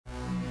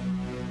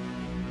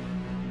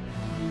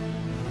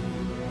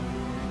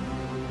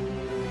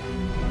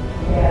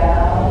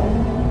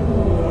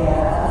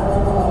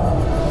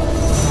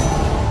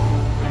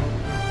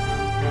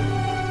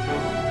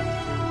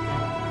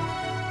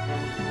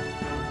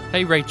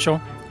Hey, Rachel.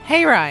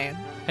 Hey, Ryan.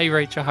 Hey,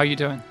 Rachel, how you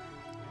doing?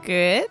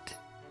 Good.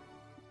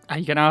 Are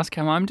you going to ask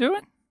how I'm doing?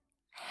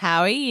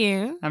 How are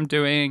you? I'm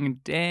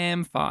doing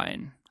damn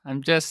fine.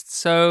 I'm just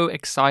so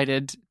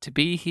excited to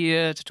be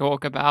here to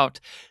talk about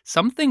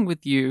something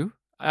with you.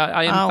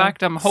 In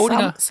fact, I'm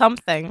holding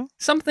something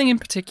in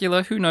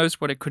particular. Who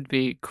knows what it could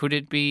be? Could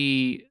it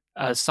be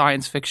a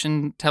science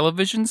fiction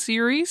television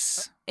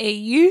series? It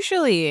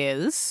usually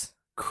is.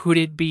 Could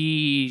it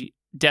be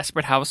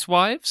Desperate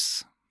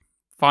Housewives?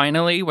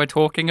 Finally, we're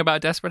talking about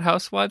Desperate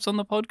Housewives on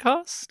the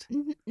podcast?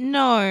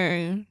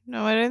 No,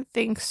 I don't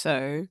think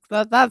so.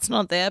 That's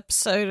not the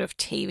episode of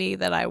TV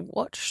that I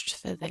watched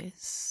for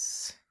this.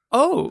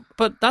 Oh,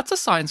 but that's a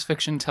science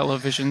fiction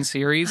television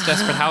series,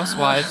 Desperate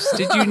Housewives.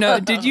 Did you know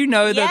that?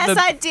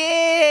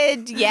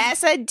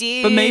 Yes, I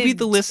did. But maybe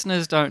the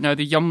listeners don't know.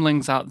 The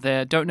younglings out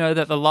there don't know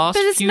that the last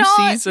few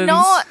seasons.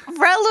 Not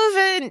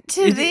relevant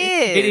to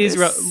this. It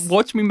is.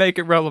 Watch me make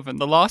it relevant.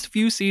 The last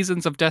few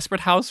seasons of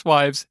Desperate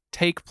Housewives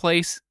take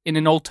place in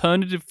an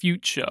alternative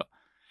future,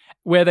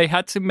 where they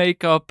had to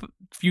make up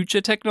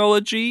future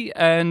technology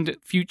and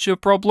future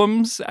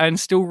problems and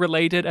still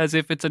relate it as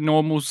if it's a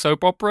normal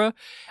soap opera.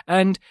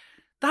 And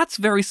that's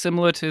very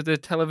similar to the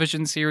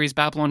television series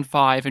Babylon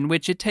 5, in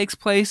which it takes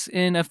place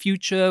in a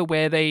future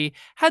where they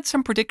had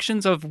some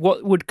predictions of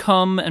what would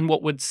come and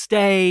what would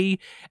stay.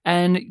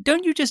 And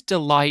don't you just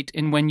delight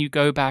in when you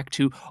go back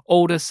to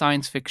older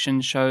science fiction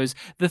shows,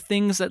 the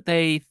things that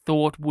they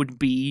thought would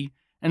be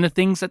and the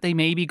things that they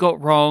maybe got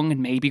wrong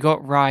and maybe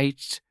got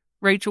right?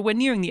 Rachel, we're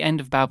nearing the end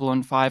of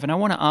Babylon 5, and I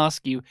want to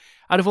ask you,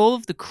 out of all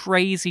of the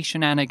crazy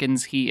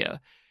shenanigans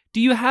here,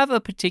 do you have a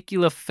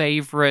particular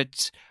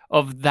favorite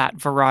of that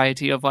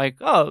variety of like,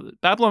 oh,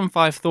 Babylon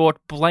 5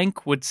 thought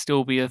blank would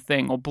still be a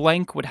thing, or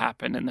blank would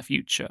happen in the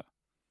future?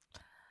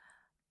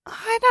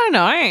 I don't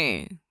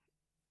know.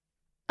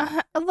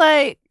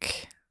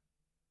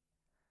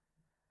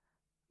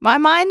 My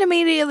mind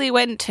immediately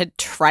went to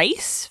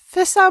Trace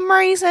for some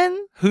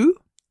reason. Who?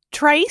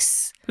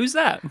 Trace. Who's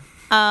that?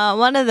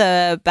 One of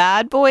the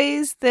bad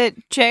boys that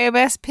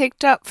JMS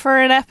picked up for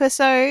an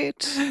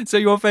episode. So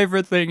your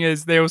favorite thing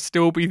is there'll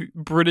still be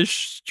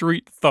British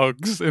street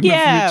thugs in the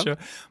future.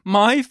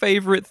 My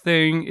favorite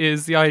thing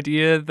is the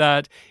idea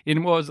that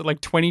in, what was it,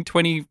 like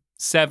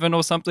 2027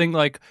 or something,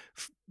 like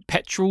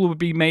petrol would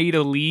be made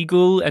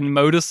illegal and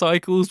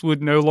motorcycles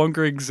would no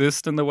longer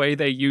exist in the way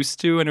they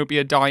used to, and it would be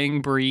a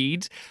dying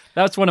breed.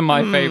 That's one of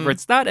my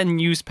favorites. That and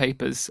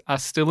newspapers are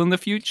still in the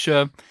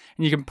future,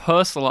 and you can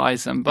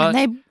personalize them. But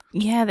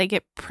they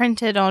get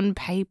printed on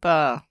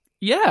paper.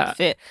 Yeah.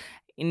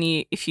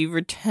 If you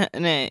return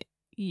it,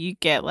 you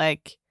get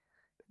like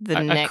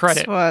the next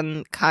credit.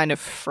 one kind of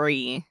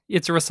free.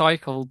 It's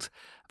recycled.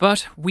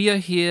 But we are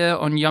here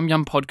on Yum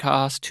Yum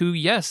Podcast to,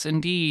 yes,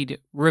 indeed,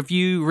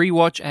 review,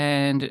 rewatch,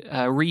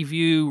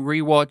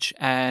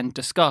 and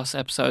discuss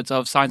episodes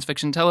of science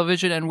fiction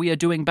television. And we are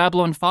doing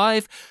Babylon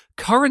 5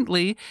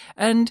 currently,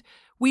 and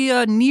we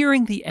are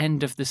nearing the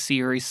end of the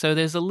series, so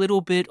there's a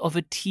little bit of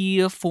a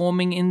tear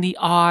forming in the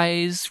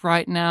eyes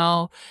right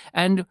now.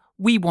 And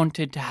we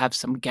wanted to have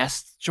some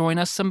guests join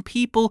us, some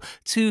people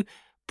to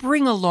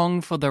bring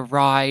along for the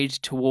ride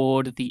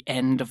toward the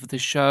end of the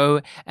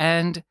show.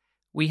 And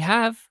we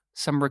have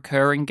some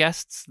recurring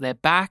guests. They're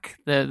back.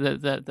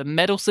 The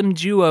meddlesome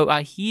duo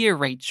are here,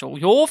 Rachel.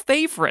 Your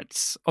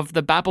favorites of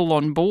the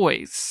Babylon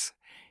boys.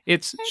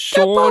 It's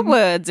Sean. Put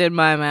words in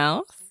my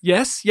mouth.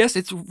 Yes,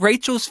 it's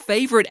Rachel's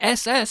favorite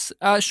SS,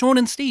 Sean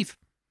and Steve.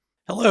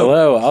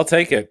 Hello, I'll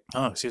take it.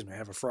 Oh, excuse me, I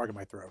have a frog in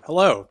my throat.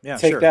 Hello, yeah,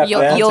 take sure. That,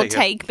 your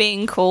take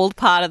being called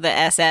part of the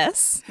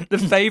SS? The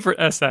favorite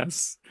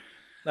SS.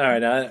 All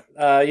right,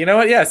 you know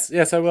what?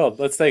 Yes, I will.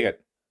 Let's take it.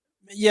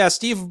 Yeah,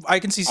 Steve, I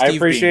can see Steve I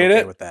appreciate being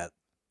okay it. with that.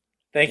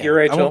 Thank you,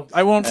 Rachel.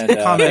 I won't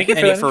comment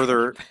any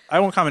further.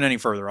 I won't comment any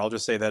further. I'll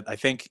just say that I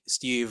think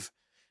Steve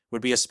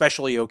would be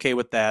especially okay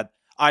with that.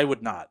 I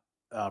would not,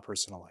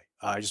 personally.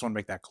 I just want to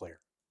make that clear.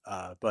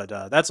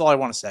 But that's all I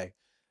want to say.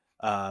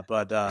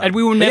 And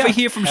we will never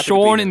hear from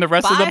Sean in the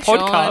rest of the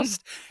podcast.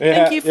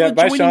 Thank you for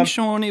joining,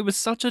 Sean. It was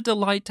such a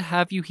delight to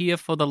have you here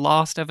for the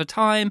last ever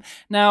time.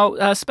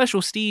 Now,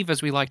 Special Steve,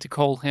 as we like to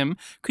call him,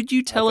 could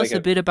you tell us a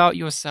bit about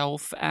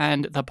yourself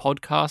and the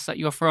podcast that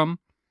you're from?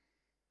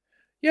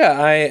 Yeah,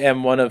 I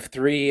am one of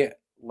three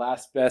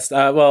last best,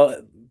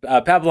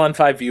 Babylon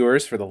 5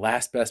 viewers for the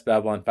last best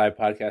Babylon 5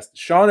 podcast.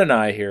 Sean and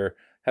I here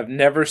have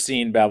never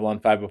seen Babylon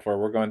 5 before.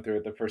 We're going through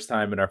it the first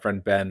time, and our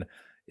friend Ben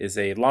is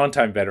a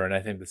longtime veteran. I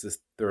think this is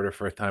third or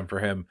fourth time for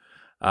him.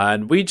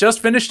 And we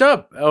just finished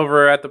up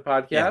over at the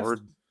podcast. Yeah,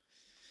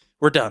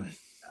 we're done.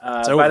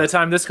 By the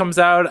time this comes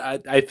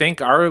out, I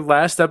think our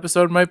last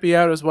episode might be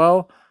out as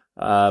well.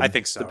 I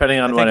think so. Depending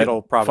on when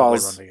it'll probably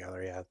falls. run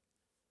together, yeah.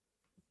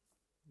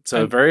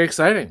 So very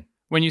exciting.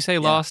 When you say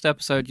last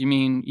episode, you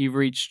mean you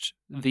reached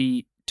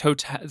the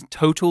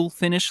total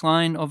finish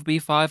line of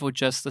B5 or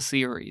just the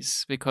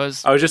series?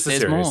 Because just the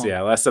series. More.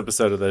 Yeah, last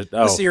episode of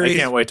the series. I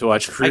can't wait to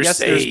watch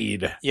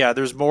Crusade.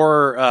 There's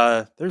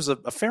more. There's a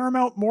fair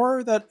amount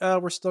more that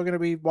we're still going to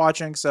be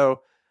watching.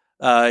 So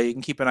You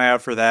can keep an eye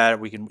out for that.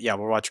 We'll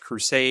watch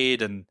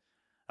Crusade and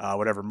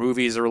whatever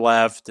movies are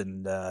left,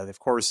 and of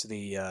course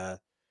the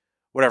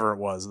whatever it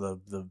was,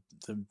 the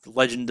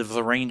Legend of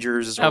the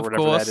Rangers or of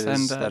whatever course, that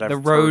is. and that I've the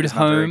heard Road is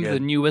not very Home, good. the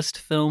newest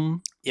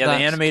film. Yeah, the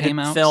that animated came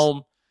out,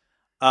 film.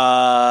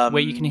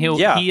 where you can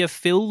hear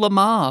Phil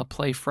Lamar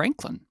play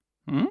Franklin.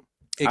 Hmm?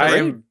 I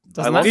am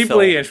Doesn't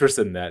deeply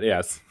interested in that.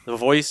 Yes, the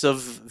voice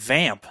of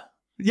Vamp.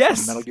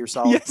 Yes, Metal Gear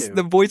Solid yes, 2.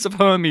 the voice of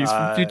Hermes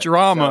from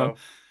Futurama.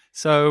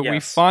 So we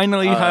yes.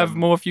 finally have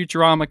more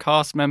Futurama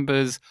cast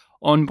members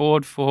on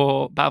board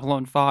for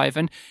Babylon 5.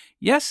 And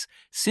yes,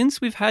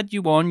 since we've had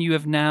you on, you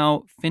have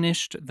now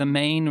finished the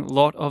main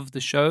lot of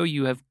the show.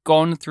 You have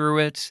gone through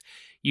it.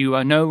 You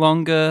are no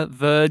longer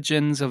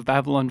virgins of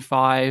Babylon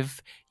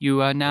 5.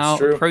 You are now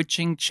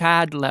approaching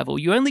Chad level.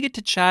 You only get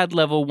to Chad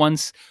level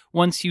once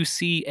you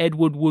see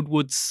Edward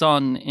Woodward's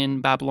son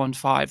in Babylon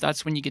 5.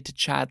 That's when you get to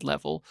Chad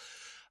level.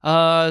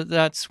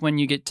 That's when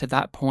you get to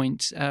that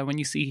point, when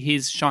you see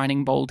his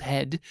shining bald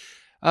head.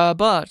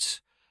 But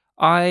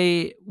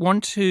I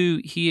want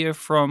to hear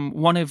from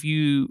one of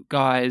you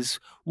guys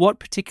what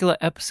particular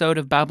episode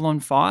of Babylon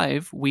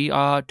 5 we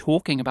are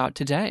talking about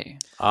today.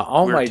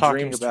 All We're my talking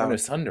dreams about- turn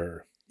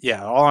asunder.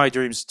 Yeah, All My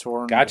Dreams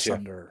Torn Gotcha.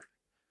 Asunder.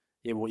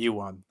 Yeah, well, you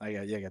won. I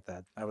get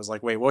that. I was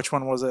like, wait, which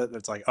one was it?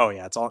 It's like, oh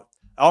yeah, it's all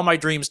My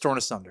Dreams Torn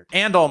Asunder.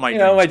 And All My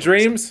Dreams. My Torn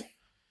dreams,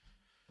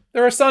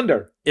 they're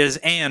asunder.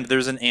 Asunder.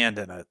 There's an and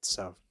in it,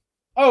 so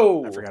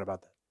Oh, I forgot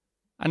about that.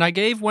 And I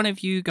gave one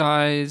of you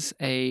guys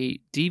a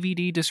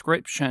DVD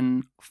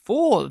description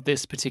for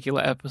this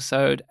particular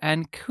episode,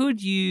 and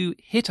could you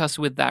hit us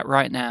with that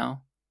right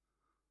now?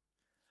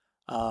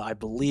 I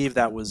believe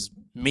that was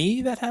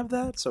me that have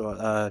that.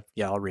 So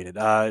yeah, I'll read it.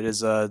 It is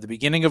the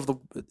beginning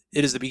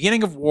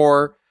of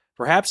war,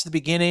 perhaps the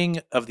beginning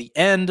of the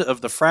end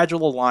of the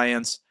fragile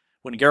alliance,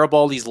 when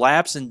Garibaldi's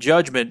lapse in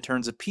judgment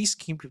turns a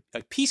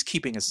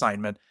peacekeeping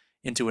assignment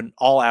into an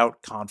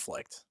all-out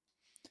conflict.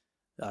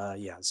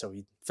 So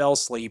he fell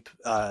asleep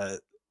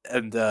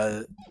and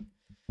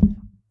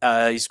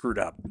he screwed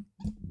up.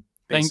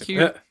 Thank basically.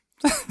 you.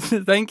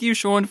 Thank you,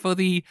 Sean, for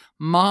the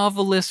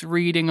marvelous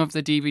reading of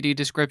the DVD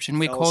description.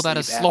 We Fell call that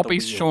a asleep at the Sloppy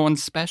wheel. Sean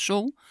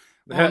special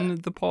on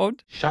the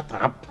pod. Shut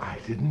up. I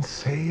didn't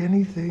say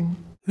anything.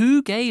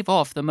 Who gave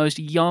off the most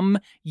yum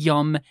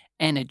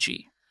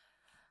energy?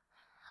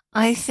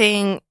 I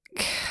think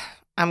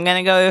I'm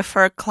going to go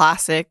for a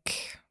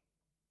classic.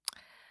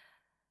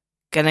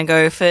 Gonna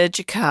go for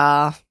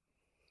Jakar.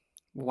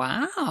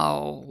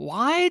 Wow.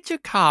 Why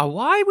Jakar?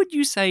 Why would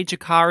you say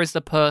Jakar is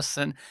the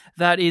person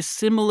that is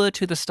similar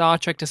to the Star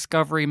Trek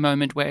Discovery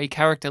moment where a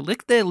character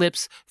licked their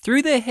lips,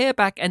 threw their hair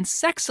back, and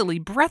sexily,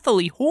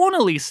 breathily,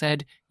 hornily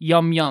said,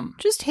 yum yum?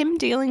 Just him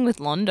dealing with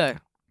Londo.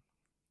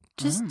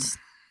 Just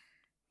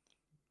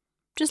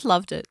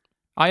loved it.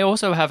 I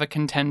also have a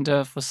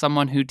contender for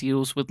someone who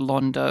deals with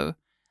Londo,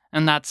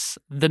 and that's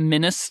the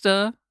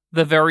minister,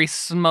 the very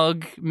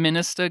smug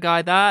minister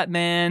guy. That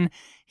man,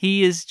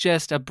 he is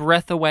just a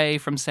breath away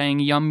from saying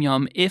yum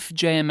yum. If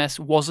JMS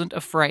wasn't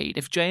afraid,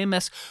 if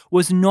JMS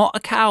was not a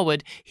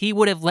coward, he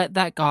would have let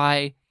that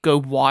guy go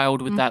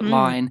wild with that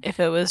line. If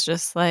it was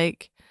just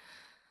like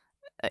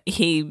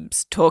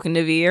he's talking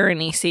to Veer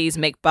and he sees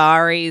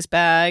McBarry's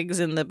bags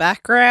in the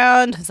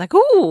background, it's like,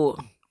 ooh,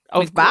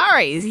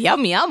 McBarry's,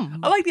 yum yum.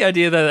 I like the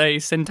idea that a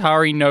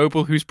Centauri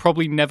noble who's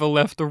probably never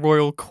left the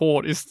royal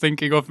court is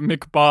thinking of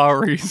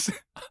McBarry's.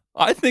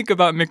 I think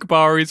about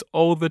McBarry's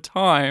all the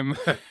time.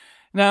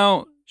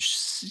 Now,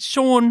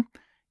 Sean,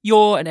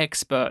 you're an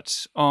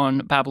expert on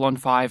Babylon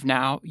 5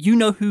 now. You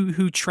know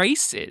who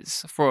Trace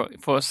is, for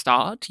a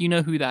start. You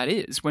know who that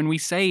is. When we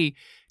say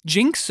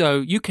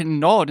Jinxo, you can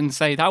nod and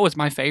say, that was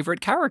my favorite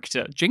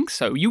character,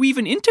 Jinxo. You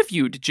even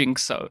interviewed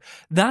Jinxo.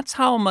 That's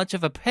how much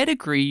of a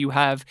pedigree you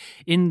have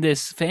in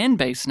this fan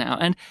base now.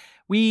 And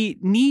we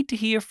need to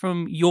hear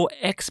from your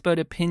expert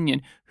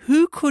opinion.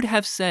 Who could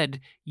have said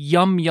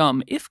yum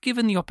yum if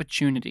given the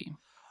opportunity?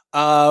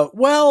 I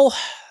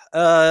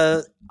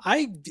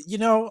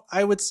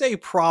would say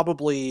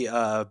probably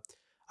I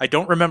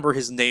don't remember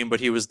his name, but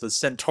he was the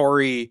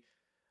Centauri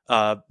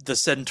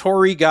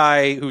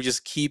guy who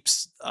just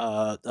keeps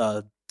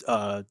telling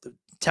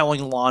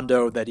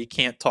Londo that he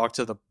can't talk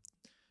to the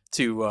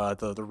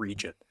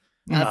regent.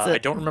 I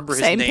don't remember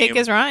his name. Same pick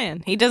as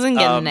Ryan. He doesn't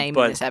get a name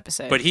in this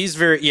episode. But he's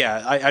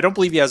I don't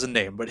believe he has a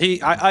name, but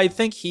I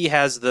think he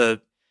has a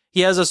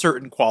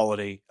certain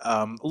quality,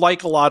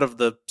 like a lot of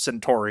the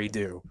Centauri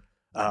do.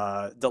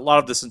 A lot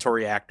of the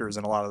Centauri actors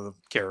and a lot of the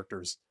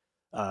characters,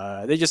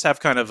 they just have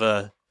kind of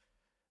a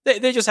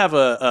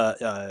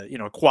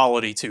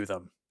quality to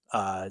them.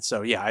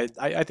 So yeah,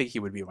 I think he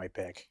would be my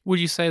pick. Would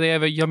you say they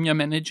have a yum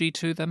yum energy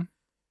to them?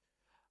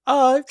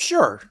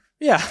 Sure.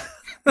 Yeah.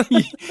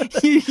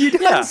 you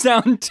don't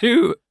sound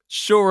too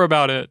sure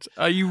about it.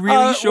 Are you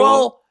really sure?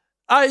 Well,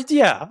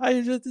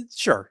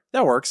 sure.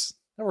 That works.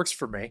 That works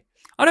for me.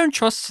 I don't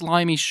trust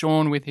Slimy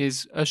Sean with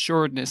his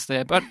assuredness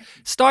there, but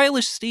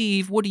Stylish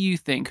Steve, what do you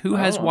think? Who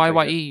has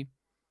YYE?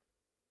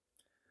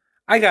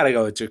 I gotta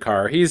go with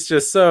Jakar. He's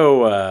just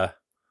so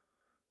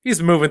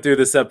He's moving through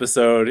this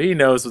episode. He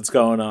knows what's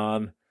going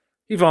on.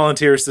 He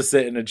volunteers to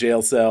sit in a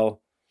jail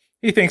cell.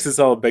 He thinks it's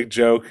all a big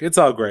joke. It's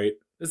all great.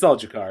 It's all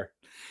Jakar.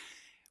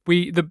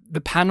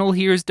 The panel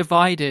here is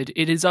divided.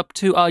 It is up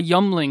to our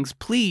yumlings.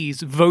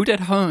 Please vote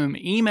at home.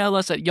 Email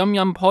us at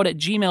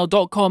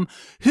yumyumpod@gmail.com.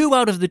 Who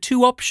out of the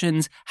two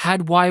options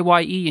had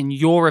YYE in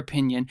your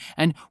opinion?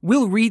 And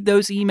we'll read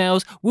those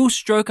emails, we'll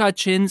stroke our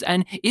chins,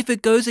 and if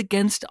it goes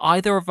against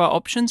either of our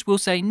options, we'll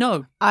say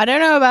no. I don't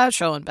know about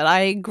Sean, but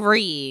I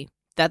agree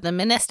that the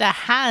minister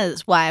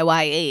has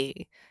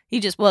YYE. He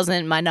just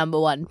wasn't my number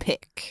one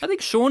pick. I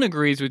think Sean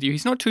agrees with you.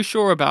 He's not too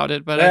sure about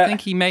it, but I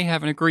think he may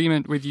have an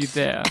agreement with you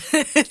there.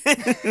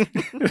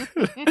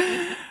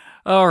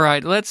 All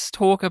right, let's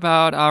talk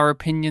about our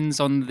opinions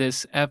on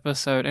this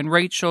episode. And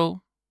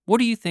Rachel, what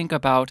do you think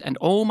about And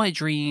All My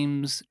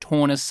Dreams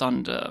Torn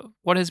Asunder?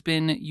 What has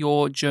been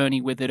your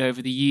journey with it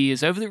over the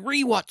years, over the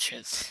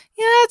rewatches?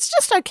 Yeah, it's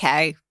just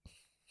okay.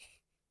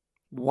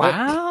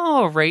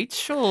 Wow,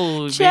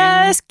 Rachel.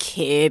 Just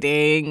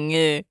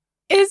kidding.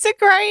 It's a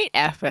great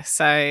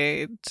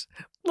episode.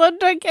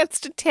 London gets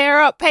to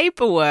tear up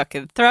paperwork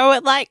and throw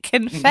it like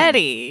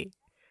confetti.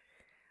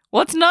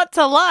 What's not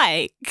to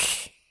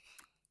like?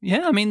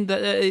 Yeah, I mean,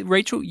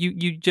 Rachel,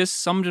 you just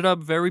summed it up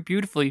very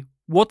beautifully.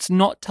 What's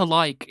not to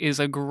like is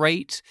a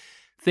great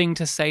thing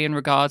to say in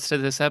regards to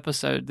this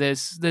episode.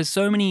 There's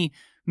so many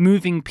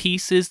moving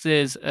pieces.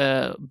 There's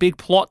big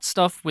plot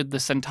stuff with the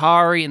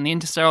Centauri and the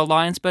Interstellar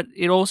Alliance, but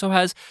it also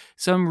has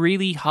some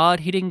really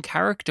hard-hitting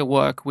character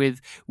work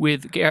with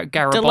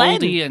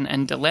Garibaldi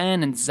and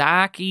Delenn and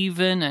Zach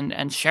even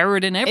and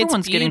Sheridan.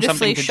 Everyone's getting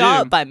something to do. It's beautifully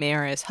shot by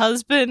Mira's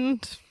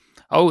husband.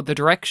 Oh, the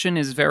direction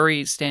is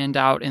very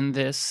standout in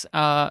this.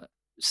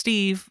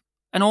 Steve,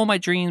 And All My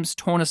Dreams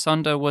Torn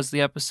Asunder was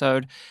the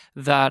episode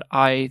that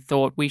I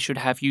thought we should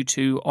have you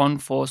two on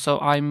for. So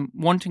I'm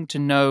wanting to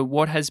know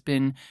what has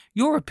been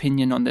your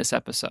opinion on this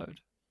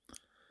episode.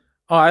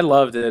 Oh, I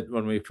loved it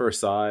when we first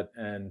saw it,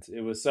 and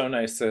it was so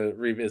nice to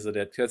revisit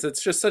it because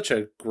it's just such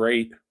a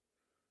great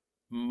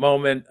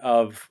moment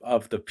of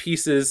the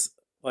pieces.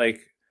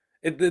 Like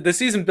the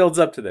season builds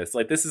up to this.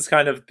 Like this is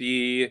kind of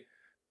the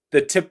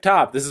tip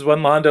top. This is when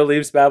Londo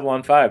leaves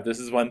Babylon 5. This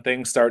is when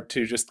things start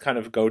to just kind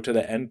of go to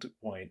the end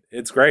point.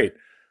 It's great.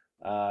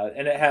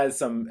 And it has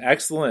some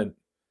excellent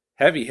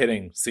heavy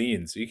hitting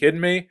scenes. Are you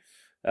kidding me?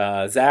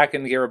 Zach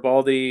and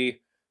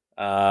Garibaldi,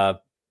 Londo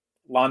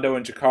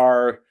and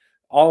Jakar,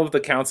 all of the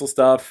council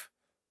stuff.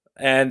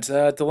 And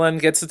Delenn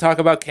gets to talk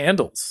about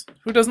candles.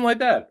 Who doesn't like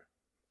that?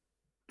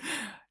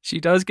 She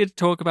does get to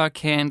talk about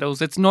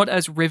candles. It's not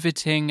as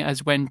riveting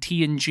as when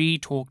TNG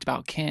talked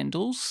about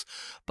candles.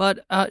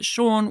 But,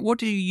 Sean, what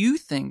do you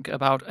think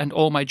about And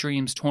All My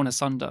Dreams Torn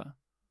Asunder?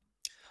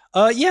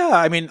 Yeah,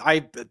 I mean, I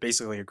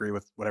basically agree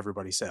with what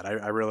everybody said.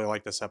 I really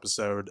like this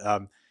episode.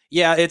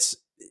 Yeah, it's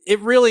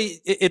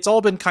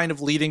all been kind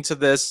of leading to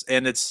this,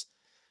 and it's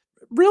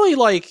really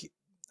like,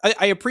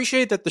 I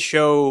appreciate that the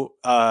show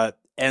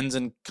ends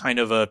in kind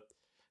of an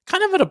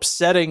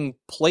upsetting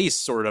place,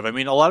 sort of. I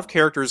mean, a lot of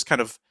characters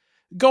kind of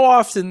go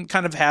off and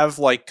kind of have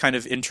like kind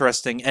of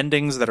interesting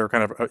endings that are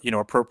kind of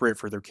appropriate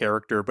for their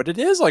character, but it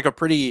is like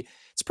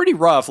it's pretty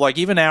rough. Like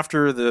even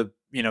after the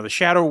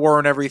Shadow War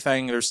and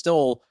everything, there's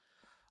still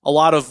a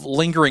lot of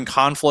lingering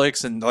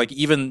conflicts, and like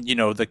even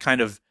the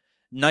kind of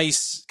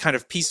nice kind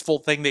of peaceful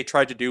thing they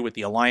tried to do with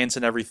the Alliance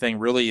and everything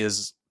really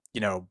is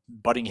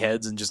butting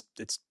heads, and just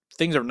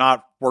things are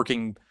not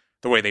working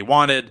the way they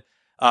wanted.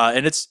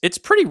 And it's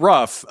pretty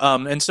rough.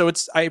 And so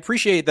I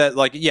appreciate that,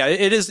 like, yeah,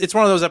 it's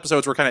one of those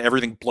episodes where kind of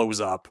everything blows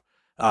up.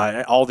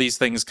 All these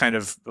things kind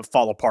of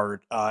fall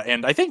apart.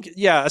 And I think,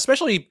 yeah,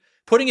 especially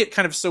putting it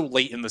kind of so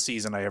late in the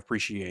season, I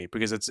appreciate,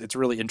 because it's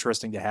really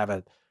interesting to have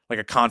a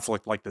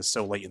conflict like this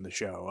so late in the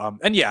show.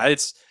 And yeah,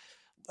 it's,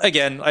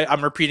 again,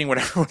 I'm repeating what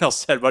everyone else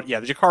said, but yeah,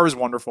 the Jakar is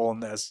wonderful in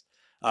this.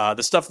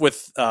 The stuff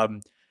with,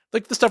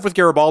 like the stuff with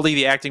Garibaldi,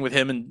 the acting with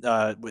him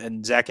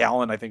and Zach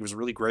Allen, I think was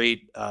really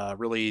great.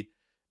 Really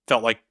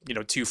felt like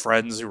two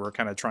friends who were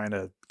kind of trying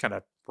to kind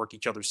of work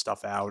each other's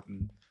stuff out,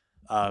 and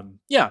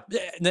yeah,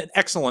 an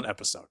excellent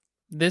episode.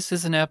 This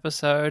is an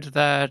episode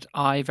that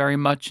I very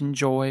much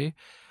enjoy.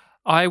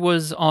 I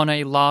was on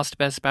a Last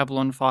Best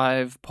Babylon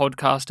 5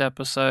 podcast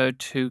episode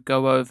to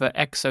go over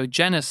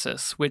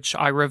Exogenesis, which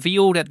I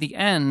revealed at the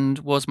end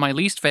was my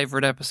least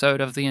favorite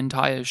episode of the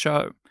entire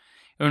show.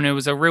 And it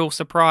was a real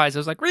surprise. I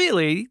was like,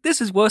 really?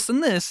 This is worse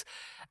than this?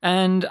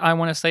 And I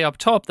want to say up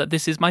top that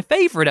this is my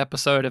favorite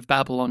episode of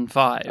Babylon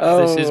 5.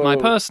 Oh. This is my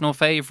personal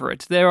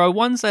favorite. There are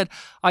ones that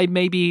I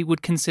maybe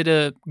would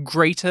consider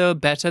greater,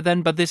 better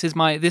than, but this is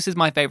my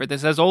favorite.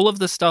 This has all of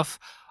the stuff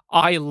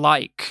I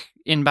like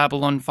in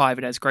Babylon 5.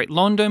 It has great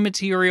Londo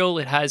material.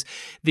 It has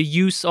the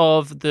use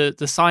of the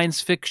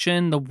science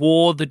fiction, the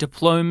war, the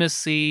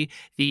diplomacy,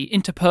 the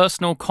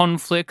interpersonal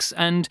conflicts,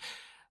 and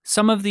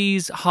some of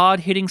these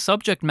hard-hitting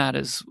subject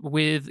matters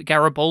with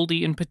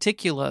Garibaldi in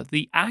particular.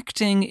 The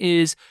acting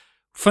is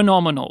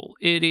phenomenal.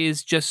 It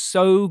is just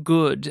so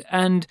good.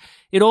 And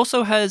it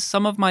also has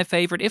some of my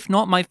favorite, if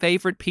not my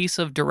favorite, piece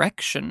of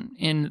direction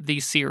in the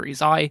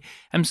series. I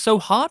am so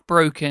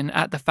heartbroken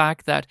at the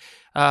fact that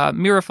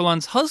Mira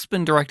Fallon's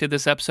husband directed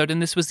this episode,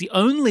 and this was the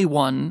only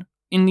one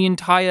in the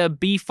entire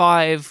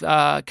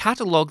B5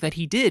 catalog that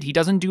he did. He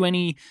doesn't do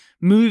any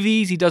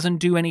movies, he doesn't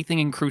do anything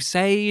in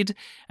Crusade,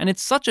 and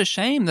it's such a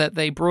shame that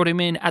they brought him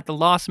in at the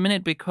last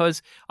minute,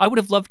 because I would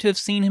have loved to have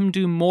seen him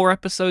do more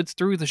episodes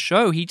through the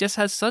show. He just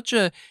has such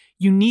a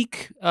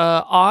unique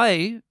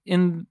eye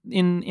in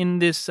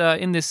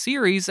this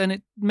series, and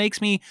it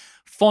makes me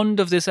fond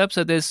of this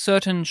episode. There's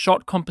certain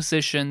shot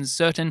compositions,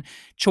 certain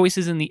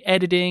choices in the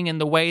editing and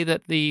the way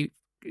that the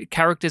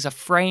characters are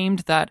framed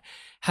that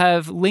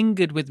have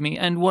lingered with me.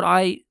 And what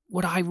I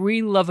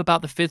really love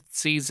about the 5th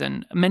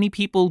season, many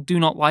people do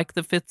not like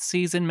the 5th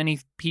season. Many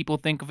people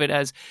think of it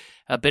as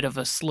a bit of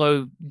a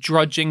slow,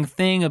 drudging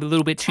thing, a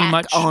little bit too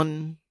much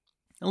on.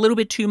 A little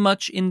bit too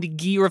much in the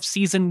gear of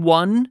season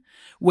 1,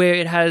 where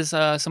it has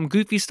some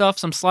goofy stuff,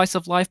 some slice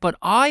of life, but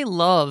I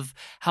love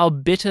how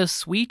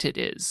bittersweet it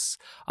is.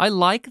 I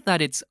like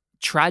that it's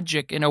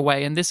tragic in a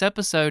way, and this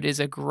episode is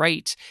a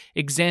great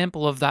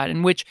example of that,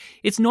 in which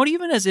it's not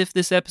even as if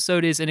this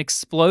episode is an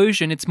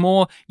explosion. It's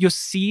more you're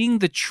seeing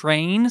the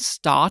train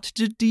start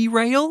to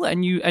derail,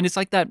 and it's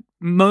like that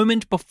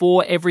moment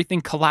before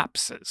everything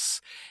collapses.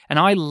 And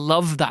I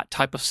love that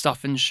type of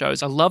stuff in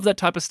shows. It's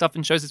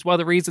one of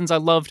the reasons I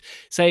loved,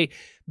 say,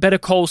 Better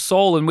Call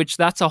Saul, in which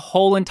that's a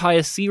whole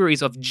entire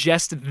series of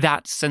just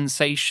that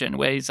sensation,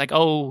 where it's like,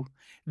 oh,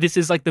 this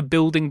is like the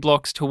building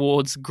blocks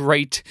towards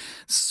great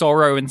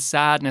sorrow and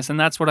sadness. And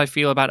that's what I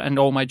feel about And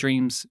All My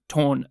Dreams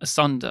Torn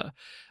Asunder.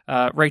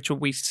 Rachel,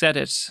 we said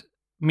it.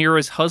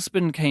 Mira's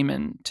husband came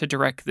in to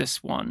direct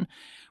this one.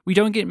 We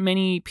don't get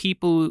many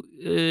people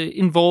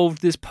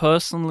involved this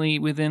personally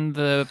within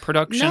the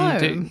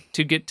production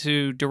to get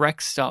to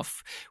direct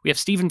stuff. We have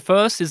Stephen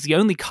Furst is the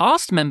only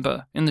cast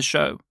member in the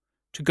show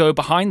to go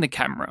behind the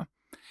camera.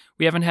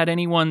 We haven't had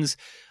anyone's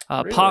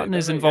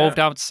partners involved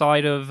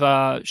outside of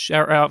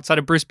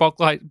Bruce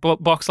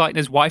Boxlight and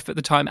his wife at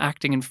the time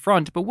acting in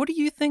front. But what do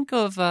you think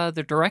of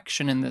the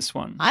direction in this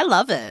one? I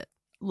love it.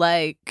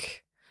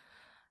 Like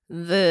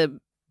the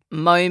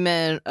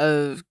moment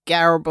of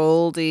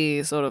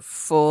Garibaldi sort of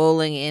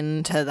falling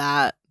into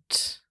that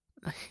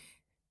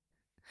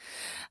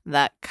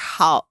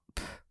cup.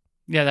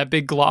 Yeah, that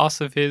big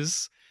glass of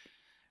his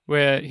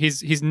where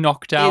he's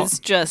knocked out. It's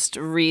just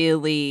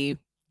really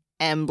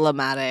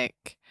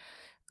emblematic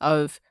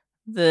of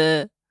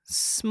the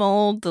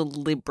small,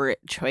 deliberate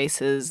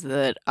choices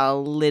that are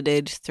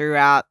littered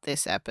throughout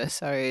this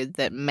episode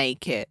that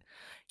make it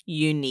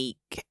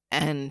unique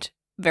and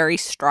very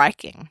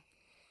striking.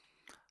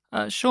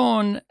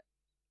 Sean,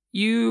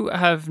 you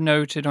have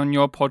noted on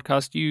your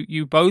podcast,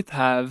 you both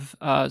have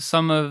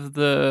some of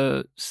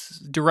the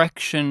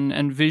direction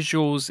and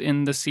visuals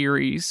in the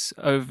series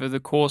over the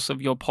course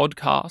of your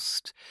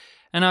podcast.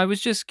 And I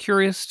was just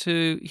curious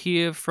to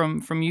hear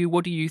from you,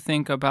 what do you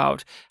think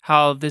about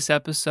how this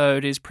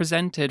episode is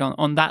presented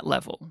on that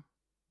level?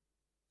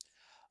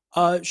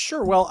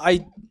 Sure. Well, I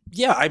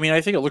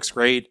think it looks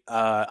great.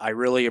 I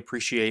really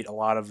appreciate a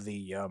lot of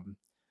the,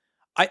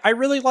 I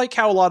really like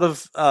how a lot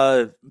of,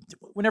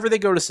 whenever they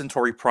go to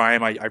Centauri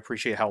Prime, I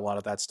appreciate how a lot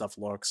of that stuff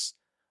looks.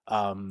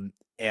 And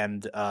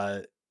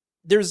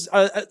there's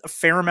a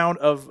fair amount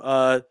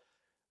of,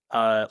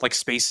 like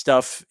space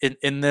stuff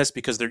in this,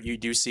 because there you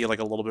do see like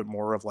a little bit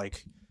more of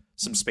like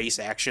some space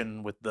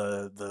action with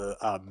the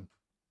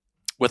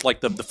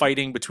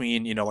fighting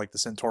between, like the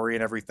Centauri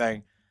and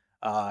everything.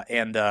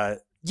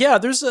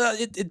 There's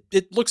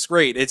it looks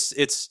great.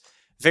 It's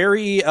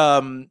very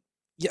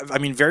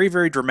very,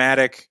 very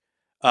dramatic.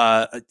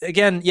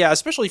 Again,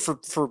 especially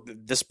for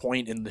this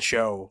point in the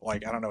show,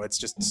 like, I don't know, it's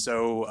just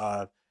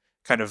so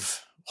kind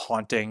of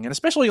haunting, and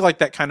especially like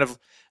that kind of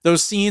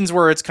those scenes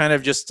where it's kind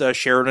of just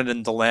Sheridan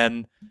and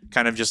Delenn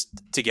kind of just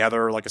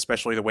together, like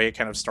especially the way it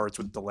kind of starts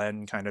with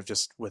Delenn kind of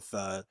just with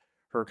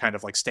her kind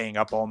of like staying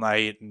up all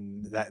night,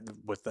 and that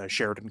with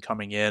Sheridan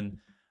coming in.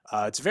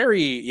 It's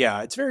very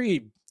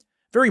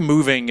very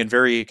moving and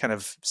very kind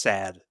of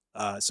sad.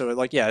 There's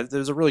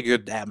a really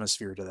good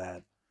atmosphere to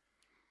that.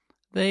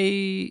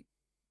 They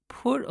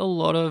put a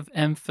lot of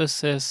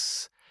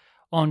emphasis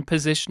on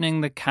positioning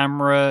the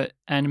camera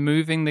and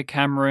moving the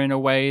camera in a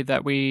way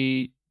that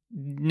we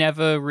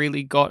never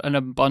really got an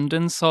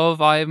abundance of.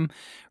 I'm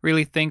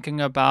really thinking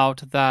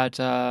about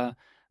that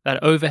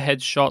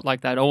overhead shot,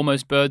 like that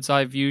almost bird's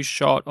eye view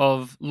shot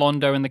of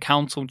Londo in the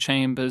council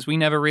chambers. We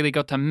never really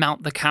got to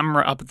mount the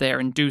camera up there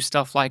and do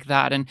stuff like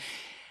that and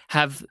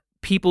have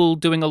people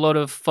doing a lot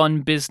of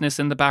fun business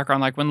in the background.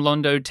 Like when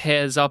Londo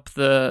tears up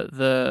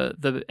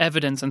the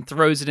evidence and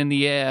throws it in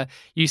the air,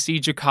 you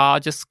see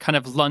Jakar just kind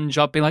of lunge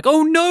up being like,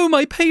 oh no,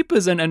 my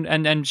papers,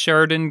 and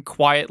Sheridan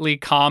quietly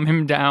calm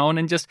him down,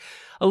 and just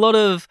a lot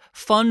of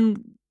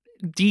fun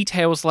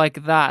details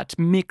like that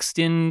mixed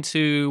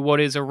into what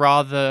is a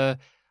rather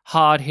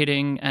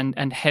hard-hitting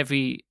and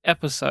heavy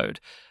episode.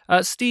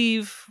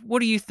 Steve, what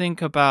do you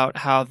think about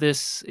how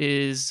this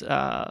is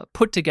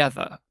put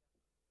together?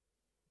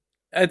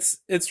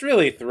 It's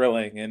really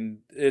thrilling, and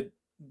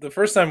the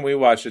first time we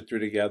watched it through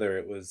together,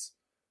 it was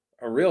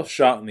a real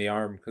shot in the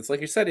arm because,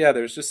 like you said, yeah,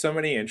 there's just so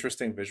many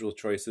interesting visual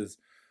choices.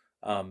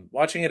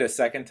 Watching it a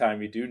second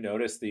time, you do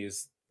notice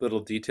these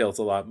little details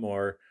a lot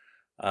more.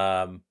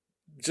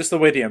 Just the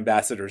way the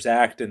ambassadors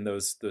act in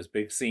those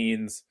big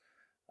scenes,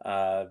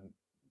 the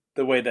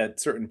way that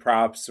certain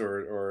props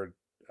or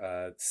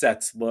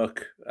sets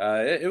look.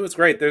 It was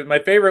great. My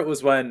favorite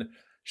was when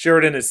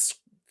Sheridan is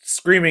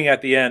screaming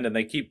at the end, and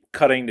they keep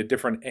cutting to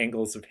different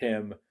angles of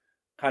him,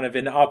 kind of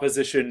in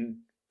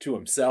opposition to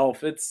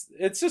himself. It's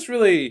just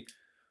really,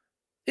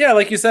 yeah,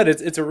 like you said,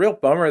 it's a real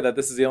bummer that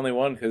this is the only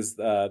one because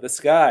this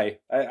guy,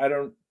 I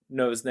don't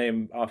know his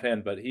name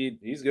offhand, but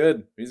he's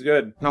good. He's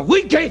good. Now,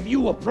 we gave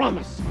you a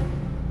promise,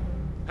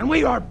 and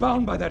we are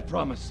bound by that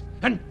promise.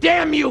 And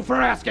damn you for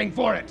asking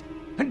for it.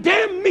 And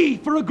damn me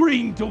for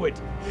agreeing to it.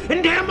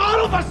 And damn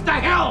all of us to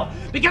hell,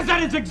 because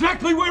that is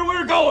exactly where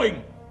we're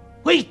going.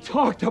 We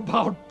talked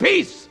about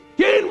peace.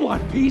 You didn't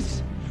want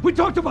peace. We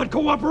talked about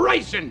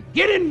cooperation.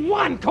 You didn't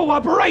want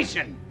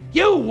cooperation.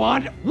 You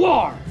want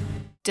war.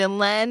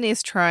 Delenn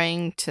is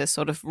trying to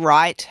sort of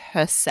right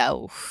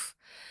herself,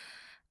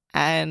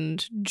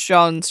 and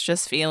John's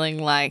just feeling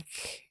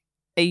like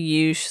a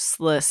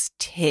useless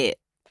tit.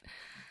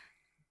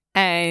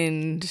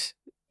 And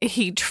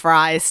he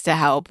tries to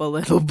help a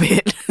little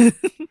bit.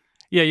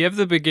 Yeah, you have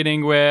the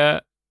beginning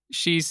where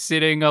she's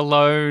sitting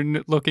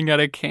alone, looking at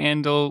a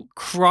candle,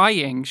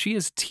 crying. She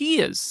has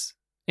tears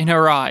in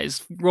her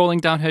eyes, rolling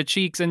down her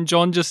cheeks, and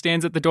John just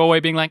stands at the doorway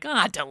being like,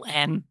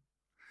 Delenn,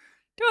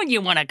 don't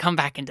you want to come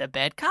back into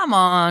bed? Come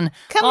on.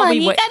 Come on,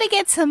 you gotta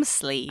get some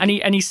sleep. And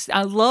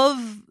I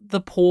love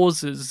the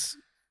pauses,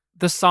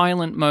 the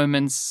silent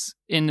moments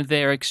in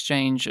their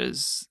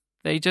exchanges.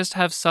 They just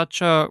have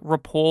such a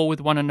rapport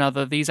with one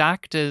another. These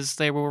actors,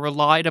 they were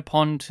relied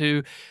upon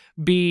to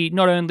be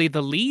not only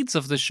the leads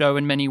of the show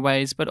in many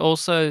ways, but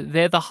also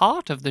they're the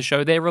heart of the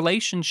show. Their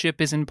relationship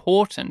is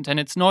important, and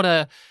it's not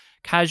a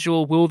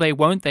casual will they,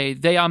 won't they.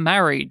 They are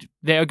married.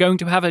 They are going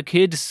to have a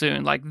kid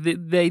soon. Like,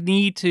 they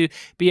need to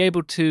be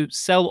able to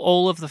sell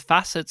all of the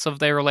facets of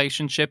their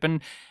relationship.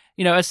 And,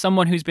 you know, as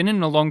someone who's been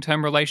in a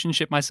long-term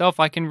relationship myself,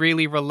 I can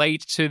really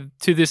relate to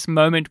this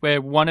moment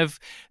where one of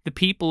the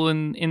people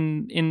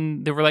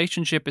in the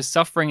relationship is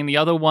suffering and the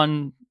other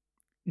one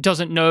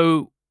doesn't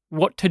know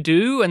what to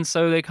do, and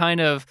so they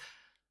kind of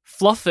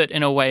fluff it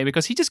in a way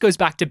because he just goes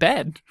back to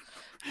bed.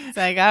 It's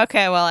like,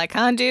 okay, well, I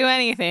can't do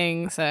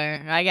anything, so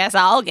I guess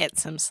I'll get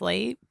some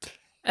sleep.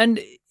 And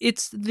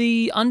it's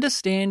the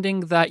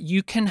understanding that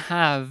you can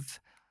have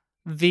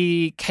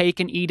the cake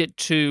and eat it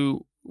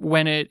too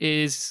when it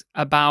is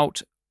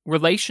about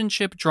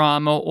relationship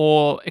drama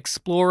or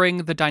exploring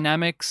the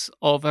dynamics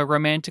of a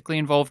romantically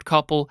involved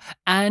couple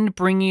and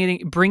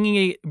bringing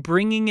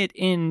it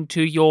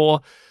into your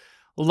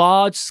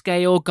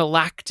large-scale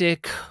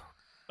galactic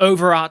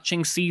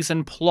overarching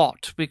season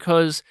plot,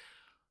 because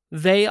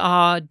they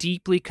are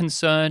deeply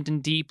concerned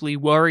and deeply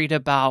worried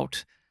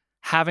about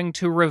having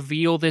to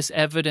reveal this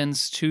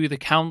evidence to the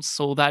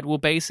council that will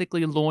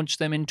basically launch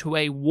them into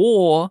a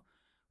war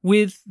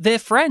with their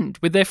friend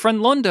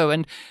Londo,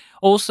 and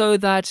also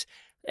that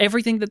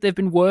everything that they've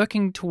been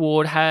working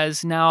toward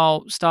has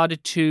now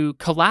started to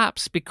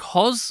collapse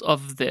because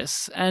of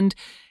this. And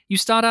you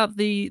start out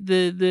the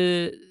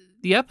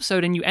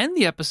episode and you end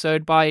the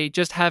episode by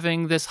just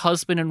having this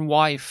husband and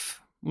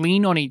wife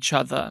lean on each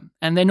other,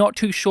 and they're not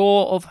too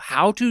sure of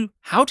how to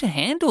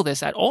handle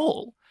this at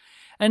all.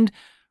 And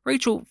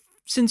Rachel,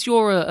 since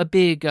you're a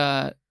big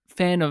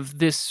fan of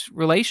this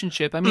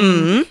relationship, I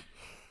mean,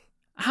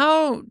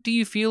 how do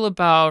you feel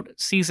about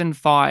season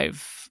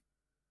 5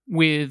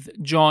 with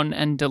John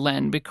and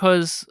Delenn?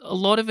 Because a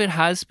lot of it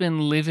has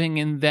been living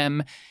in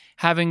them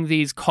having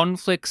these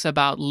conflicts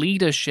about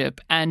leadership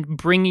and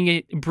bringing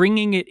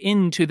it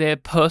into their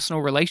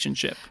personal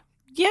relationship.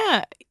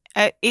 Yeah,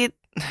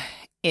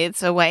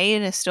 it's a way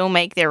to still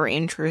make their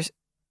It's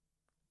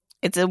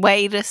a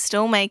way to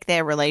still make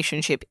their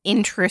relationship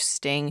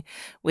interesting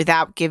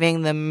without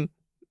giving them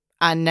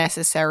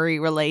unnecessary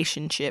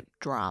relationship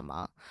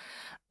drama.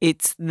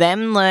 It's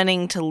them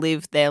learning to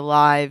live their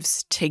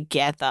lives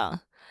together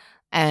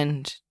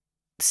and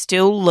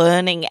still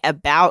learning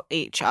about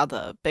each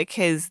other,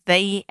 because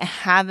they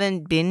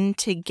haven't been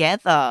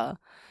together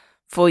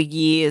for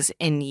years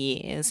and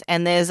years,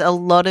 and there's a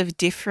lot of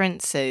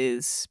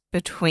differences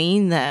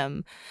between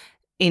them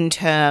in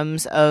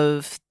terms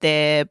of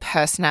their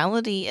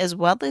personality as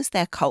well as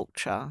their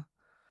culture.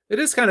 It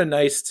is kind of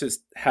nice to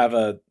have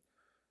a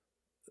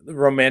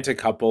romantic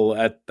couple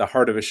at the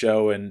heart of a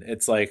show, and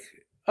it's like,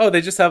 oh,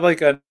 they just have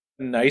like a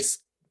nice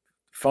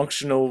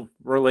functional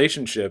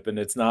relationship, and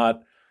it's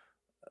not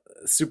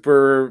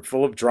super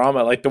full of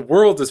drama. Like, the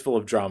world is full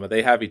of drama.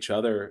 They have each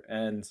other,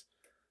 and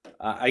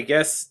I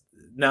guess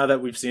now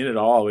that we've seen it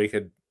all, we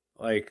could,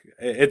 like,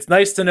 it's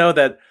nice to know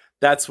that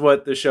that's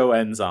what the show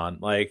ends on.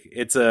 Like,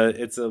 it's a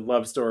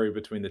love story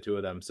between the two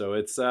of them. So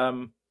it's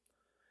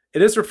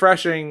it is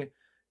refreshing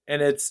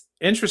and it's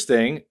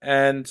interesting.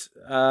 And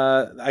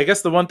I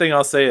guess the one thing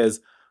I'll say is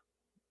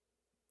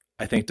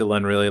I think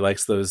Delenn really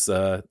likes those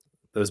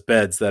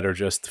beds that are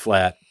just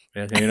flat.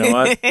 You know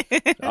what?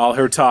 all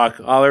her talk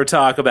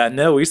about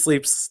no, we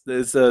sleep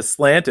is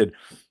slanted.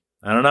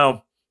 I don't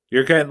know.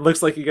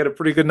 Looks like you get a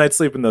pretty good night's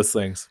sleep in those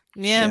things.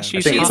 Yeah,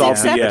 she's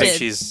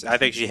accepted. I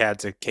think she had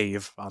to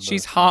cave on.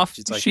 She's half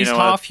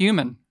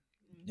human.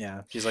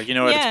 Yeah, she's like, you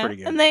know what? It's pretty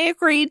good. And they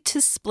agreed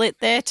to split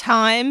their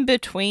time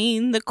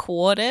between the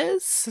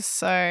quarters.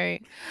 So,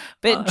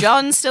 but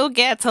John still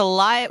gets a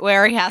light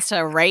where he has to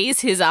raise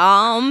his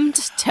arm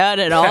to turn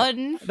it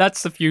on.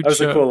 That's the future. That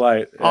was a cool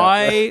light. Yeah.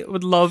 I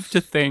would love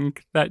to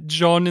think that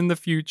John in the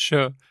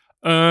future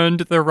earned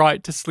the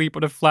right to sleep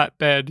on a flat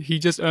bed. He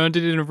just earned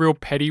it in a real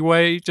petty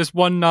way. Just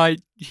one night,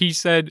 he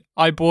said,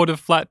 "I bought a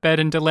flat bed,"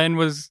 and Delenn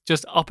was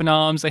just up in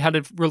arms. They had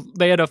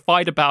a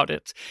fight about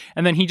it,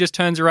 and then he just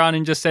turns around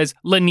and just says,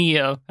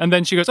 "Lanier," and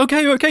then she goes,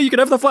 "Okay, you can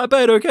have the flat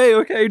bed.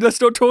 Okay,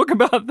 let's not talk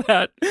about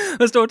that.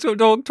 Let's not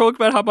talk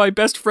about how my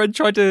best friend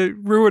tried to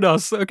ruin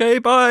us. Okay,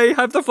 bye.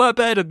 Have the flat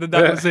bed," and then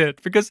that was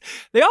it. Because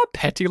they are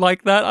petty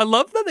like that. I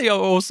love that they are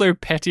also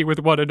petty with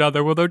one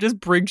another. Where they'll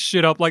just bring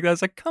shit up like that.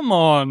 It's like, come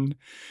on.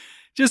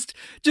 Just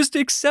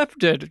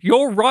accept it.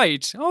 You're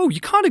right. Oh, you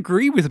can't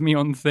agree with me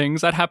on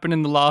things. That happened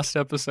in the last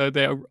episode,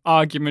 their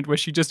argument where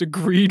she just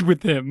agreed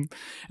with him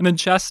and then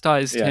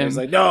chastised him. He's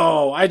like,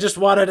 no, I just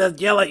wanted to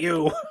yell at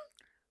you.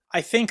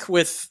 I think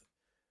with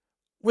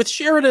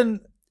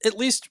Sheridan, at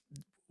least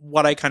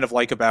what I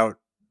like about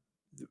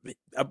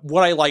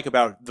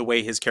the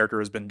way his character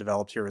has been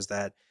developed here is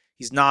that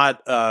he's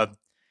not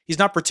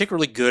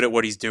particularly good at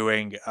what he's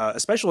doing,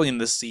 especially in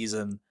this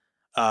season.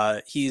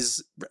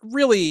 He's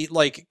really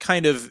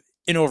kind of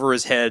in over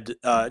his head.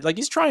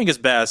 He's trying his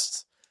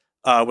best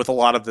with a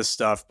lot of this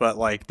stuff, but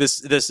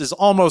this is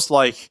almost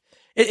like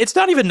it's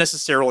not even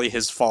necessarily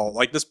his fault.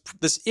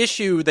 This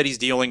issue that he's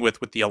dealing with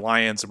the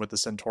Alliance and with the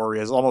Centauri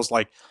is almost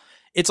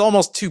it's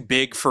almost too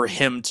big for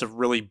him to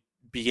really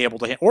be able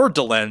to, or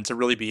Delenn to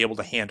really be able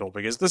to handle,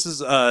 because this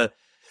is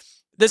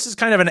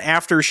kind of an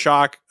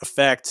aftershock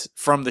effect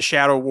from the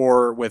Shadow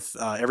War with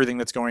everything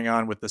that's going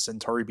on with the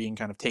Centauri being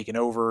kind of taken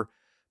over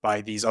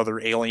by these other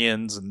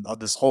aliens and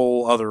this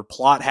whole other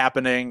plot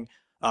happening,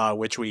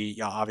 which we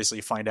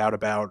obviously find out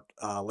about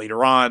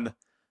later on.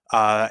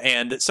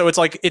 And so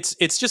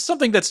it's just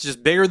something that's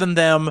just bigger than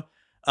them.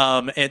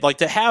 And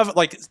to have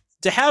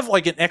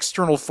an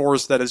external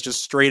force that is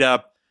just straight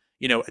up,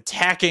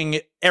 attacking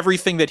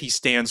everything that he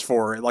stands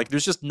for.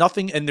 There's just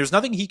nothing, and there's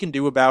nothing he can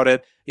do about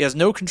it. He has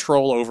no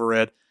control over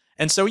it.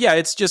 And so, yeah,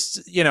 it's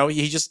just,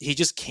 he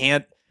just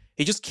can't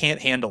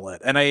handle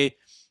it. And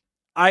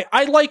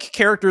I like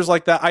characters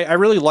like that. I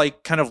really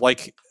like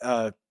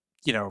quote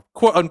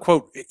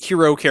unquote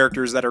hero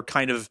characters that are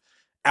kind of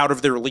out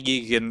of their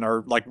league and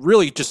are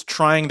really just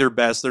trying their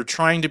best. They're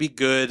trying to be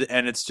good,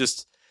 and it's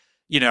just,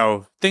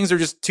 things are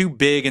just too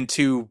big and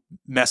too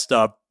messed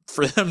up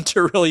for them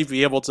to really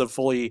be able to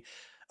fully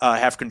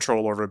have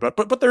control over it.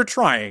 But they're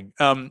trying.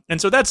 And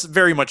so that's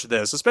very much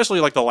this, especially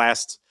the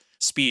last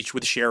speech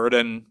with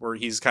Sheridan, where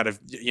he's kind of,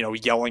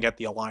 yelling at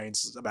the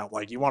Alliance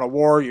about you want a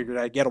war, you're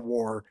gonna get a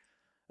war.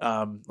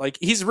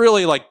 He's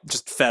really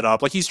just fed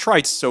up. He's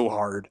tried so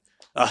hard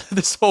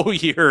this whole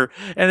year,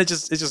 and it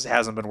just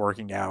hasn't been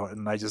working out.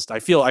 And I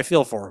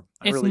feel for him.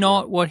 It's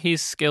not what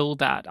he's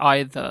skilled at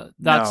either.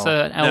 That's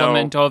an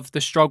element of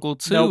the struggle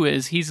too.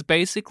 Is he's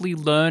basically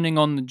learning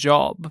on the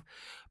job,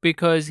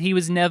 because he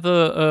was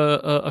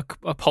never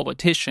a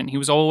politician. He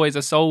was always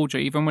a soldier.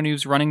 Even when he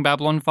was running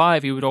Babylon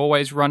 5, he would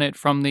always run it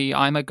from the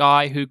I'm a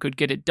guy who could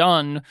get it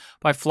done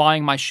by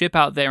flying my ship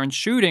out there and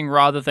shooting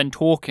rather than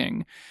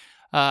talking.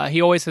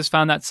 He always has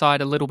found that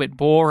side a little bit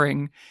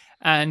boring,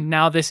 and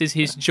now this is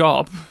his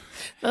job.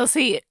 Well,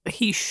 see,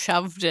 he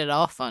shoved it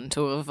off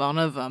onto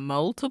Ivanova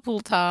multiple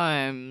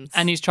times.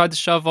 And he's tried to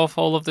shove off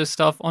all of this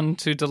stuff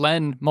onto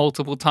Delenn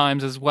multiple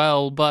times as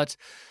well, but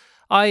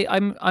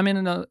I'm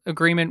in an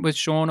agreement with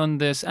Sean on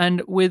this,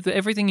 and with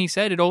everything he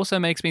said, it also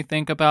makes me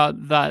think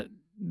about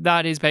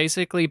that is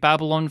basically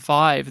Babylon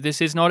 5. This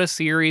is not a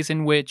series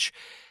in which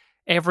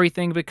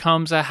everything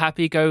becomes a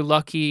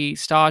happy-go-lucky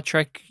Star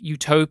Trek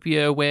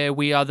utopia where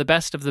we are the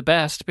best of the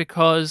best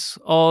because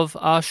of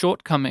our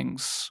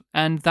shortcomings.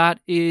 And that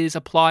is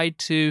applied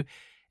to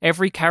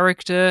every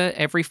character,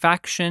 every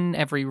faction,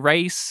 every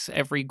race,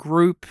 every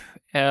group.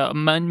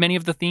 Many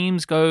of the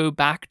themes go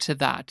back to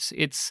that.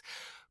 It's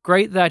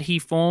great that he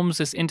forms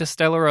this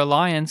interstellar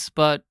alliance,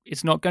 but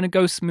it's not going to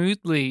go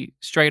smoothly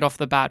straight off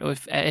the bat,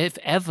 if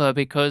ever,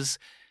 because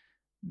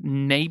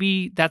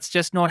maybe that's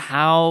just not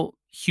how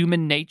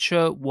human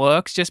nature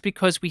works. Just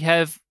because we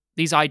have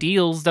these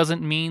ideals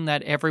doesn't mean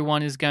that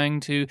everyone is going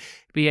to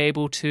be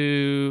able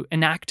to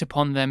enact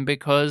upon them,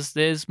 because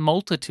there's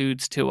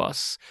multitudes to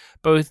us,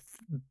 both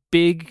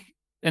big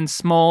and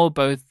small,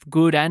 both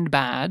good and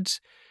bad.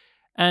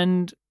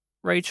 And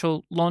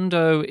Rachel,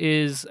 Londo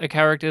is a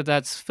character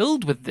that's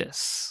filled with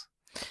this.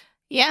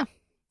 Yeah,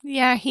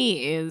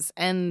 he is.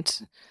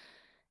 And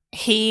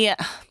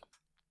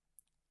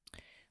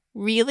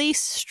really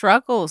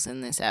struggles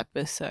in this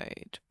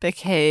episode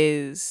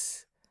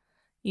because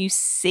you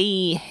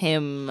see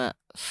him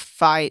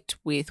fight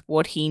with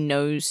what he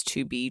knows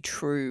to be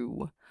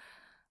true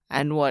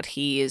and what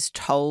he is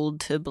told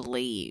to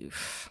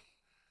believe.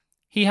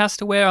 He has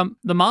to wear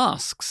the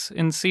masks.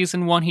 In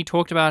season 1, he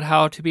talked about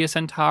how to be a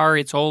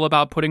Centauri, it's all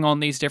about putting on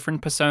these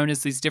different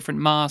personas, these different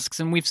masks.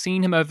 And we've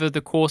seen him over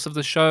the course of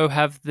the show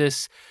have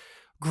this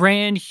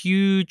grand,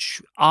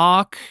 huge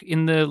arc.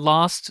 In the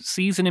last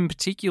season in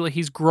particular,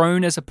 he's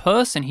grown as a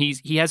person.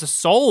 He has a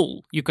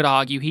soul, you could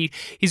argue.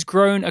 He's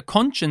grown a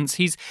conscience.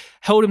 He's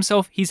held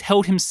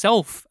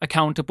himself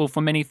accountable for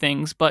many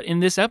things. But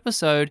in this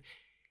episode,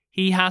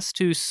 he has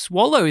to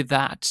swallow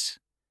that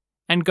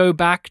and go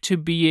back to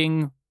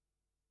being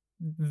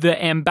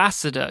the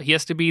ambassador. He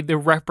has to be the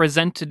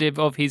representative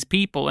of his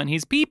people, and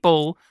his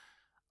people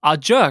are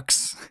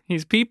jerks.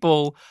 His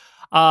people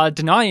are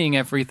denying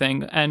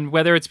everything, and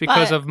whether it's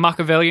because of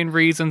Machiavellian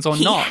reasons or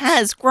not. He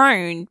has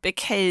grown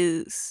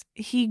because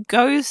he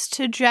goes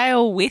to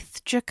jail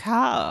with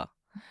Jakar.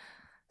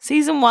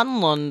 Season 1,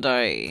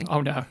 Londo.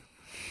 Oh no.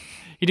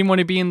 He didn't want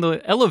to be in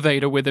the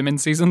elevator with him in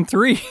season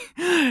 3.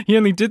 He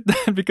only did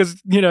that because,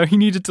 he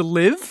needed to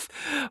live.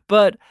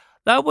 But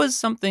that was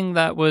something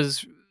that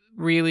was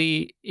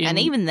really... And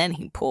even then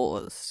he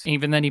paused. He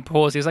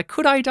was like,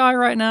 could I die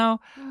right now?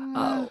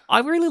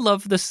 I really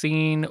love the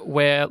scene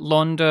where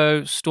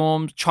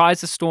Londo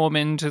tries to storm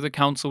into the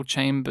council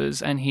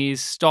chambers, and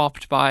he's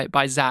stopped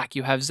by Zach.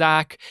 You have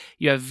Zach,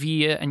 you have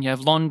Veer, and you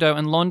have Londo,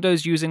 and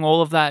Londo's using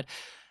all of that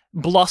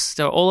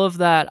bluster, all of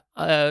that.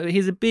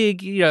 He's a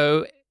big,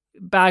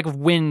 bag of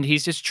wind.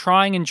 He's just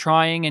trying,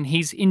 and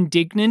he's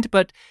indignant,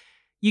 but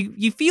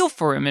you feel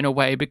for him in a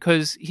way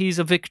because he's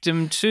a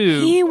victim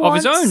too of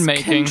his own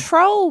making. He wants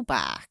control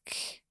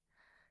back.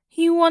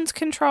 He wants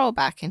control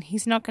back, and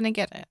he's not going to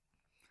get it.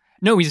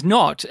 No, he's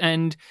not.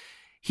 And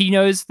he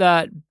knows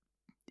that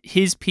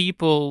his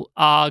people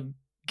are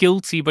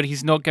guilty, but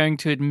he's not going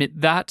to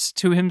admit that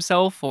to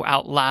himself or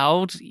out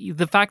loud.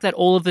 The fact that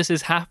all of this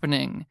is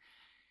happening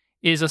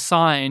is a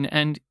sign,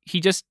 and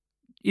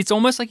it's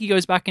almost like he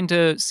goes back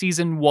into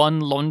season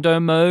 1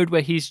 Londo mode,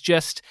 where he's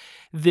just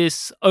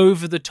this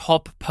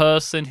over-the-top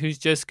person who's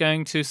just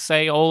going to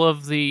say all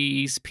of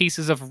these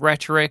pieces of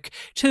rhetoric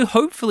to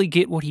hopefully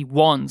get what he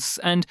wants.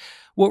 And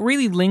what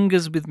really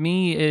lingers with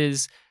me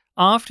is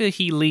after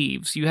he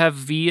leaves, you have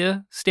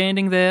Veer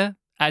standing there,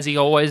 as he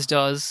always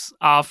does,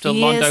 after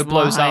Londo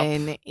blows up.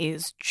 Veer's line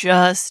is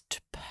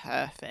just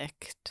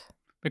perfect.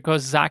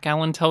 Because Zach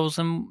Allen tells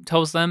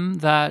them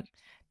that...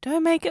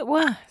 Don't make it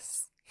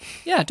worse.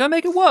 Yeah, don't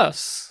make it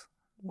worse.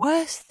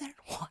 Worse than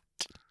what?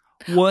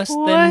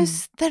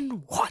 Worse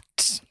than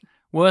what?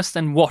 Worse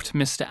than what,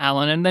 Mr.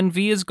 Allen? And then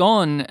Veer's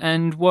gone.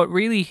 And what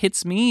really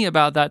hits me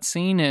about that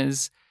scene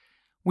is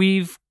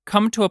we've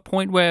come to a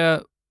point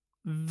where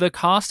the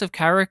cast of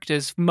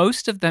characters,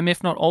 most of them,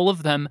 if not all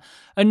of them,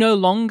 are no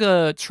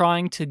longer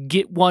trying to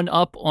get one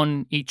up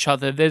on each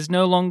other. There's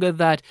no longer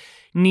that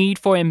need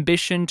for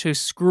ambition to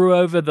screw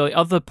over the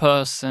other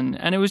person.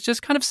 And it was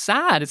just kind of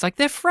sad. It's like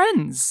they're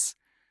friends.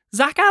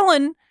 Zach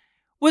Allen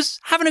was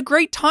having a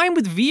great time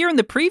with Veer in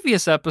the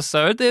previous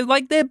episode.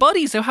 They're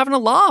buddies. They're having a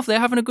laugh. They're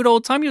having a good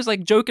old time. He was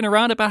like joking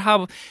around about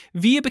how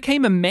Veer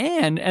became a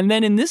man. And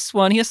then in this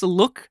one, he has to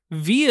look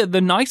Veer,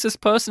 the nicest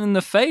person, in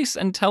the face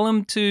and tell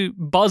him to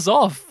buzz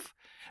off,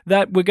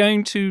 that we're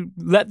going to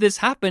let this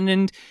happen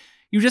and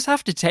you just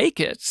have to take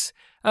it.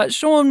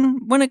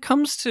 Sean, when it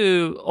comes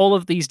to all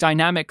of these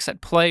dynamics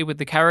at play with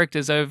the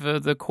characters over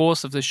the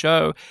course of the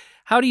show,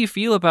 how do you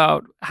feel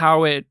about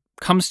how it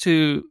comes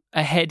to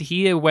a head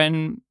here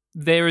when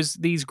there's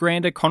these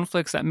grander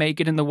conflicts that may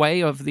get in the way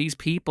of these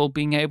people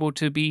being able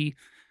to be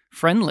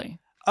friendly?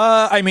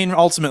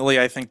 Ultimately,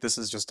 I think this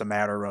is just a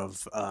matter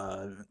of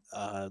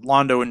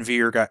Londo and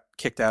Veer got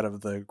kicked out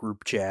of the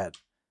group chat,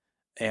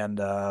 and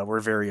we're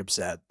very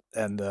upset.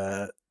 And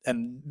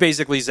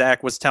basically,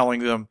 Zach was telling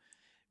them,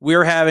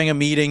 we're having a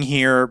meeting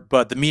here,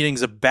 but the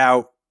meeting's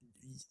about,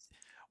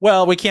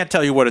 well, we can't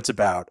tell you what it's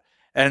about.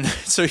 And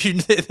so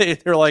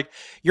they're like,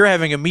 you're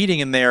having a meeting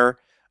in there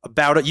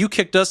about it. You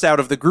kicked us out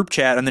of the group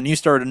chat, and then you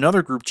started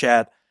another group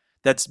chat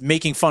that's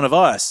making fun of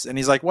us. And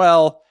he's like,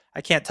 well,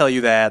 I can't tell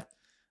you that.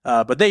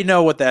 But they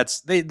know what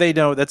they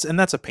know and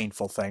that's a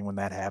painful thing when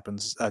that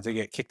happens, to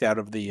get kicked out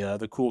of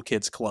the cool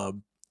kids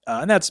club.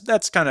 And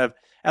that's kind of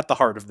at the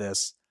heart of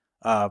this.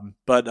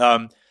 But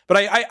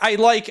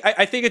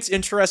I think it's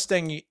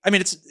interesting. I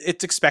mean,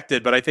 it's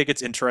expected, but I think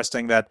it's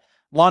interesting that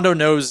Londo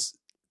knows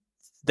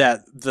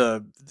that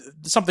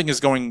something is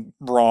going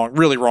wrong,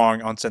 really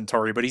wrong on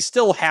Centauri, but he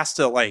still has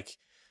to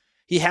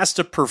he has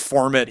to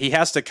perform it. He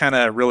has to kind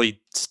of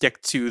really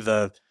stick to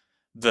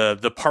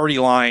the party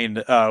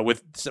line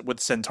with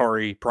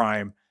Centauri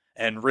Prime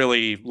and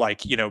really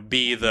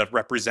be the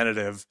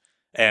representative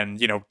and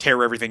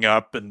tear everything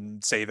up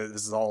and say that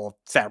this is all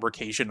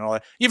fabrication and all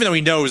that, even though he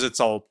knows it's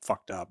all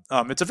fucked up.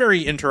 It's a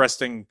very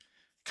interesting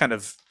kind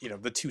of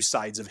the two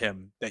sides of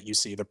him that you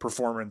see, the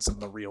performance and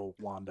the real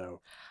Londo.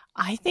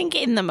 I think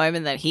in the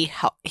moment that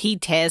he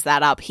tears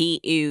that up,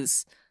 he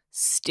is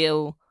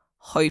still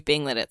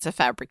hoping that it's a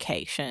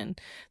fabrication,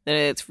 that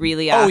it's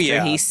really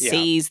after he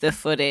sees the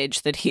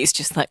footage that he's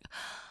just like,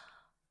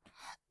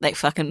 they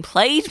fucking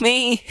played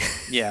me.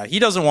 Yeah, he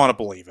doesn't want to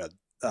believe it.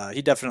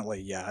 He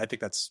definitely, I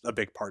think that's a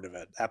big part of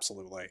it.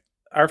 Absolutely.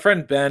 Our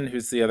friend Ben,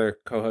 who's the other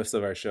co-host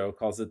of our show,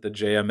 calls it the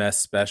JMS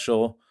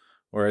special,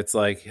 where it's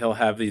like he'll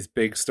have these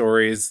big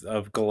stories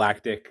of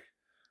galactic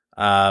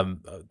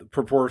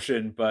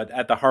proportion, but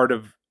at the heart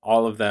of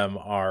all of them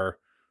are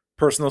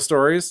personal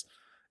stories.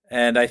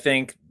 And I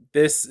think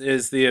this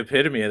is the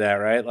epitome of that,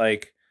 right?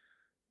 Like,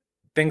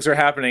 things are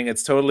happening,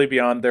 it's totally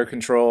beyond their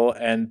control,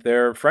 and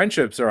their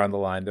friendships are on the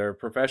line, their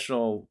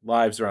professional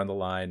lives are on the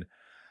line,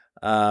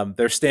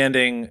 their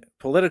standing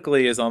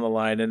politically is on the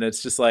line, and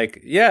it's just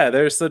like, yeah,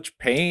 there's such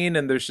pain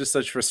and there's just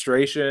such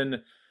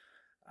frustration.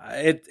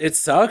 It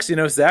sucks,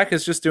 Zach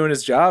is just doing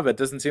his job. It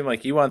doesn't seem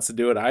like he wants to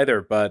do it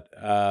either, but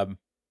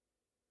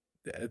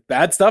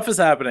bad stuff is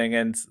happening,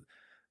 and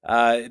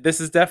this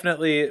is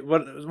definitely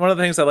one of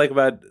the things I like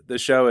about the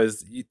show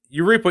is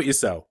you reap what you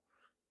sow,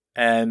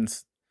 and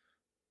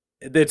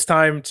it's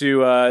time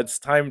to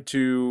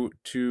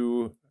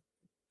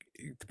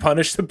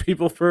punish the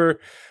people for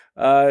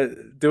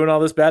doing all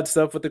this bad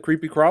stuff with the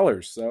creepy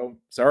crawlers. So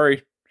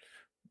sorry,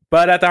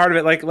 but at the heart of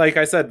it, like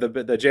I said,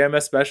 the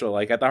JMS special,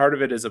 like at the heart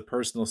of it is a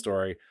personal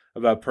story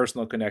about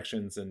personal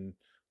connections and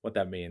what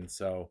that means.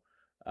 So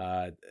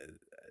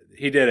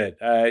he did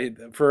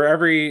it. For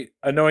every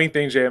annoying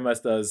thing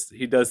JMS does,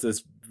 he does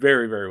this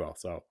very, very well.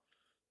 So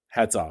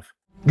hats off.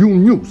 You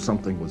knew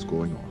something was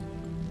going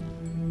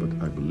on,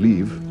 but I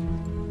believe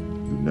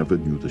you never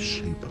knew the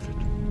shape of it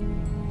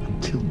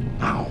until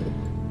now.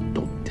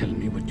 Don't tell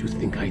me what you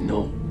think I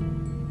know.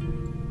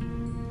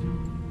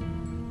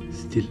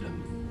 Still,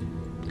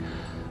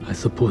 I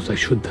suppose I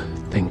should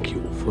thank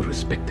you for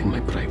respecting my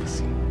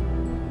privacy.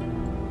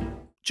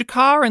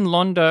 G'Kar and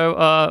Londo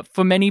are,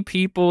 for many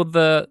people,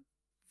 the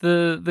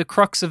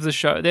crux of the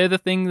show. They're the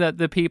thing that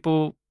the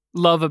people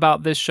love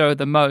about this show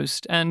the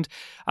most. And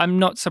I'm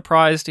not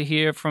surprised to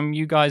hear from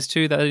you guys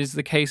too that is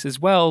the case as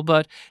well.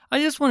 But I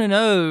just want to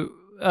know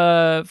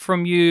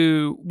from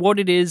you what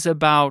it is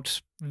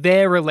about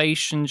their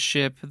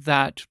relationship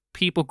that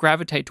people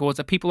gravitate towards,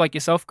 that people like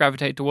yourself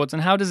gravitate towards,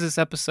 and how does this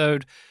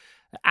episode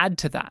add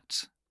to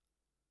that?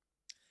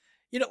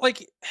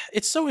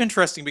 It's so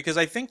interesting because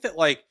I think that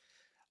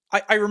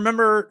I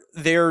remember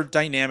their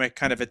dynamic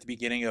kind of at the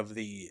beginning of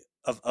the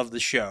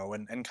show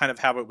and kind of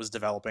how it was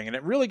developing, and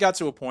it really got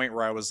to a point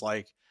where I was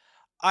like,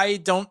 I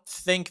don't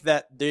think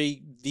that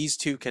these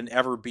two can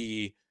ever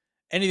be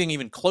anything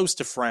even close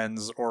to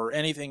friends or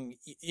anything,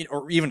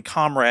 or even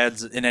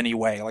comrades in any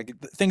way. Like,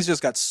 things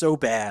just got so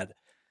bad.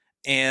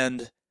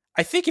 And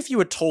I think if you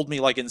had told me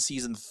in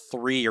season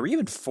 3 or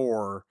even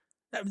 4,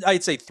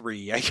 I'd say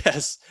 3, I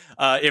guess,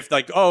 if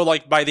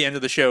by the end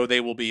of the show they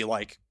will be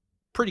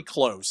pretty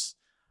close,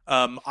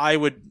 I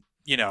would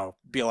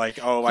be like,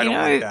 oh, I don't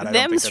like that. I don't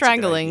them think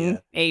strangling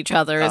each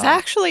other is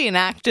actually an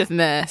act of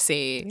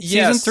mercy.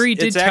 Season 3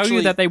 did tell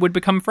you that they would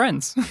become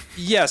friends.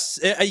 Yes,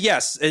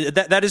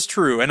 that is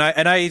true, and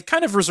I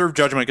kind of reserved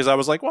judgment because I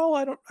was like, well,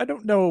 I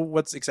don't know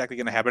what's exactly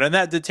going to happen, and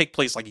that did take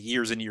place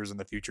years and years in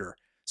the future.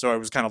 So I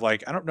was kind of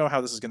like, I don't know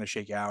how this is going to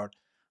shake out.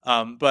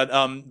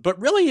 But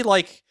really,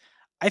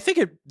 I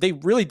think they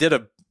really did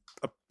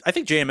I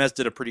think JMS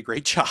did a pretty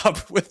great job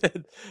with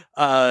it.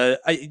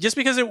 Just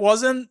because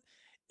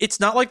it's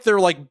not like they're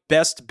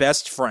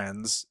best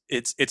friends.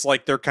 It's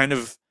like they're kind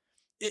of,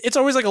 it's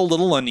always a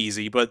little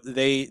uneasy, but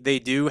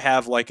they do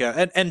have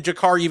and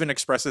G'Kar even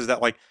expresses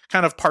that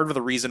kind of part of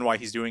the reason why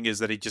he's doing is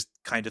that he just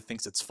kind of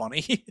thinks it's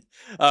funny.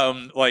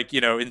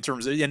 In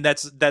terms of, and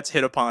that's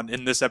hit upon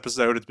in this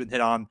episode. It's been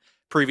hit on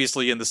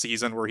previously in the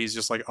season where he's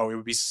just like, oh, it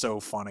would be so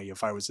funny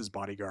if I was his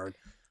bodyguard.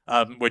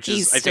 Which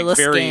he's is, I still think,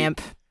 a very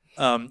scamp.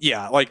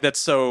 That's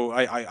so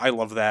I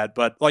love that,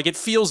 but it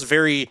feels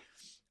very,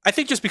 I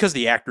think just because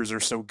the actors are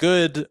so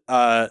good,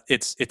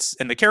 it's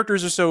and the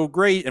characters are so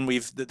great, and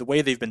the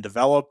way they've been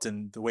developed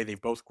and the way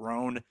they've both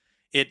grown,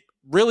 it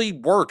really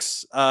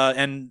works.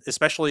 And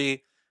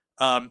especially,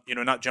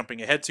 not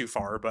jumping ahead too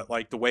far, but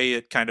the way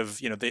it kind of,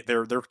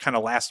 their kind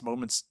of last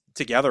moments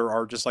together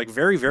are just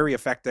very, very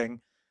affecting.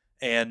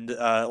 And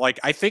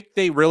I think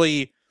he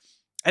really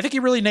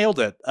nailed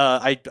it.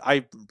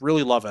 I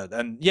really love it,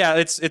 and yeah,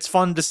 it's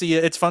fun to see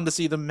it. It's fun to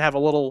see them have a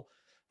little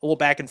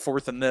back and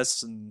forth in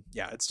this, and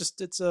yeah, it's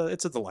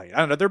a delight. I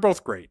don't know, they're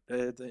both great.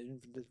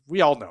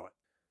 We all know it.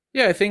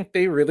 Yeah, I think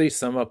they really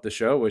sum up the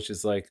show, which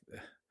is I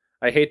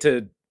hate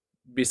to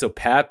be so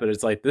pat, but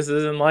it's this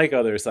isn't like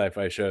other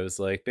sci-fi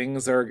shows.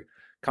 Things are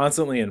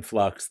constantly in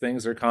flux.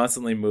 Things are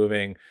constantly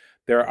moving.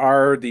 There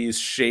are these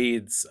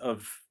shades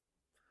of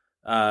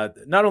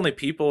not only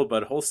people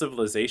but whole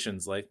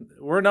civilizations.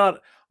 We're not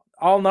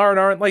all Narn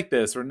aren't like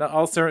this, or not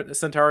all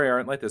Centauri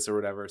aren't like this, or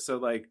whatever.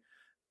 So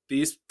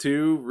these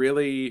two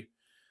really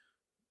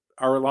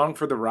are along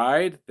for the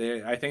ride.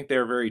 I think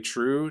they're very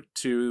true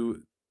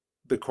to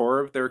the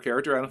core of their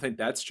character. I don't think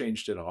that's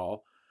changed at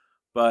all.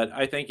 But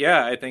I think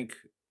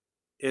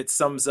it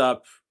sums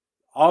up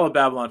all of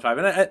Babylon 5.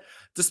 And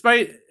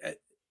despite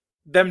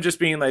them just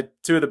being like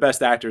two of the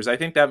best actors, I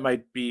think that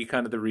might be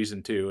kind of the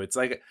reason too. It's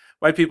like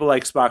why people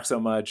like Spock so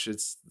much.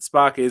 It's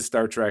Spock is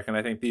Star Trek, and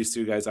I think these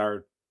two guys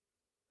are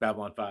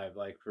Babylon 5,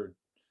 like for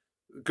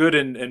good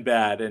and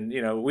bad. And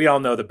we all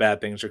know the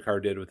bad things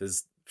Jakar did with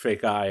his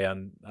fake eye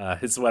on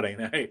his wedding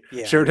night.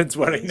 Yeah, Sheridan's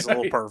wedding he's night. a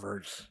little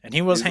pervert, and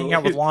he was hanging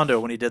out with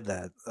Londo when he did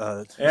that.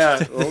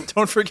 Yeah, well,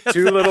 don't forget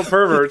two that. little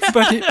perverts.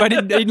 But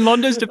in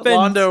Londo's defense,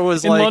 Londo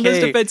was in like, Londo's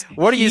 "Hey, defense,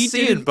 what are you he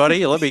seeing, didn't-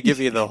 buddy? Let me give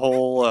you the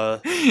whole."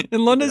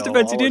 In Londo's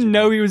defense, he didn't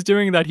know he was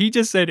doing that. He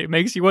just said it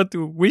makes you want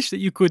to wish that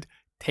you could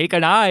take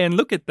an eye and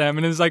look at them.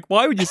 And it's like,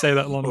 why would you say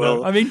that, Londo?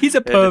 Well, I mean, he's a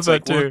and it's pervert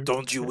like, too. well,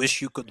 don't you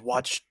wish you could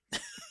watch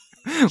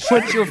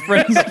What's your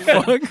friends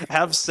fuck?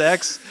 have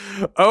sex?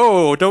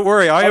 Oh, don't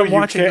worry, I Oh, am you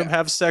watching can't- them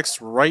have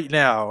sex right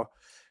now.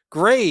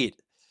 Great.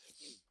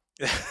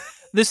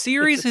 The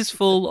series is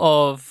full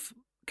of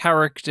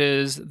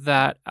characters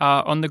that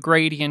are on the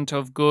gradient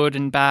of good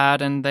and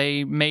bad, and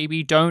they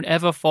maybe don't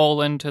ever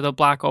fall into the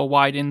black or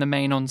white in the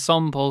main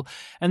ensemble.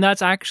 And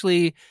that's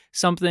actually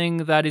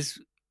something that is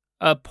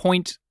a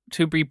point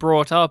to be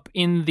brought up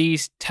in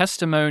these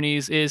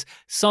testimonies, is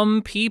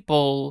some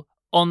people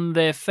on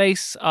their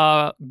face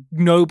are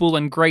noble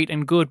and great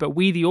and good, but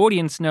we, the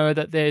audience, know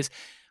that there's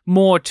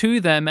more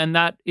to them, and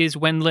that is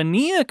when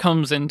Lanier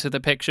comes into the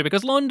picture,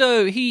 because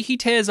Londo, he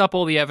tears up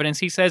all the evidence.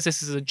 He says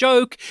this is a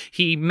joke.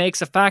 He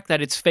makes a fact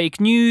that it's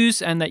fake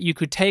news and that you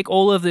could take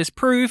all of this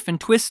proof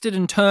and twist it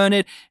and turn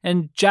it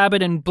and jab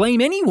it and blame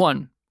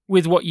anyone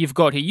with what you've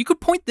got here. You could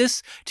point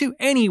this to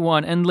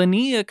anyone, and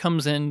Lanier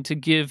comes in to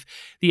give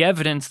the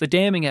evidence, the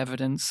damning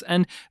evidence.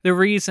 And the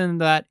reason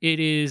that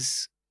it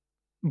is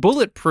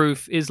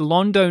bulletproof is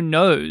Londo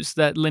knows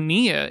that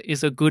Lanier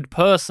is a good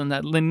person,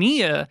 that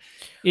Lanier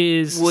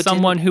is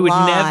someone who would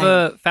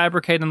never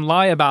fabricate and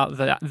lie about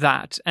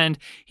that. And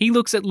he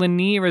looks at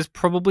Lanier as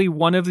probably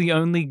one of the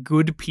only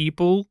good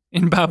people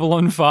in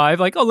Babylon 5.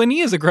 Like, oh,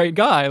 Lanier's a great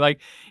guy.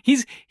 Like,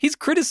 he's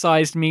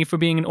criticized me for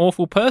being an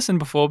awful person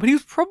before, but he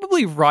was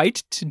probably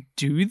right to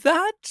do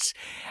that.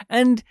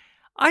 And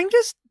I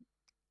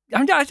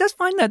just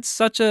find that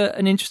such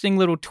an interesting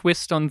little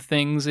twist on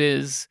things.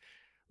 Is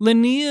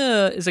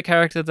Lanier is a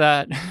character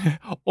that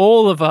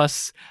all of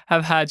us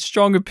have had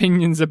strong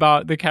opinions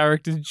about the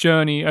character's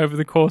journey over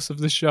the course of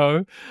the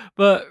show.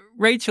 But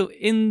Rachel,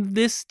 in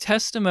this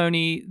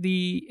testimony,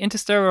 the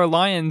Interstellar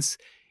Alliance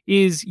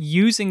is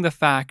using the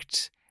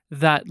fact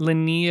that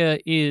Lanier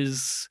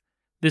is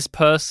this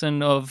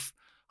person of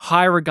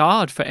high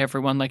regard for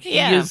everyone. Like, he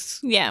is.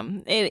 Yeah,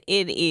 it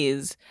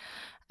is.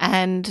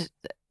 And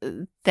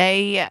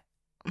they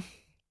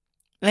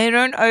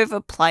don't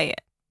overplay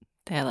it.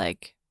 They're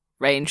like,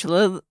 Ranger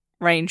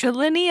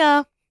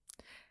Lanier,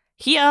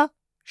 here,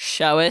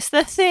 show us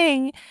the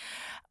thing,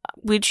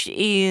 which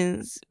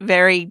is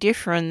very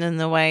different than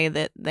the way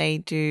that they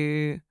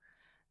do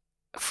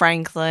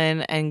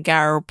Franklin and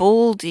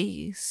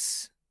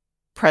Garibaldi's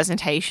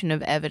presentation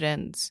of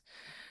evidence,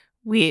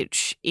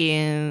 which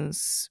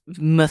is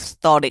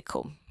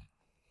methodical.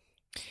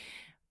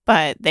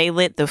 But they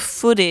let the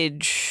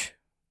footage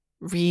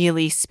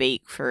really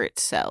speak for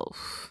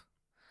itself.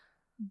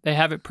 They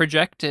have it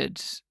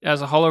projected as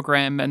a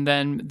hologram, and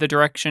then the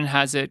direction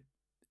has it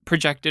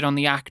projected on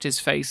the actors'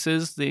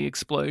 faces, the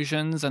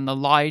explosions and the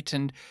light,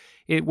 and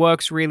it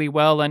works really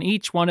well. And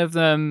each one of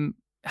them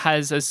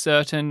has a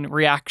certain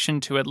reaction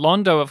to it.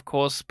 Londo, of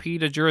course,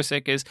 Peter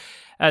Jurasik is,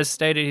 as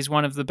stated, he's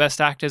one of the best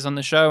actors on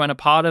the show, and a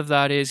part of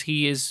that is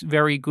he is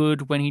very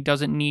good when he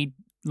doesn't need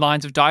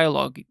lines of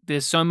dialogue.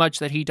 There's so much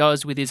that he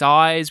does with his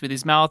eyes, with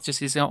his mouth, just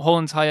his whole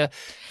entire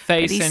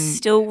face, but he's and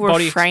still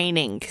body.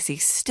 refraining because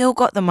he's still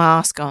got the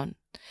mask on.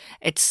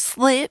 It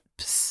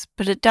slips,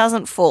 but it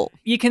doesn't fall.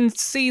 You can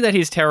see that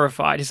he's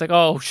terrified. He's like,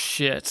 oh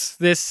shit,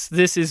 this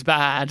is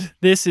bad.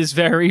 This is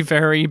very,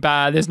 very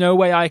bad. There's no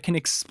way I can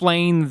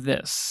explain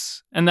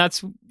this. And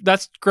that's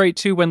great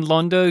too, when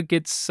Londo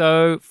gets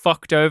so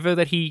fucked over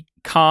that he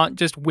can't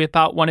just whip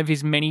out one of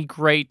his many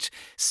great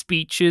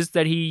speeches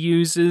that he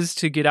uses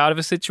to get out of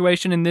a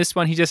situation. In this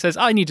one, he just says,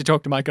 I need to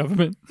talk to my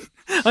government.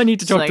 I need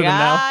to talk to them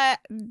now.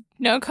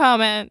 No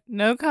comment.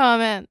 No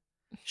comment.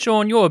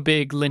 Sean, you're a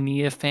big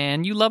Lanier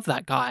fan. You love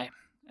that guy.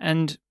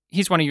 And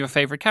he's one of your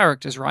favorite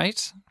characters,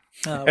 right?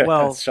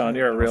 Well, Sean,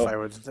 you're a real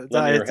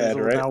Lanier head,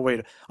 right? Now,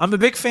 wait. I'm a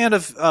big fan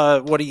of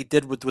what he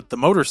did with the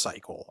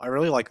motorcycle. I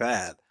really like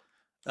that.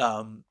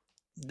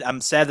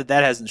 I'm sad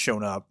that hasn't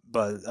shown up,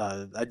 but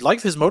I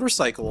like his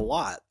motorcycle a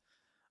lot.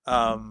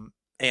 I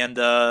mean,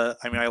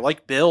 I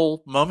like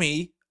Bill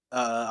Mummy.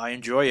 I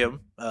enjoy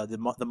him,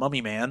 the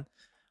Mummy Man.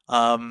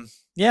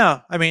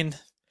 Yeah, I mean,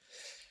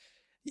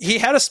 he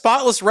had a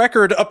spotless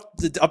record up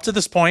to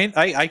this point.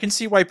 I can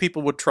see why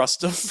people would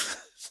trust him.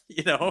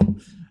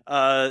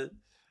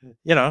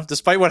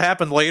 Despite what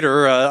happened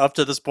later, up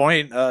to this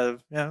point, yeah,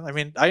 I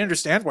mean, I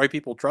understand why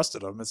people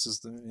trusted him. It's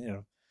just,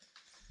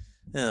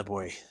 oh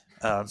boy.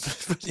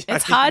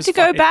 It's hard to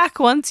go back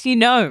once you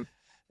know.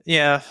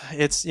 Yeah,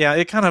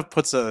 it kind of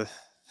puts a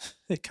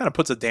it kind of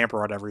puts a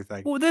damper on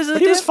everything. Well, there's a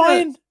But he was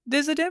fine.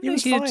 There's a damper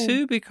was here fine.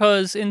 too,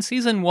 because in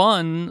season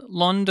 1,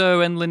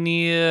 Londo and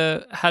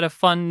Lanier had a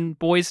fun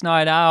boys'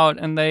 night out,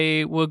 and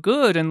they were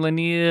good. And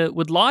Lanier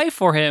would lie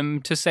for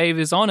him to save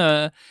his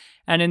honor.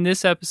 And in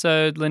this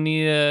episode,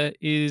 Lanier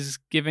is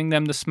giving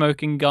them the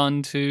smoking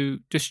gun to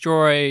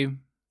destroy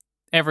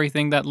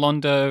everything that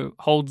Londo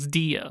holds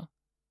dear.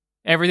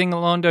 Everything that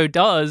Londo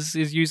does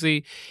is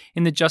usually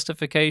in the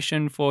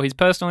justification for his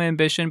personal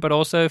ambition, but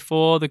also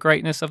for the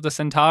greatness of the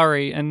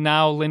Centauri. And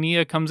now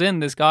Lanier comes in,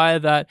 this guy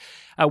that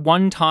at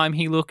one time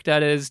he looked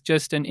at as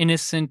just an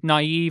innocent,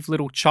 naive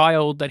little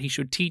child that he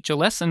should teach a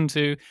lesson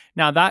to.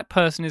 Now that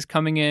person is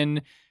coming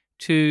in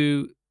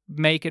to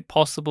make it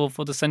possible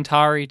for the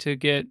Centauri to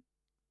get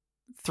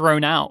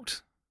thrown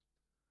out.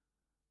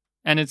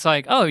 And it's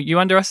like, oh, you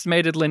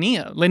underestimated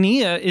Lanier.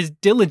 Lanier is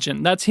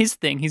diligent. That's his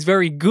thing. He's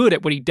very good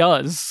at what he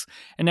does.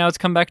 And now it's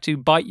come back to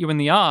bite you in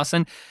the ass.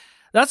 And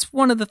that's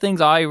one of the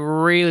things I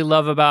really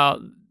love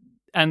about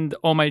And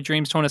All My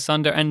Dreams Torn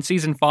Asunder and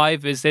season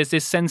 5 is there's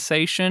this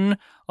sensation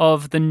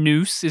of the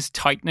noose is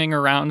tightening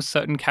around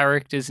certain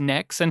characters'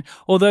 necks. And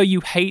although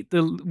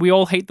we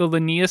all hate the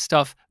Lanier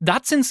stuff,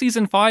 that's in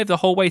season 5 the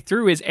whole way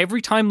through. Is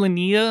every time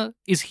Lanier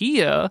is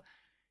here,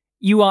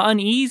 you are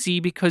uneasy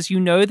because you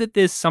know that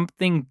there's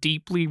something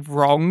deeply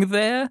wrong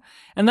there.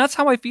 And that's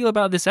how I feel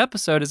about this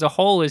episode as a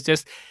whole, is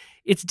just,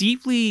 it's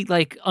deeply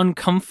like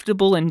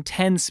uncomfortable and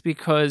tense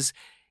because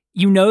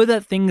you know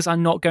that things are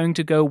not going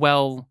to go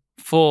well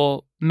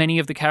for many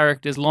of the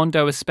characters,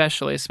 Londo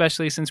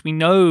especially since we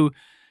know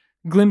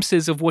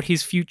glimpses of what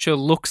his future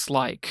looks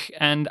like.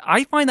 And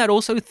I find that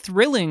also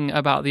thrilling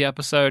about the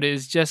episode,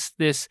 is just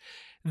this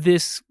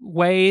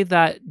way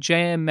that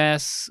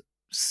JMS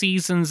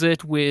seasons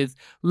it with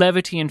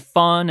levity and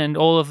fun and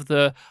all of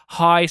the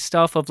high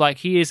stuff of like,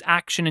 here's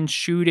action and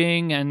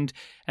shooting and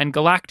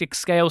galactic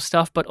scale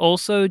stuff, but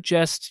also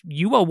just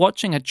you are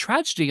watching a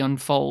tragedy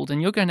unfold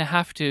and you're going to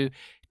have to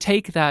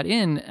take that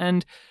in.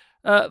 And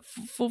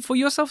for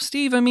yourself,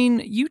 Steve, I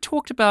mean, you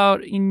talked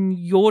about in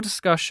your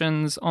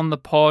discussions on the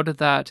pod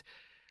that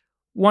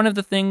one of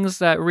the things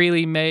that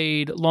really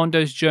made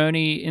Londo's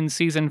journey in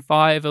season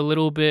 5 a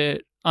little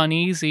bit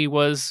uneasy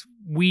was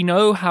we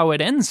know how it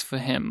ends for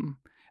him.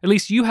 At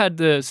least you had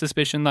the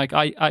suspicion, like,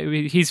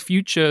 his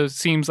future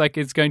seems like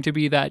it's going to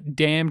be that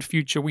damned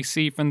future we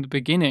see from the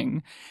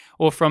beginning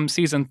or from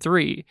season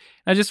 3.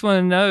 I just want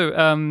to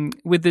know,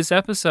 with this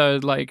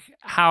episode, like,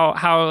 how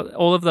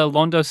all of the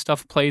Londo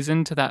stuff plays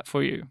into that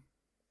for you.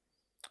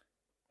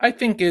 I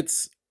think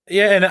it's,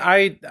 yeah, and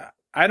I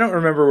don't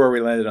remember where we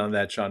landed on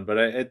that, Sean, but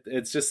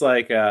it's just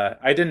like,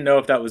 I didn't know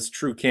if that was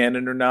true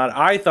canon or not.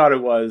 I thought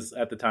it was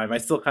at the time. I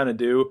still kind of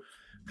do.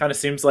 Kind of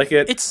seems like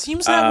it. It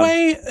seems that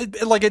way.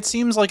 Like, it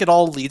seems like it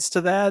all leads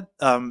to that.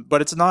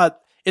 But it's not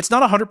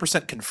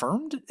 100%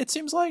 confirmed. It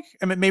seems like.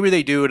 I mean, maybe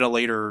they do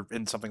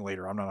in something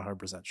later. I'm not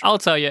 100% sure. I'll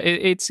tell you.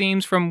 It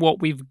seems from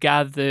what we've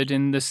gathered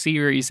in the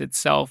series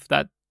itself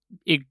that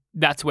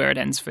that's where it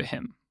ends for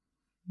him.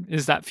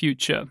 Is that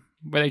future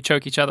where they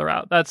choke each other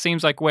out? That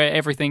seems like where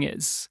everything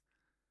is.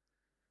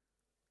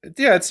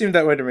 Yeah, it seemed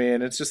that way to me,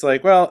 and it's just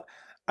like, well,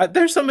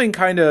 there's something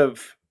kind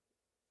of.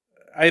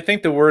 I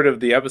think the word of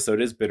the episode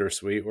is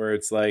bittersweet, where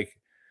it's like,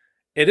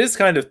 it is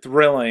kind of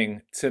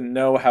thrilling to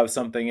know how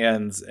something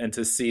ends and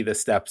to see the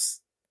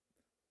steps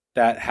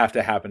that have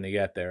to happen to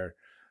get there.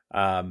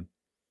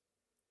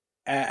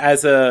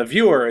 As a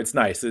viewer, it's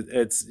nice.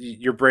 It's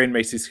your brain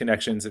makes these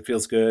connections. It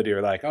feels good.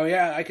 You're like, oh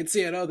yeah, I can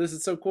see it. Oh, this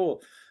is so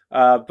cool.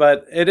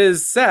 But it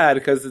is sad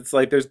because it's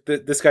like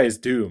this guy is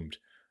doomed.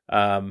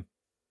 And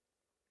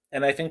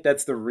I think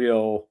that's the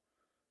real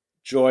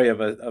joy of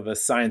a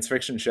science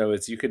fiction show,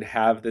 is you could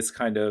have this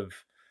kind of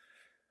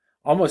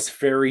almost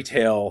fairy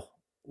tale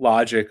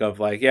logic of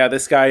like, yeah,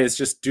 this guy is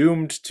just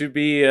doomed to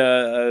be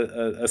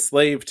a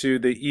slave to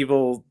the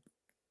evil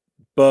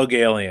bug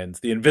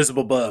aliens, the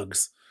invisible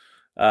bugs.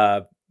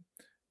 But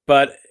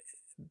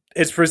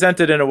it's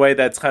presented in a way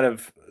that's kind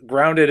of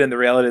grounded in the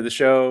reality of the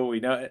show. We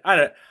know, I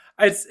don't know,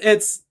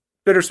 it's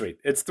bittersweet.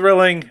 It's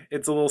thrilling.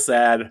 It's a little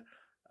sad,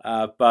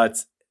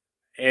 but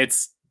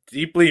it's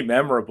deeply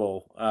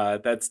memorable.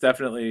 That's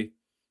definitely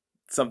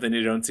something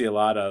you don't see a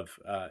lot of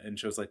in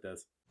shows like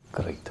this.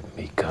 Great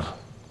maker.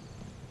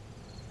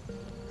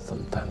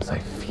 Sometimes I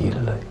feel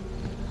like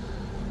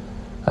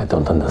I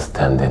don't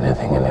understand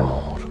anything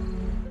anymore.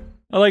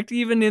 I liked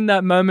even in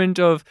that moment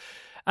of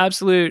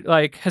absolute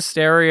like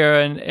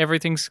hysteria and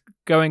everything's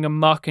going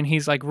amok, and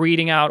he's like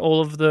reading out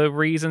all of the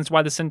reasons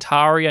why the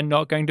Centauri are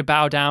not going to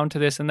bow down to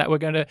this and that we're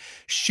going to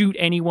shoot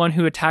anyone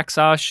who attacks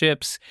our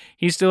ships.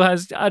 He still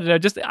has, I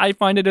don't know, I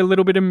find it a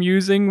little bit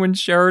amusing when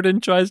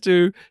Sheridan tries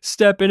to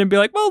step in and be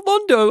like, well,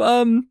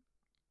 Londo,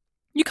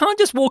 you can't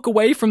just walk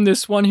away from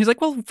this one. He's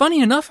like, well,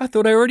 funny enough, I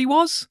thought I already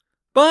was.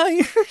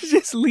 Bye.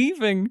 Just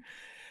leaving.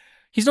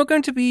 He's not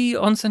going to be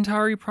on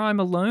Centauri Prime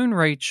alone,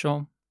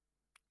 Rachel.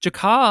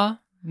 Jakar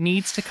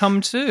needs to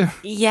come too.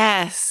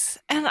 Yes.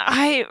 And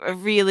I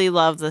really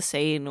love the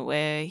scene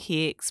where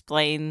he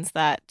explains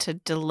that to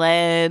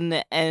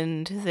Delenn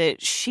and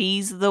that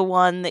she's the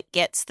one that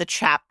gets the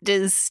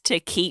chapters to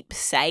keep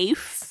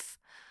safe.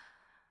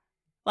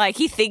 Like,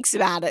 he thinks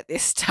about it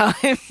this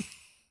time.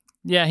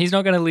 Yeah, he's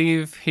not going to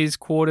leave his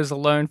quarters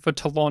alone for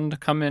Talon to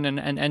come in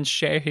and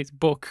share his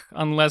book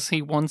unless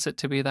he wants it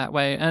to be that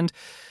way. And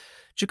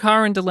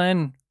Jakar and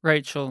Delenn,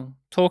 Rachel,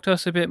 talk to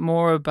us a bit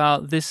more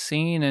about this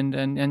scene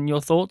and your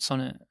thoughts on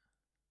it.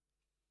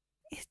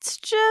 It's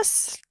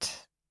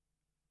just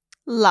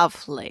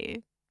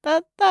lovely.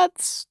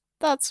 That's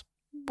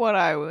what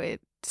I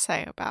would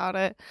say about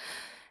it.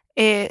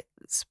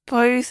 It's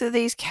both of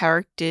these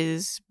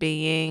characters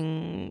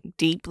being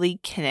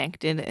deeply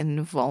connected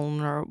and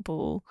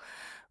vulnerable,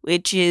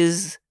 which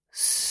is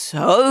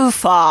so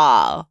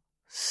far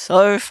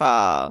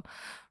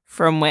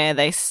from where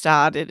they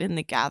started in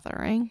the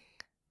Gathering.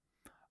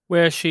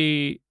 Where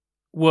she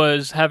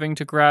was having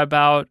to grab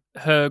out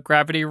her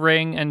gravity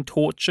ring and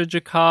torture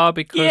Jakar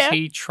because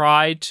he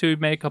tried to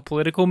make a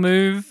political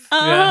move.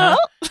 Yeah.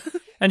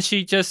 And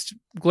she just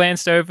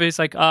glanced over. He's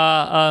like,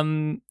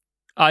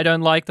 I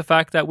don't like the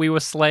fact that we were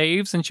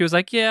slaves. And she was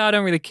like, yeah, I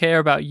don't really care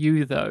about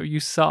you, though. You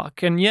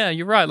suck. And yeah,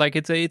 you're right. Like,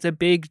 it's a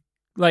big,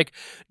 like,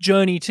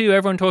 journey, too.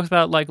 Everyone talks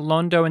about, like,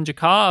 Londo and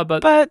Jakar,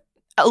 but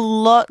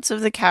lots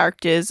of the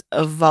characters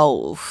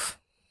evolve.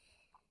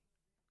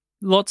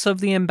 Lots of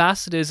the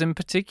ambassadors in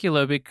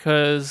particular,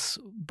 because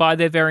by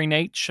their very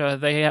nature,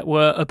 they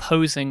were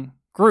opposing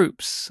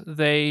groups.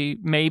 They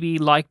maybe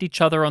liked each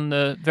other on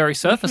the very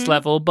surface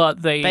level,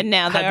 but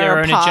now had their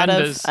own part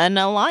agendas. Of an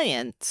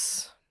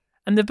alliance.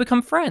 And they've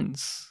become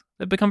friends.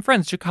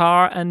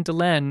 Jakar and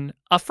Delenn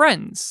are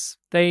friends.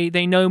 They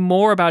know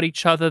more about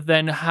each other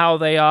than how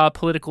they are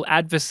political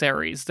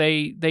adversaries.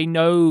 They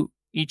know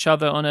each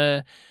other on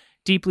a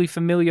deeply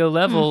familiar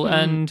level.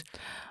 And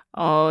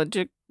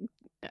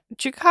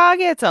Jakar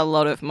gets a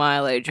lot of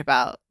mileage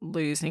about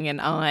losing an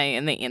eye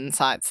and the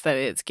insights that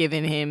it's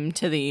given him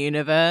to the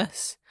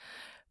universe.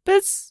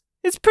 But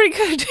it's pretty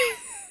good.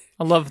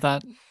 I love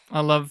that. I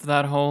love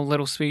that whole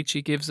little speech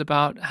he gives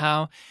about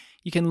how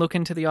you can look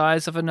into the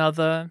eyes of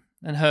another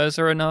and hers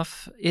are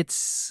enough.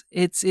 It's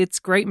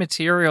great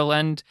material.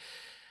 And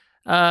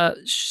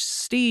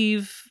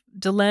Steve,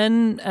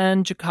 Delenn,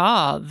 and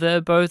Jakar,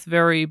 they're both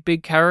very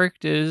big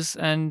characters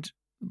and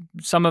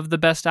some of the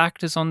best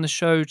actors on the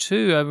show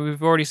too.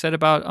 We've already said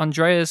about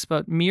Andreas,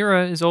 but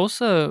Mira is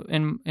also,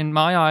 in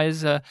my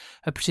eyes, a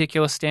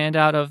particular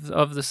standout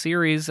of the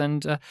series.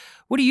 And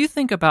what do you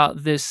think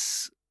about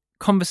this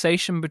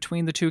conversation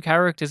between the two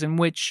characters in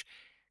which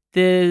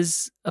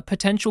there's a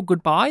potential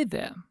goodbye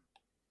there?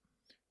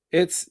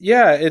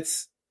 Mira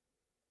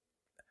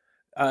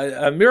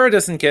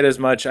doesn't get as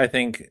much, I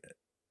think,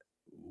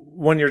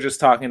 when you're just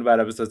talking about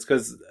episodes,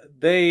 because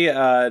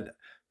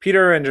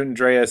Peter and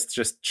Andreas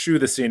just chew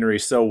the scenery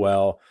so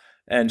well,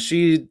 and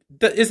she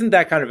isn't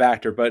that kind of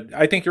actor, but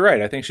I think you're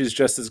right. I think she's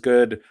just as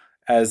good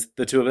as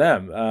the two of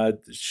them.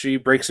 She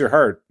breaks your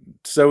heart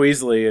so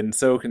easily and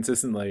so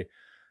consistently.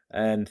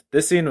 And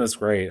this scene was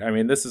great. I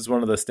mean, this is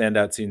one of the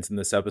standout scenes in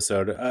this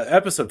episode.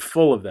 Episode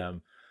full of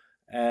them.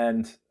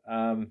 And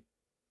I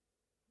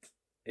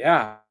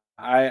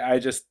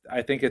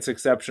think it's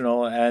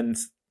exceptional. And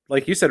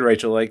like you said,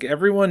 Rachel, like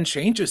everyone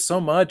changes so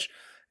much,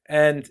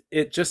 and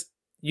it just,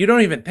 you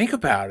don't even think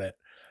about it.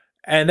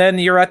 And then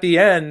you're at the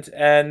end,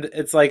 and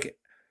it's like,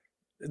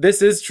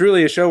 this is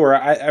truly a show where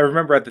I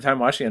remember at the time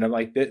watching it, I'm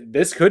like,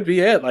 this could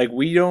be it. Like,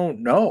 we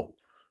don't know.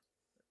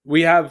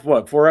 We have,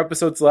 4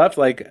 episodes left?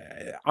 Like,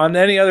 on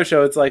any other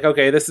show, it's like,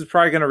 okay, this is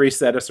probably going to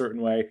reset a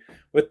certain way.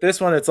 With this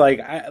one, it's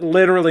like,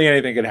 literally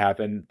anything could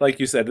happen. Like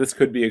you said, this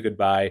could be a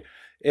goodbye.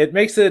 It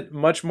makes it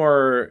much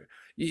more,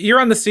 you're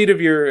on the seat of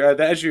the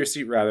edge of your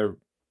seat, rather,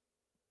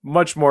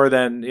 much more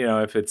than,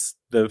 if it's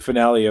the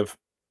finale of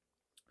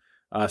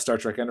Star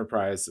Trek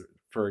Enterprise,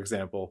 for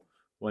example,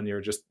 when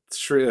you're just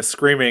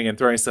screaming and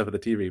throwing stuff at the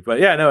TV. But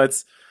yeah, no,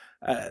 it's,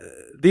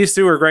 these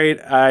two are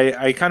great.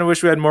 I kind of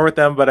wish we had more with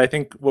them, but I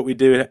think what we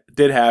did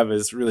have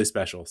is really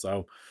special.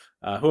 So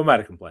who am I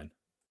to complain?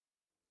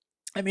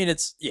 I mean,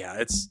 it's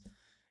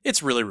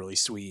really, really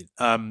sweet.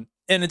 And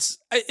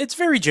it's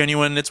very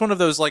genuine. It's one of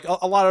those, like,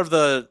 a lot of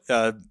the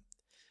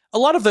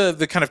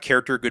kind of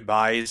character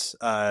goodbyes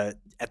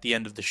at the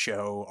end of the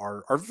show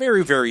are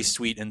very, very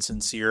sweet and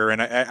sincere.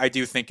 And I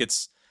do think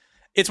it's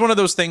one of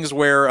those things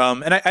where,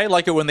 and I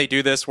like it when they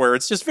do this, where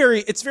it's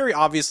very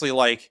obviously,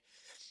 like,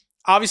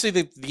 obviously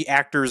the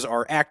actors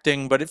are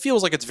acting, but it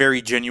feels like it's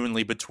very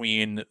genuinely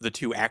between the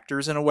two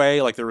actors in a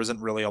way. Like, there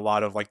isn't really a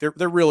lot of, like,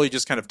 they're really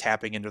just kind of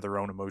tapping into their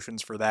own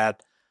emotions for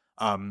that.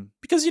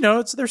 Because,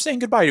 they're saying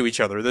goodbye to each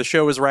other. The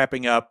show is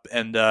wrapping up,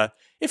 and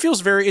it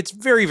feels it's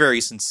very, very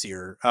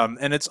sincere.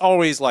 And it's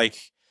always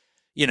like,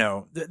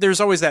 there's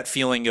always that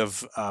feeling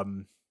of,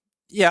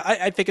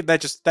 I think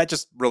that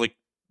just really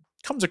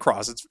comes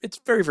across. It's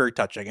very, very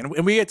touching,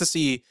 and we get to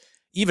see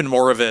even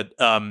more of it,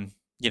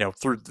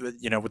 through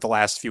with the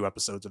last few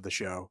episodes of the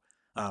show.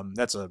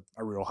 That's a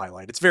real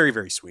highlight. It's very,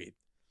 very sweet.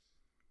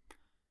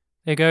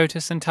 They go to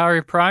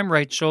Centauri Prime,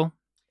 Rachel.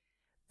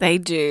 They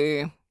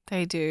do.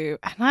 They do.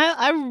 And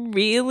I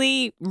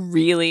really,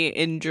 really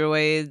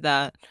enjoyed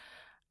that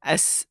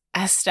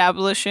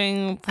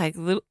establishing like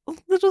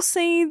little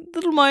scene,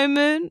 little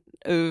moment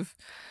of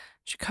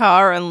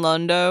Jakar and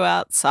Londo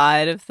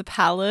outside of the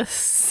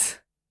palace.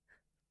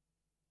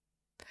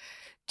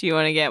 Do you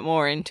want to get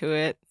more into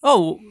it?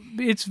 Oh,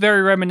 it's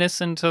very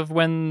reminiscent of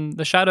when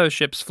the shadow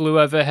ships flew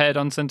overhead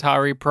on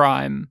Centauri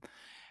Prime.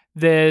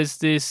 There's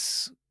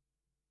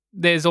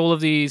all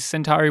of these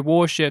Centauri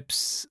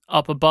warships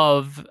up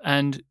above,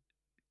 and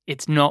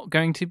it's not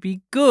going to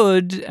be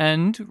good.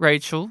 And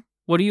Rachel,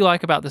 what do you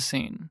like about the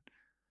scene?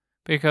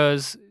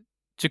 Because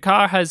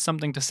Jakar has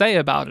something to say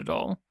about it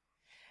all.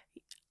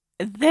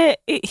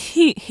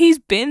 He's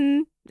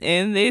been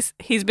in this.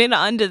 He's been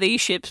under these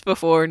ships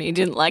before, and he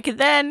didn't like it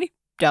then.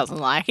 Doesn't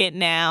like it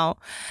now,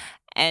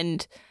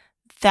 and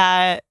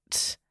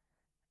that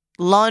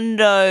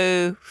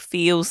Londo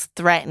feels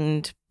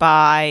threatened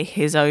by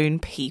his own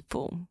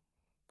people,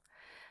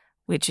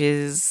 which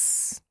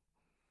is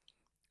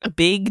a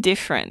big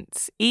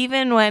difference.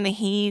 Even when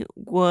he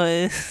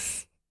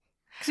was...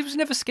 Because he was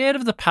never scared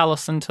of the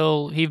palace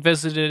until he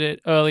visited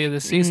it earlier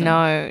this season.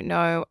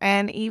 No.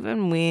 And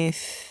even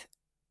with,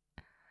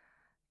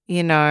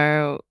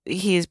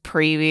 his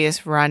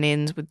previous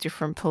run-ins with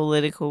different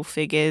political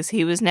figures,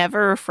 he was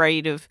never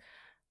afraid of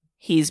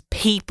his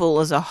people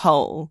as a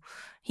whole.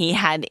 He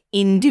had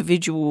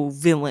individual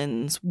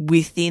villains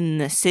within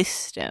the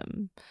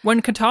system.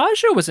 When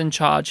Kataja was in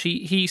charge,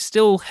 he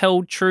still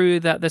held true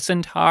that the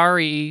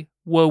Centauri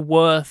were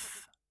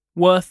worth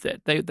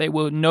it. They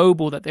were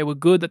noble, that they were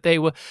good, that they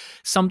were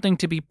something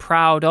to be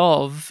proud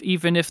of,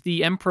 even if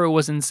the Emperor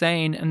was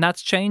insane, and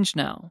that's changed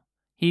now.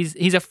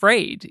 He's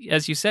afraid,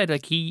 as you said,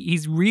 like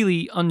he's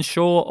really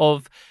unsure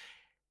of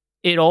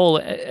it all,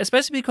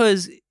 especially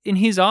because in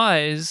his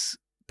eyes,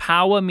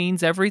 power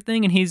means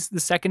everything, and he's the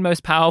second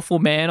most powerful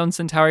man on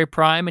Centauri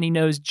Prime, and he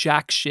knows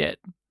jack shit.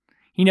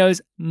 He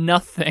knows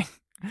nothing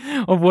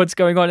of what's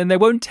going on, and they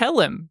won't tell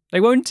him. They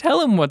won't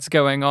tell him what's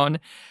going on,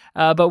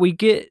 but we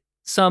get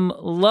some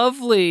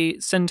lovely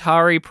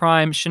Centauri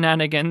Prime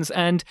shenanigans,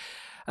 and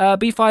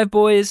B5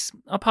 boys,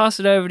 I'll pass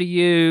it over to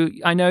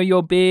you. I know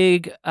you're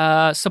big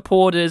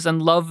supporters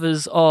and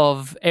lovers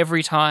of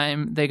every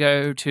time they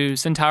go to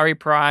Centauri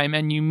Prime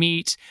and you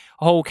meet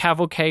a whole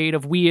cavalcade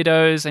of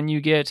weirdos and you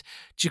get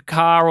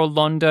Jakar or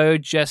Londo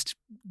just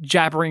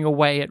jabbering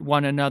away at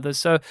one another.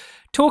 So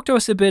talk to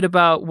us a bit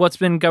about what's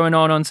been going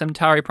on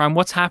Centauri Prime.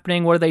 What's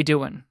happening? What are they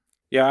doing?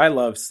 Yeah, I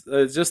love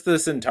just the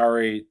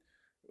Centauri.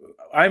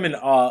 I'm in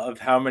awe of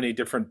how many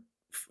different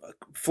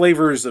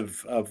flavors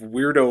of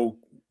weirdo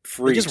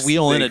freaks. They just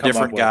wheel in a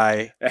different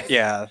guy.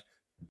 Yeah.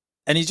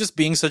 And he's just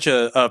being such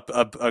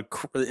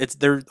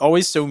they're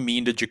always so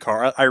mean to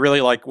Jakar. I really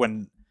like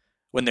when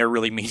they're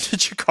really mean to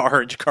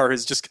Jakar, and Jakar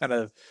is just kind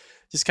of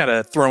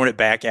throwing it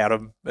back at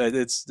him.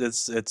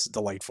 It's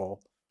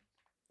delightful.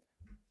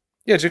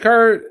 Yeah,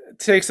 Jakar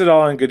takes it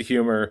all in good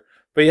humor,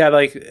 but yeah,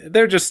 like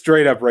they're just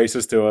straight up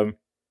racist to him.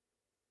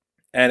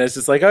 And it's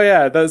just like, oh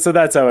yeah, so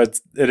that's how it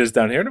is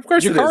down here. And of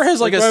course, Jakar has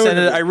like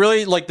ascended. I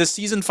really like the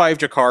season 5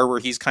 Jakar,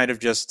 where he's kind of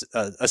just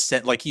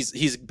ascend. Like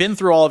he's been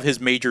through all of his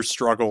major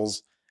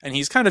struggles, and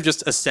he's kind of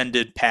just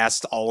ascended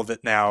past all of it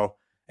now,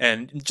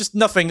 and just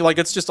nothing. Like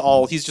it's just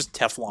all he's just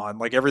Teflon.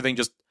 Like everything,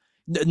 just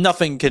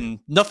nothing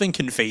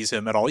can phase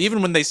him at all.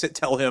 Even when they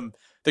tell him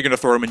they're gonna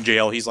throw him in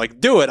jail, he's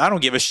like, do it. I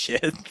don't give a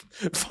shit.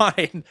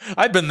 Fine,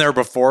 I've been there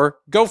before.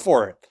 Go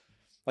for it.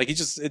 Like he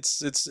just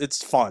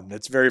it's fun.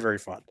 It's very, very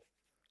fun.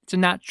 It's a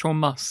natural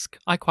musk.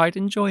 I quite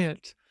enjoy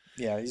it.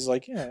 Yeah, he's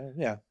like,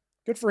 yeah,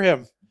 good for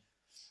him.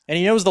 And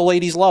he knows the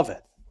ladies love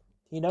it.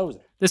 He knows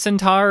it. The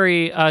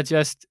Centauri are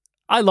just,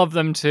 I love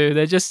them too.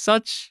 They're just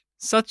such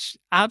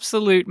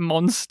absolute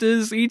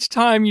monsters. Each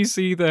time you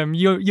see them,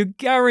 you're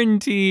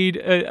guaranteed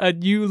a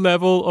new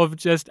level of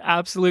just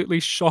absolutely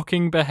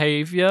shocking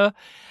behavior.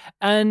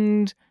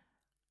 And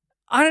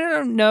I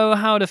don't know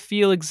how to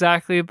feel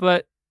exactly,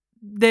 but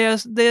they're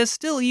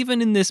still,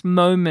 even in this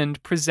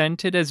moment,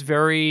 presented as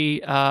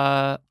very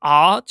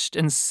arched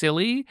and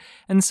silly.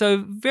 And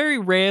so very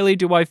rarely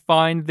do I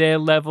find their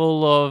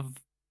level of,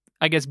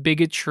 I guess,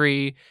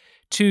 bigotry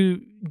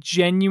to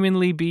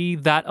genuinely be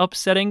that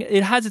upsetting.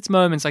 It has its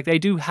moments, like they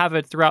do have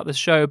it throughout the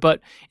show,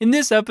 but in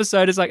this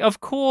episode, it's like, of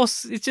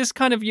course, it's just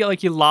kind of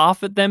like you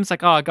laugh at them. It's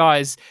like, oh,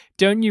 guys,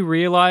 don't you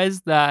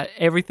realize that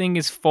everything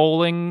is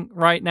falling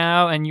right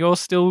now and you're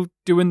still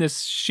doing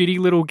this shitty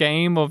little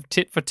game of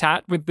tit for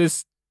tat with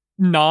this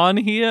Nan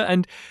here?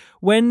 And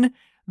when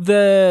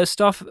the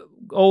stuff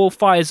all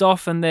fires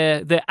off and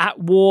they're at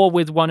war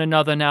with one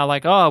another now,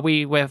 like, oh,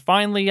 we're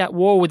finally at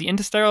war with the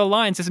Interstellar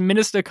Alliance. This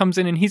minister comes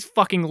in and he's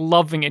fucking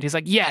loving it. He's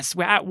like, yes,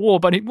 we're at war.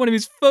 But one of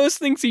his first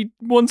things he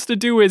wants to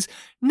do is,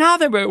 now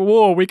that we're at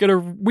war,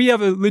 we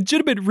have a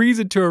legitimate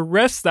reason to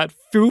arrest that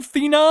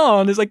filthy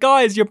Nan. It's like,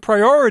 guys, your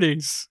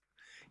priorities.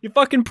 Your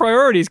fucking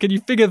priorities. Can you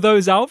figure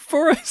those out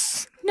for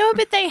us? No,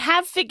 but they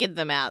have figured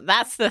them out.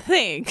 That's the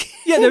thing.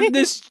 Yeah,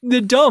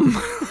 they're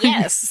dumb.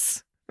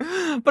 Yes.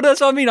 But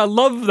that's what I mean. I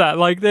love that.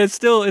 Like, there's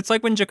still, it's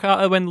like when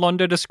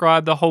Londo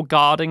described the whole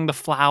guarding the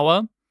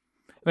flower.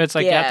 Where it's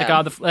like, you have to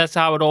guard that's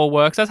how it all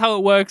works. That's how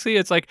it works here.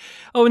 It's like,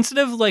 oh, instead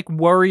of like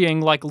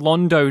worrying like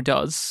Londo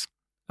does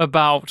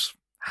about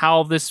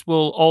how this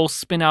will all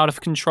spin out of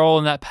control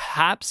and that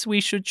perhaps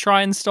we should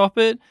try and stop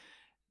it,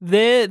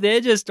 they're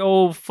just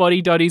all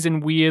fuddy-duddies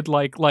and weird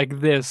like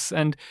this.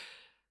 And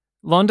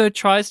Londo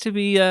tries to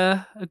be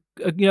a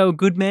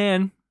good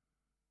man.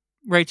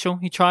 Rachel,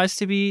 he tries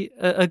to be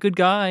a good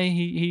guy.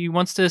 He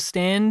wants to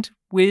stand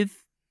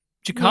with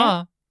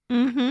Jakar. Yeah.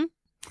 Mm-hmm.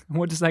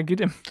 What does that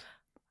get him?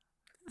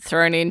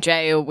 Thrown in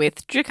jail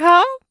with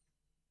Jakar.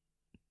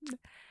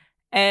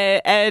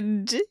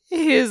 And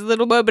his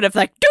little moment of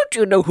like, don't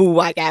you know who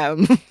I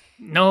am?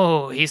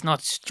 No, he's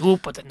not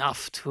stupid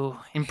enough to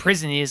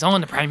imprison his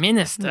own prime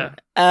minister.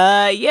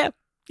 Yeah,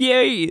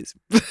 he is.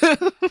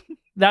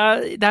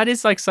 That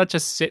is like such a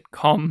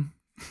sitcom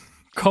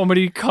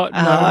comedy cut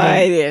moment.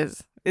 It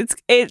is.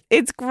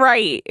 It's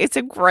great. It's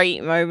a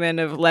great moment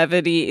of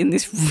levity in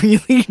this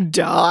really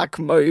dark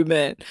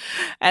moment.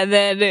 And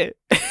then they're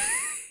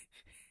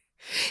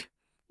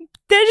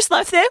just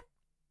left there.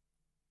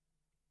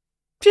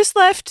 Just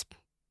left.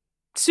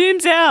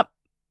 Zooms out.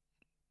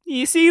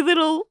 You see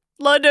little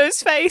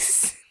Londo's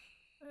face.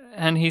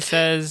 And he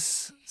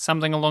says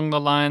something along the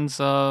lines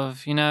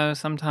of,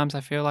 sometimes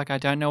I feel like I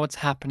don't know what's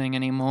happening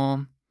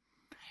anymore.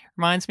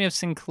 Reminds me of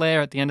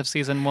Sinclair at the end of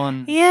season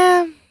 1.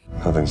 Yeah.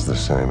 Nothing's the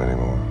same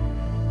anymore.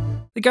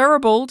 The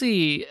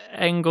Garibaldi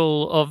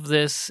angle of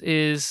this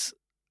is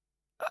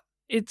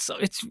it's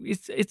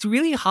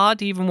really hard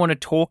to even want to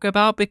talk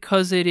about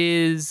because it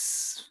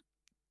is.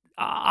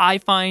 I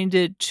find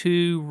it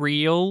too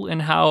real in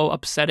how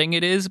upsetting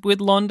it is with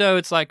Londo.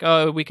 It's like,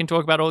 oh, we can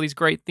talk about all these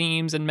great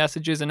themes and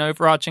messages and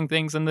overarching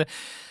things and the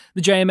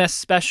JMS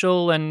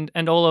special and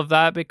all of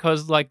that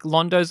because like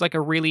Londo's like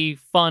a really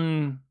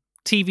fun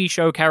TV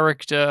show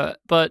character,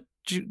 but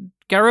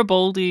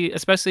Garibaldi,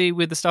 especially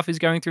with the stuff he's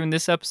going through in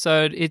this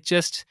episode, it's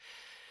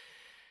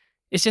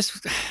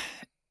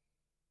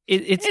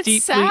deeply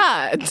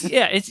sad.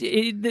 Yeah,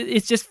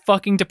 it's just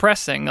fucking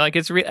depressing. Like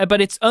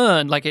but it's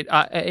earned. Like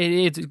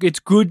it's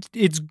good.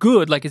 It's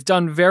good. Like it's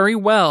done very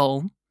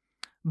well,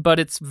 but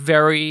it's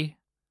very,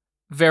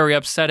 very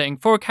upsetting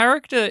for a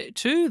character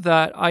too.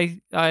 That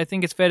I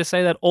think it's fair to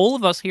say that all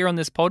of us here on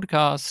this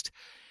podcast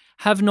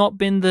have not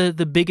been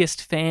the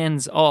biggest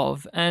fans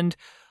of. And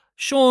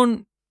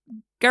Sean,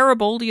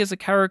 Garibaldi as a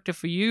character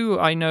for you,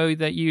 I know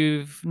that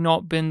you've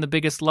not been the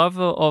biggest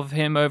lover of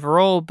him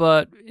overall,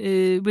 but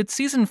with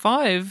season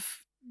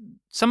 5,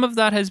 some of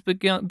that has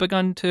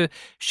begun to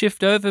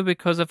shift over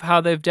because of how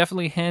they've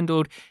definitely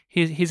handled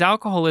his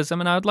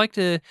alcoholism, and I'd like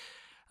to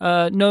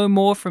know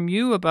more from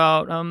you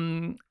about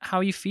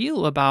how you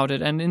feel about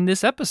it and in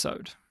this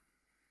episode.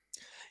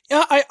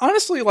 Yeah, I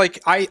honestly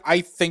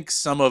I think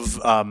some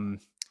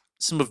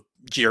of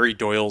Jerry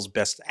Doyle's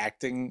best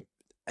acting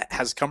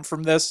has come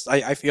from this.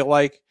 I feel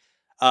like,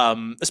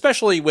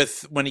 especially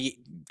with when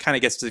he kind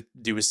of gets to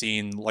do a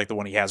scene like the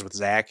one he has with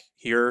Zach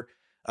here.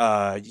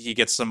 He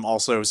gets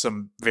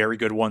some very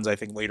good ones, I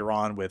think, later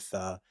on with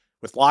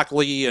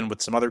Lockley and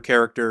with some other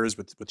characters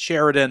with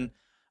Sheridan.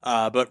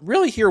 But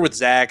really here with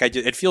Zach,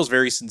 it feels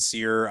very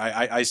sincere.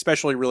 I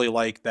especially really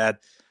like that,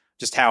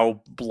 just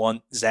how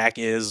blunt Zach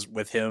is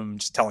with him,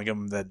 just telling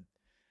him that,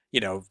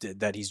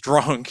 that he's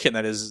drunk and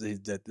that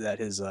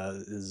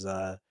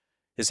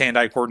his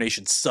hand-eye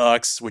coordination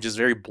sucks, which is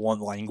very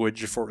blunt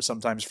language for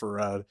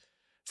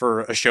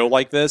a show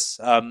like this.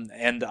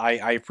 And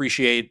I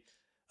appreciate,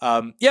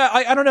 I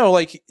don't know,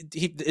 like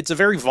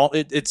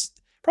it's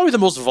probably the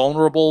most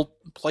vulnerable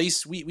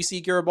place we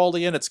see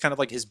Garibaldi in. It's kind of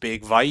like his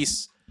big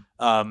vice.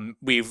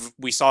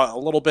 We saw a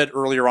little bit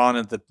earlier on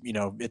in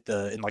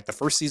the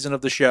first season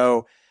of the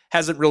show.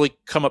 Hasn't really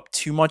come up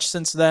too much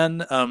since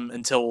then,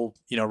 until,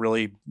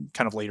 really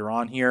kind of later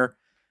on here.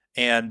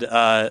 And,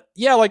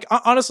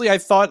 honestly, I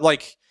thought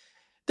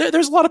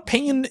there's a lot of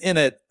pain in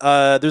it.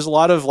 There's a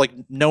lot of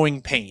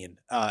knowing pain.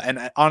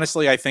 And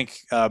honestly, I think,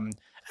 a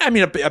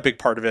big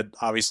part of it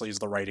obviously is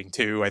the writing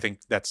too. I think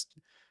that's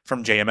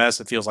from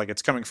JMS. It feels like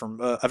it's coming from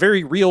a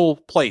very real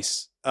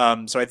place.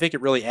 So I think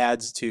it really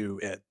adds to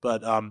it,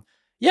 but,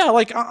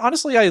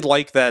 honestly, I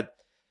like that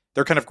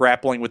they're kind of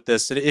grappling with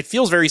this. It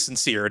feels very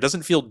sincere. It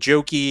doesn't feel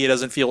jokey. It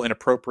doesn't feel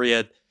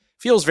inappropriate. It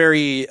feels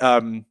very,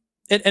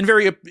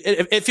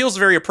 it feels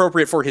very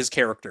appropriate for his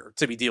character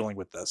to be dealing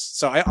with this.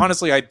 So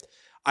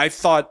I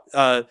thought,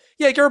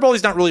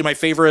 Garibaldi's not really my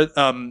favorite.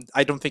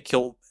 I don't think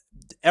he'll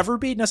ever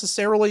be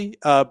necessarily,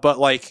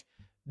 but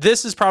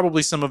this is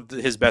probably some of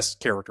his best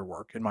character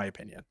work, in my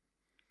opinion.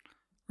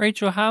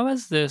 Rachel, how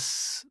has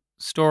this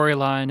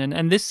storyline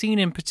and this scene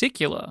in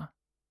particular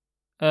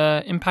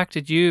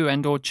impacted you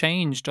and or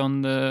changed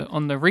on the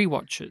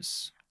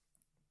rewatches?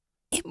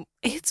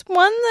 It's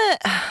one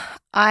that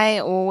I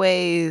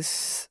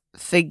always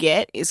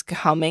forget is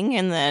coming,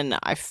 and then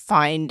I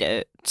find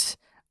it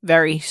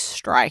very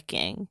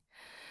striking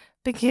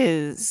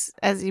because,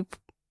 as you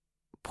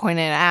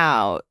pointed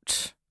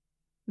out,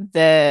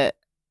 the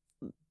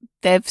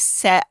they've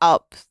set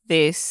up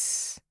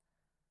this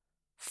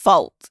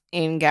fault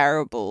in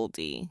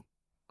Garibaldi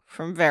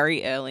from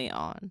very early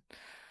on.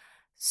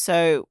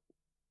 So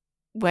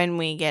when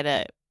we get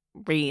it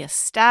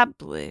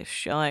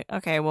re-established, you're like,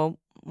 okay, well,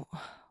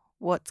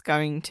 what's it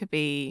going to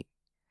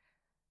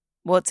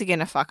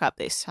fuck up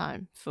this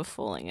time for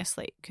falling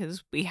asleep?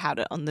 Because we had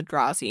it on the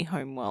Drazi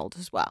homeworld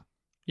as well.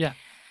 Yeah.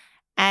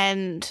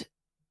 And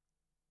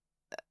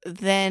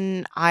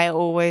then I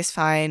always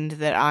find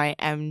that I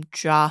am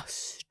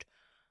just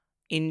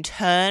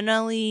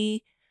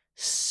internally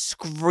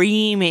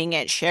screaming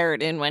at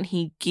Sheridan when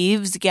he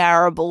gives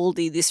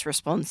Garibaldi this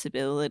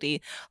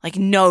responsibility. Like,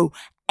 no,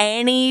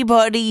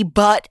 anybody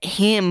but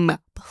him,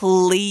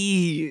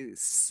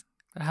 please.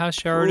 But how's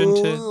Sheridan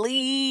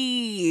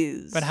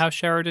Please. But how's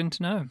Sheridan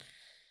to know?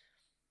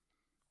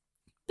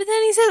 But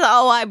then he says,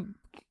 "Oh,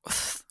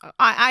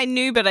 I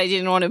knew, but I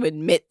didn't want to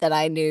admit that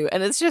I knew."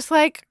 And it's just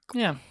like,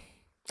 yeah,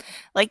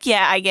 I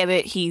get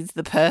it. He's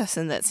the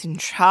person that's in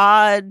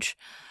charge,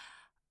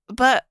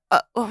 but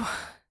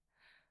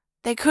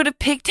they could have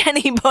picked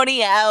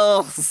anybody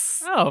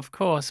else. Oh, of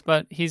course,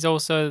 but he's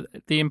also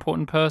the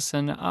important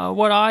person.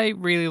 What I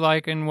really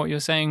like and what you're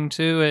saying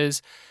too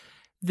is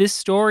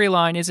this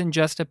storyline isn't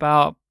just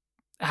about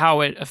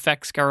how it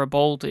affects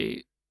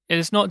Garibaldi.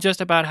 It's not just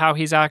about how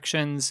his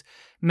actions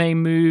may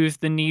move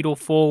the needle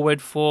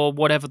forward for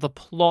whatever the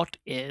plot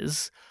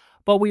is,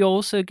 but we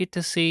also get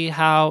to see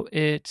how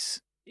it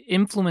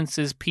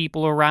influences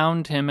people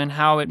around him and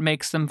how it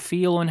makes them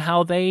feel and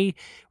how they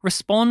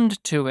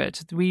respond to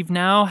it. We've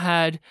now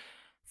had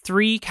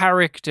 3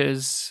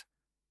 characters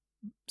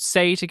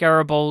say to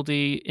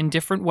Garibaldi in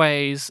different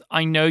ways,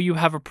 "I know you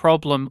have a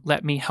problem,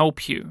 let me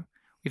help you."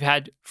 We've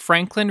had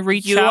Franklin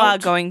reach out. You are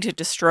going to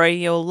destroy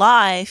your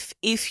life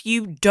if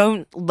you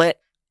don't let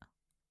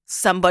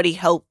somebody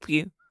help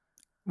you.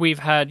 We've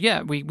had,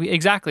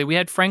 exactly. We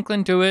had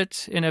Franklin do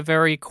it in a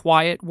very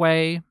quiet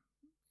way,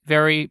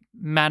 very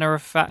matter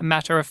of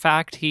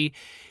fact. He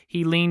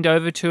leaned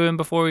over to him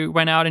before we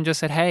went out and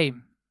just said, "Hey,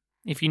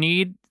 if you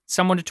need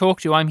someone to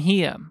talk to, I'm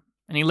here."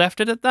 And he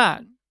left it at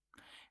that.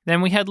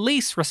 Then we had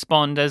Lise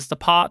respond as the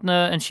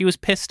partner, and she was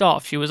pissed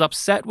off. She was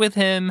upset with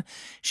him.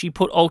 She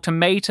put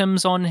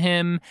ultimatums on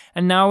him.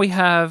 And now we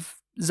have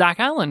Zach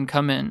Allen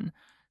come in,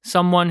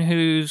 someone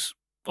who's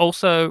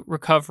also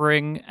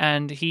recovering,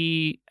 and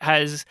he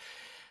takes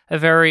it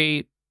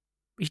very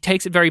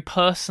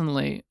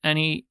personally, and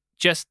he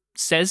just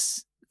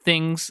says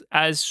things,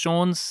 as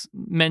Sean's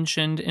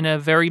mentioned, in a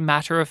very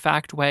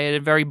matter-of-fact way, in a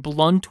very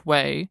blunt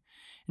way,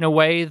 in a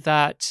way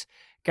that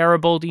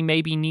Garibaldi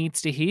maybe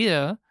needs to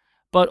hear.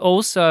 But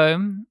also,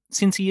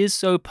 since he is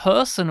so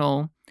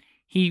personal,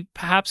 he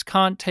perhaps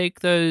can't take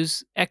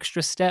those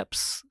extra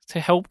steps to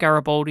help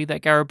Garibaldi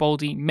that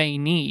Garibaldi may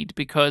need,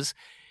 because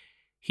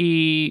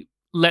he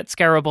lets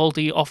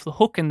Garibaldi off the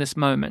hook in this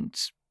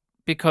moment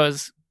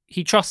because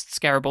he trusts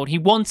Garibaldi. He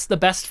wants the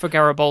best for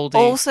Garibaldi.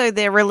 Also,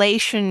 their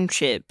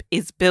relationship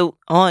is built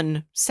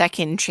on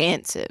second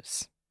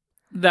chances.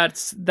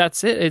 That's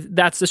it.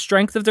 That's the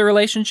strength of the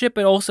relationship,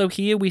 but also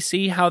here we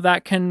see how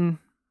that can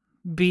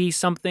be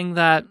something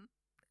that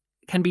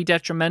can be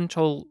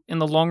detrimental in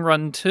the long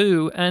run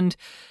too. And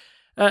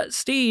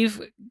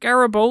Steve,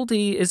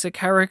 Garibaldi is a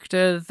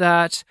character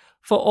that,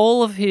 for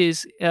all of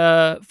his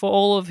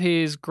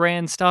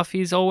grand stuff,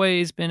 he's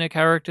always been a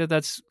character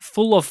that's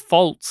full of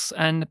faults,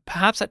 and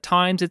perhaps at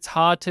times it's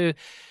hard to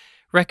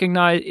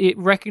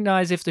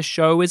recognize if the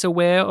show is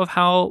aware of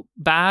how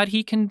bad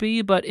he can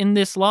be. But in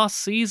this last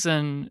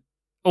season,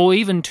 or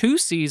even 2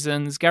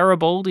 seasons,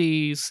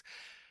 Garibaldi's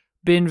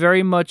been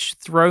very much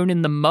thrown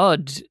in the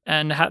mud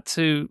and had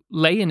to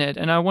lay in it.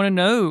 And I want to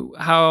know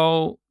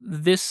how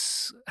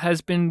this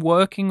has been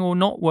working or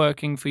not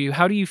working for you.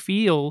 How do you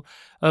feel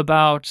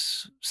about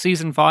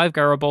season 5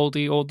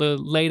 Garibaldi, or the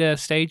later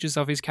stages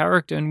of his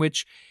character, in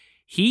which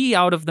he,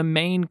 out of the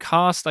main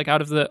cast, like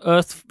out of the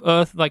Earth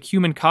like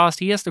human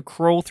cast, he has to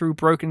crawl through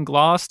broken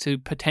glass to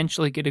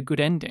potentially get a good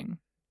ending?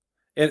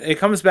 It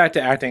comes back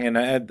to acting,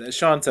 and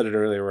Sean said it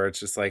earlier, where it's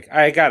just like,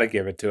 I gotta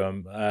give it to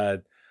him.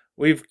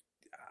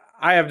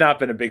 I have not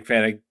been a big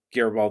fan of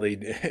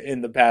Garibaldi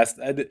in the past.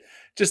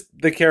 Just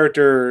the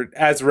character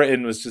as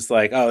written was just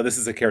like, oh, this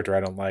is a character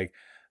I don't like.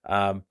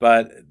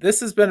 But this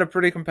has been a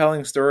pretty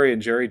compelling story,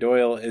 and Jerry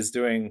Doyle is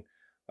doing,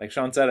 like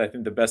Sean said, I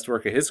think the best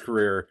work of his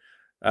career,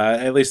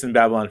 at least in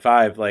Babylon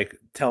 5, like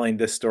telling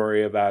this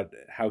story about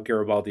how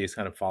Garibaldi is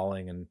kind of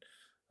falling and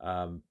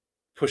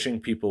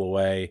pushing people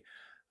away.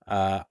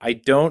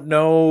 I don't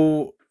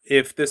know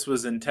if this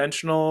was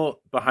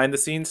intentional behind the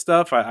scenes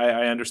stuff.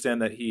 I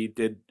understand that he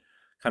did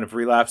kind of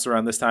relapse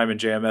around this time, and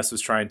JMS was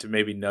trying to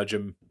maybe nudge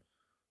him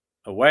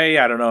away.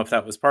 I don't know if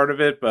that was part of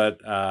it, but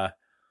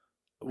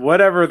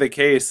whatever the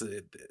case,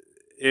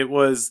 it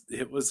was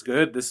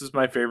good. This was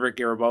my favorite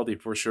Garibaldi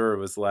for sure. It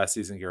was the last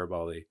season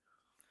Garibaldi.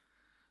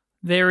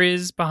 There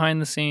is behind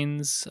the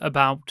scenes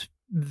about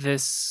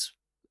this,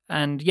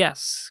 and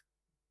yes,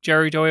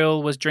 Jerry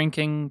Doyle was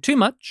drinking too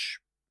much,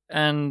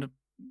 and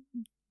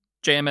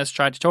JMS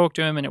tried to talk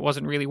to him, and it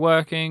wasn't really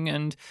working,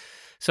 and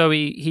So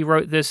he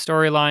wrote this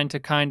storyline to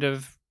kind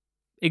of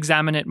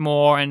examine it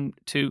more and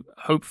to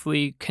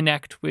hopefully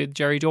connect with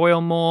Jerry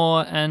Doyle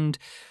more. And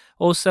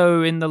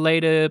also in the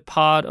later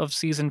part of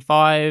season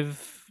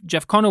 5,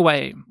 Jeff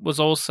Conaway was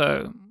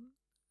also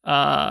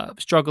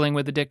struggling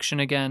with addiction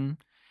again.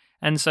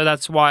 And so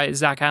that's why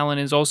Zach Allen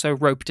is also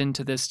roped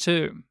into this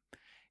too.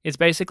 It's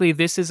basically,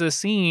 this is a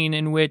scene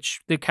in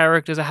which the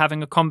characters are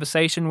having a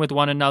conversation with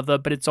one another,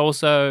 but it's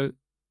also,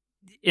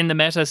 in the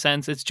meta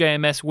sense, it's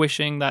JMS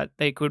wishing that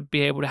they could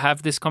be able to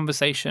have this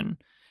conversation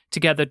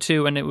together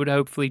too, and it would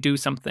hopefully do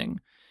something.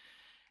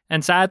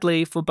 And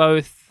sadly, for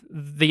both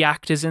the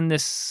actors in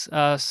this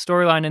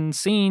storyline and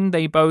scene,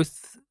 they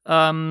both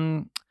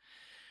had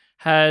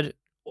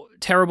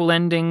terrible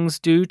endings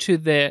due to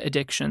their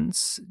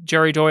addictions.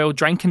 Jerry Doyle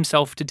drank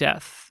himself to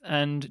death,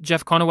 and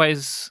Jeff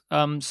Conaway's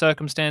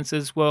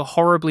circumstances were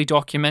horribly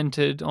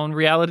documented on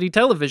reality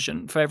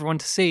television for everyone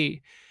to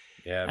see.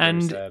 Yeah, very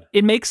and sad.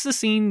 It makes the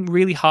scene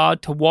really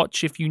hard to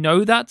watch if you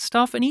know that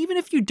stuff, and even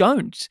if you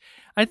don't.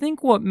 I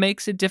think what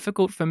makes it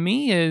difficult for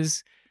me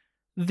is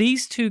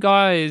these two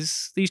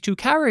guys, these two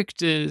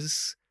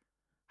characters,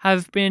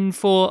 have been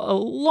for a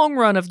long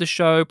run of the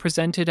show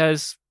presented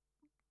as,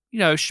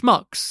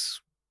 schmucks,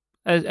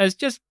 as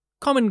just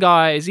common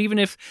guys, even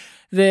if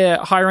they're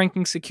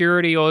high-ranking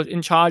security or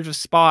in charge of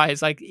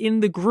spies. Like, in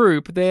the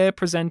group, they're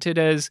presented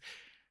as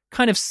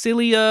kind of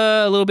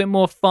sillier, a little bit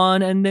more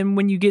fun, and then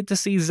when you get to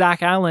see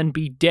Zach Allen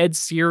be dead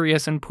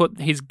serious and put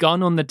his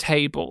gun on the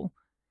table,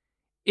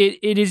 it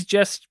is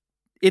just,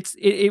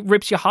 it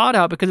rips your heart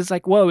out, because it's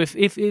like, whoa,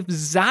 if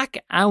Zach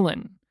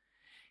Allen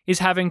is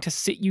having to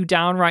sit you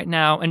down right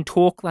now and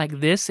talk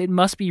like this, it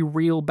must be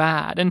real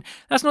bad. And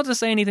that's not to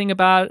say anything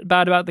bad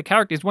about the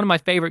character. It's one of my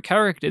favorite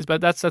characters, but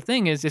that's the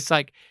thing, is it's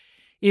like,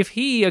 if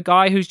a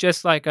guy who's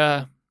just like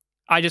I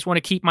just want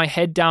to keep my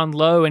head down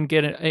low and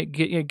get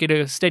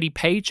a steady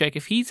paycheck,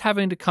 if he's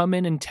having to come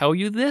in and tell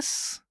you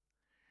this,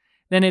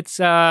 then it's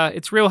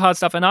real hard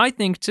stuff. And I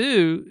think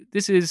too,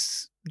 this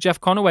is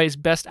Jeff Conaway's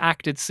best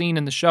acted scene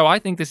in the show. I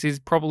think this is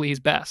probably his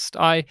best.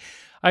 I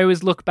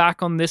always look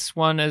back on this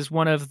one as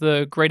one of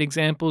the great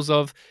examples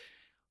of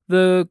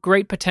the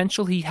great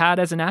potential he had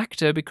as an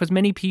actor, because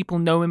many people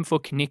know him for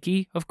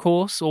Kenickie, of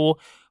course, or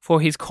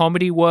for his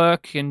comedy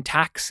work in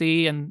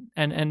Taxi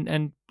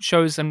and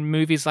shows and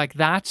movies like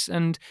that.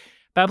 And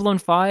Babylon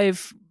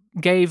 5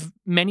 gave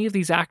many of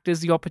these actors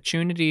the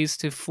opportunities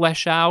to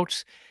flesh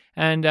out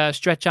and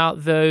stretch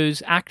out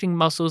those acting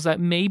muscles that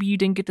maybe you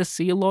didn't get to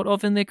see a lot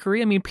of in their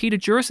career. I mean, Peter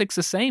Jurasik's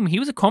the same. He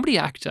was a comedy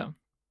actor.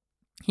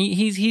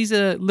 He's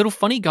a little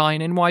funny guy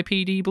in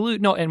NYPD Blue,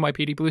 not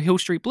NYPD Blue, Hill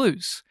Street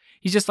Blues.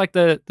 He's just like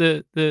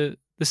the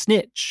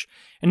snitch.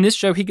 In this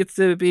show, he gets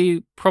to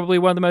be probably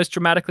one of the most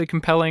dramatically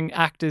compelling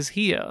actors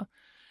here.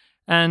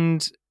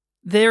 And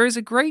there is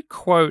a great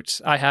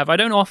quote I have. I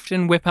don't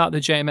often whip out the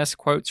JMS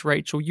quotes,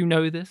 Rachel. You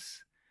know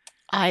this.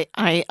 I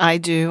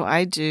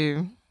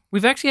do.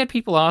 We've actually had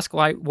people ask,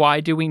 like, why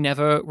do we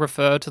never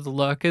refer to the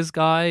Lurker's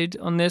Guide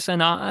on this?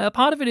 And a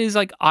part of it is,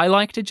 like, I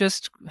like to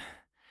just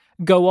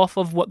go off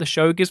of what the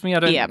show gives me.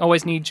 I don't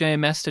always need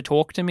JMS to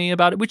talk to me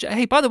about it, which,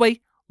 hey, by the way,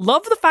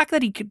 love the fact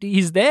that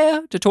he's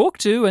there to talk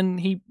to,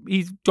 and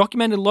he's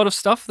documented a lot of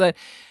stuff that,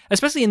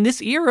 especially in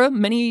this era,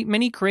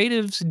 many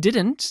creatives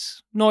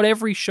didn't. Not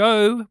every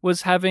show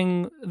was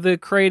having the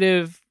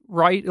creative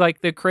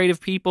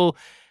people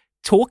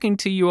talking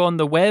to you on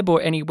the web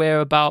or anywhere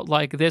about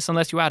like this,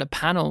 unless you had a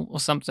panel or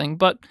something.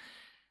 But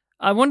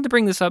I wanted to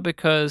bring this up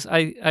because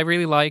I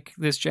really like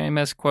this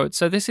JMS quote.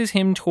 So this is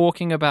him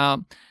talking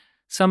about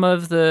some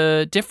of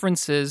the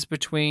differences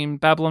between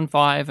Babylon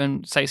 5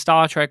 and, say,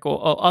 Star Trek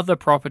or other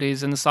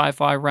properties in the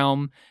sci-fi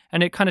realm,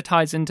 and it kind of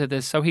ties into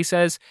this. So he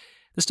says,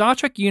 the Star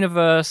Trek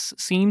universe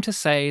seemed to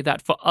say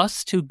that for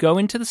us to go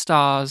into the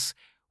stars,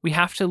 we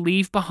have to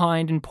leave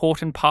behind an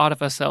important part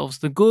of ourselves,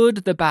 the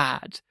good, the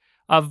bad,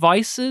 our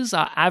vices,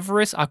 our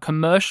avarice, our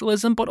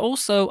commercialism, but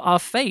also our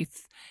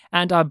faith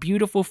and our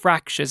beautiful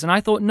fractures. And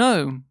I thought,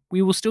 no,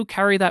 we will still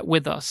carry that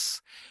with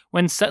us.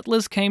 When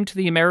settlers came to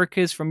the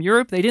Americas from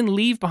Europe, they didn't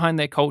leave behind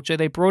their culture.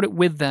 They brought it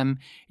with them.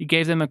 It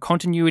gave them a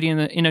continuity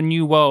in a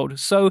new world.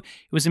 So it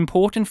was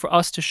important for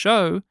us to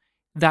show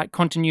that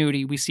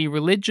continuity. We see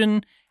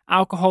religion,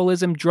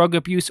 alcoholism, drug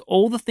abuse,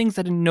 all the things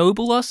that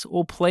ennoble us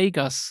or plague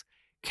us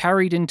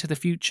carried into the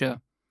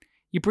future.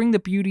 You bring the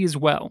beauty as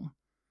well.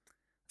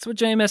 That's what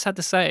JMS had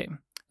to say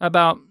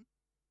about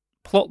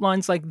plot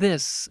lines like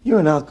this.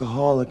 You're an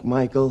alcoholic,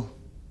 Michael.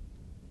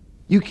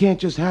 You can't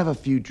just have a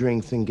few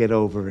drinks and get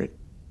over it.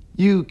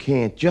 You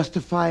can't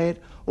justify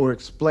it or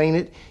explain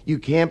it. You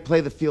can't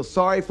play the feel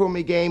sorry for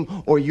me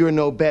game or you're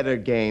no better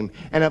game.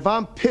 And if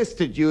I'm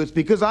pissed at you, it's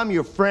because I'm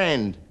your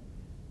friend.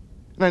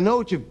 And I know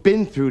what you've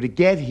been through to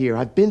get here.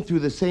 I've been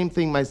through the same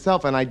thing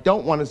myself, and I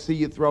don't want to see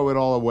you throw it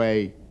all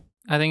away.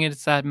 I think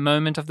it's that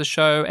moment of the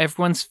show,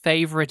 everyone's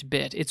favorite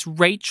bit. It's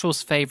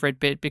Rachel's favorite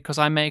bit because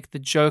I make the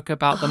joke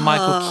about the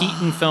Michael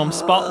Keaton film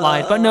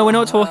Spotlight. But no, we're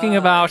not talking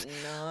about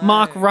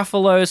Mark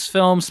Ruffalo's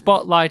film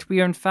Spotlight.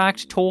 We are in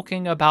fact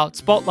talking about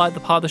Spotlight,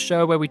 the part of the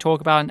show where we talk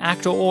about an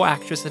actor or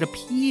actress that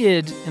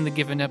appeared in the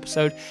given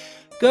episode.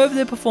 Go over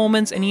their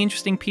performance, any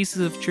interesting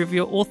pieces of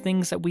trivia or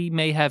things that we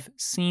may have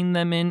seen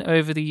them in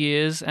over the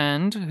years.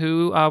 And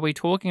who are we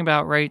talking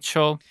about,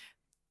 Rachel?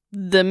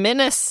 The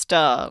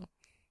Minister.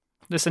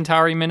 The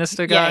Centauri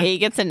Minister guy? Yeah, he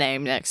gets a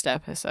name next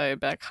episode,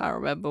 but I can't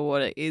remember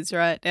what it is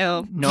right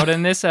now. Not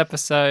in this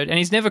episode. And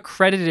he's never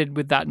credited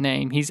with that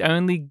name. He's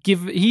only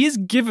he is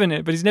given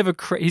it, but he's never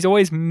he's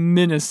always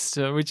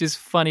Minister, which is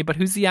funny. But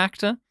who's the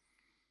actor?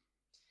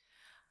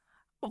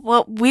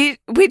 Well,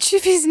 which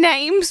of his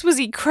names was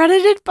he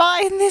credited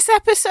by in this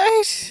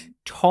episode?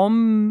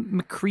 Tom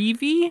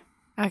McCreevy?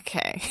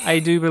 Okay. I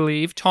do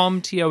believe.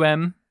 Tom,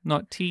 T-O-M,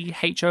 not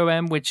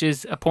T-H-O-M, which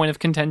is a point of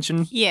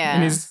contention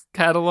in his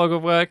catalogue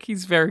of work.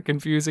 He's very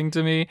confusing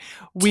to me.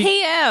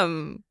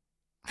 T-M.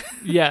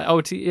 Yeah,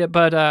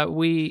 but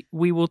we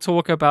will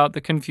talk about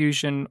the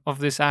confusion of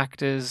this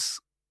actor's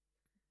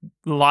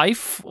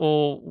life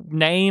or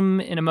name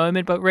in a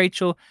moment. But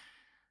Rachel,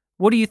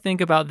 what do you think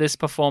about this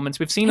performance?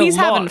 We've seen He's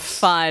a lot. having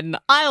fun.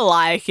 I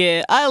like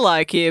it. I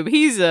like him.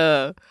 He's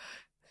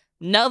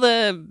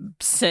another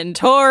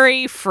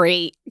Centauri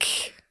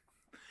freak.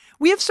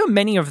 We have so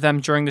many of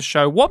them during the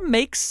show. What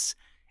makes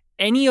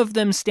any of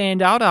them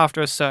stand out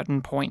after a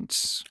certain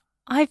point?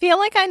 I feel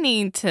like I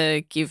need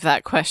to give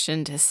that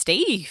question to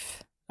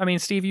Steve. I mean,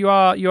 Steve, you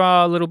are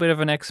a little bit of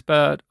an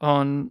expert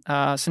on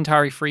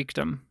Centauri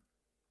freakdom.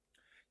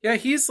 Yeah,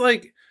 he's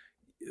like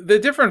the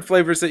different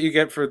flavors that you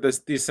get for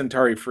these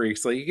Centauri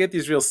freaks. Like you get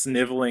these real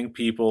sniveling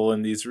people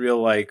and these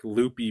real like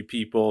loopy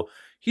people.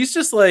 He's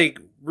just like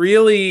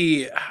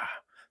really.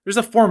 There's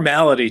a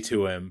formality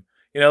to him.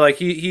 You know, like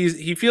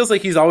he feels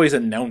like he's always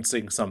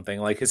announcing something.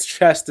 Like his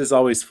chest is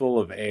always full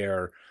of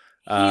air.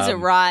 He's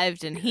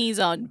arrived and he's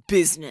on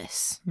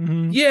business.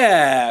 Mm-hmm.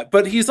 Yeah,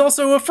 but he's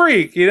also a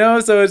freak, you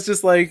know? So it's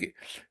just like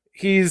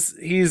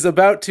he's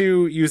about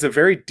to use a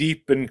very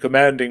deep and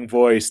commanding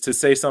voice to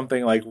say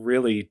something like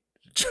really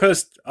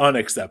just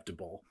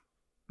unacceptable.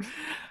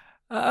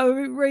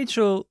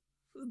 Rachel,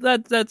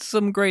 that's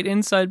some great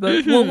insight,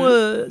 but what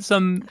were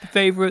some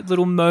favorite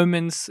little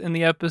moments in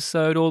the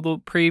episode or the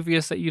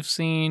previous that you've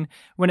seen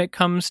when it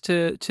comes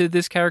to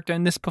this character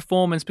and this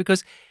performance?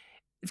 Because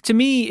to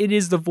me, it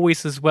is the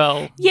voice as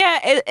well. Yeah,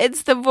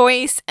 it's the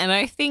voice, and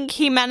I think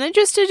he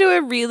manages to do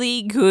a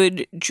really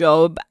good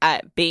job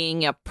at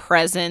being a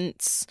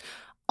presence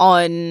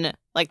on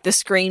like the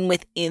screen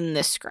within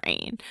the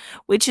screen,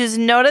 which is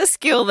not a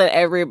skill that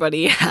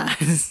everybody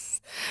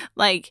has.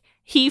 Like,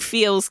 he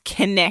feels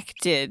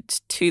connected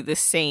to the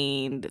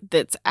scene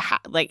that's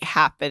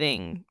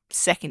happening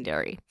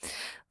secondary,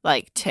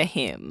 like to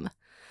him,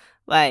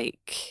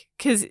 like,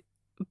 because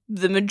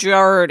the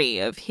majority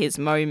of his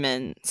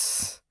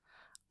moments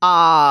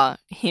are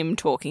him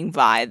talking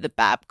via the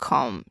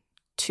Babcom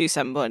to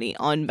somebody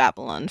on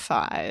Babylon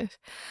 5.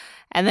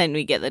 And then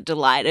we get the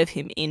delight of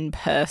him in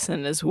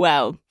person as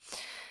well.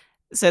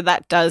 So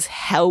that does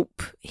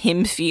help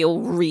him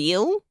feel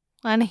real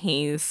when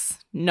he's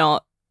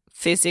not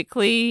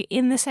physically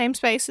in the same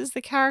space as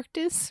the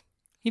characters.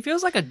 He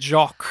feels like a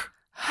jock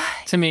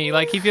to me.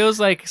 Like, he feels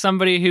like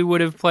somebody who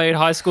would have played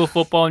high school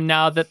football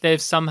now that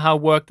they've somehow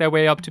worked their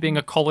way up to being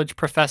a college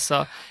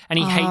professor, and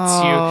he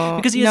hates you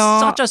because he has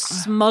such a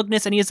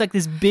smugness, and he has like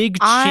this big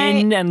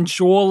chin and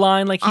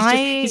jawline. Like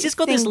he's just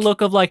got this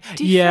look of like,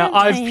 yeah,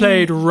 I've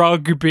played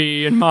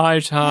rugby in my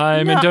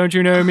time, and don't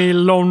you know me,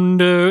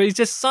 Londo? He's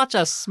just such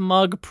a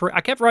smug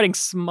I kept writing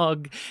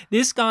smug.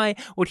 This guy,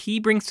 what he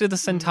brings to the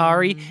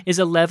Centauri is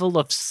a level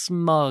of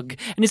smug,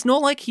 and it's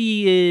not like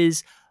he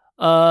is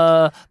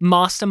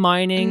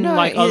masterminding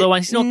like other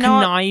ones. He's not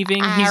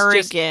conniving.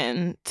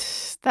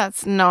 Arrogant.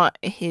 That's not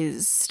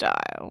his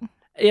style.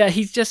 Yeah,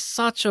 he's just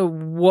such a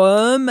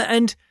worm,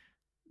 and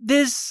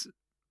there's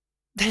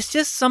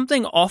just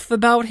something off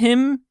about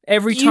him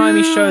every time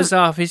he shows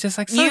up. He's just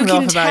like, something off about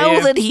you. You can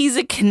tell that he's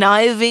a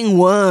conniving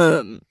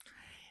worm.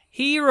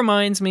 He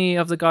reminds me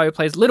of the guy who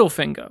plays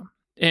Littlefinger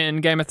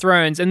in Game of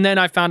Thrones, and then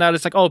I found out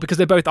it's like, because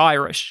they're both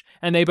Irish,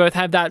 and they both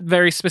have that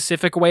very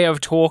specific way of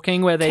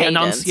talking where they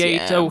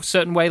enunciate a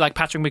certain way, like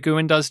Patrick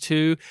McGoohan does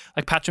too.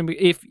 Like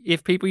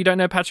if people you don't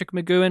know Patrick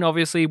McGoohan,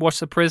 obviously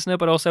watch The Prisoner,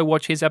 but also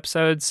watch his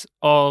episodes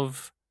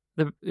of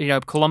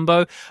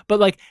Columbo. But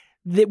like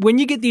when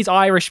you get these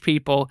Irish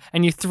people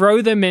and you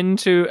throw them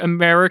into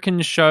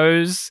American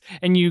shows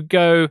and you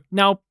go,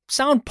 now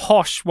sound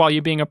posh while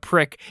you're being a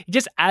prick, it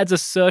just adds a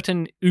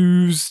certain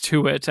ooze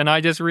to it, and I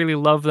just really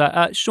love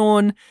that.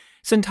 Sean,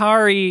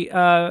 Centauri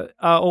are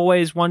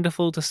always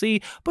wonderful to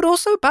see, but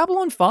also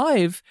Babylon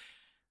 5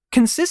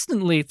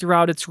 consistently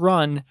throughout its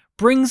run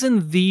brings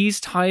in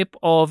these type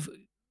of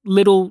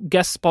little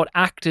guest spot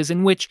actors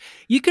in which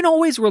you can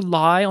always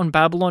rely on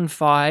Babylon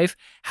 5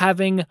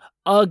 having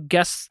a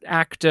guest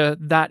actor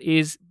that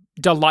is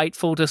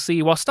delightful to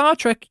see, while Star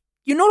Trek,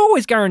 you're not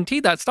always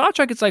guaranteed that. Star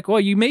Trek, it's like, well,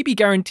 you may be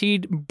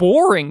guaranteed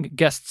boring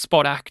guest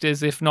spot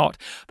actors, if not.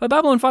 But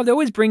Babylon 5, they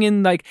always bring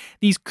in like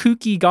these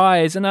kooky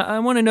guys. And I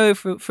want to know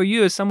for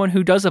you, as someone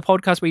who does a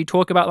podcast where you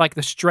talk about like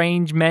the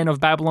strange men of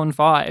Babylon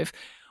 5,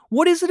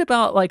 what is it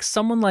about like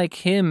someone like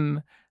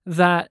him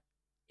that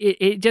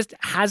it just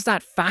has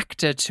that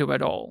factor to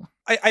it all?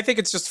 I think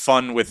it's just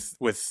fun with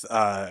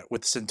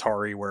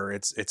Centauri, where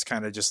it's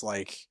kind of just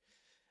like,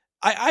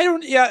 I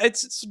don't, yeah,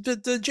 it's the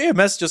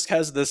JMS just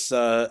has this,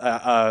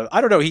 I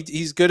don't know,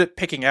 he's good at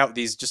picking out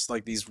these, just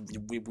like these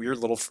weird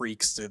little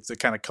freaks to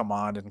kind of come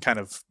on and kind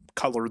of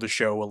color the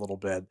show a little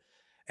bit.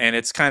 And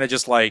it's kind of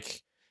just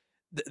like,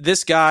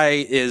 this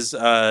guy is,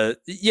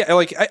 yeah,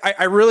 like,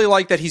 I really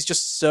like that he's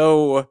just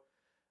so,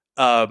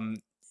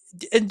 and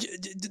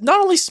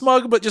not only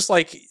smug, but just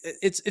like,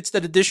 it's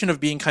that addition of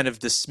being kind of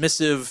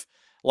dismissive.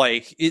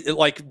 Like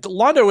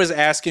Londo is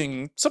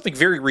asking something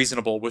very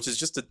reasonable, which is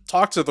just to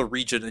talk to the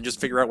Regent and just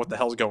figure out what the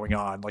hell's going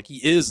on. Like he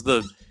is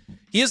the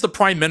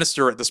prime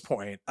minister at this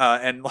point,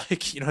 and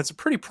like, you know, it's a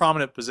pretty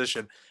prominent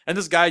position. And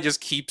this guy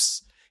just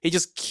keeps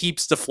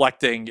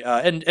deflecting,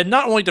 and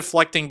not only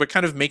deflecting, but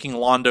kind of making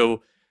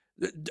Londo,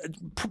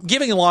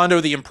 giving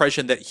Londo the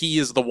impression that he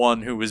is the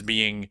one who is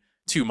being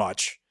too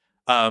much,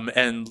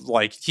 and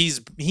like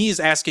he's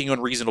asking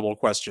unreasonable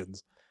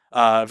questions,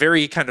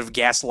 very kind of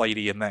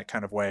gaslighty in that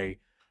kind of way.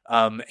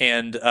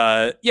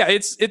 Yeah,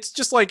 it's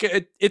just like,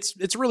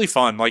 it's really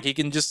fun. Like he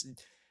can just,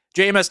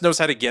 JMS knows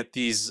how to get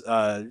these,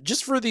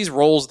 just for these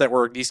roles that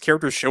where these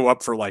characters show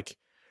up for like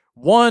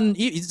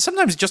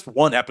sometimes just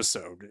one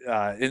episode.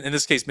 In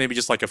this case, maybe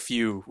just like a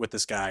few with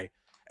this guy.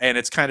 And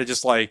it's kind of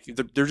just like,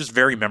 they're just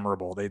very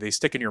memorable. They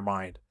stick in your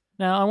mind.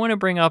 Now, I want to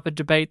bring up a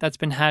debate that's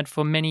been had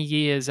for many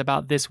years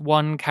about this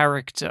one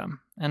character.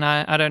 And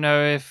I don't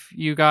know if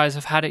you guys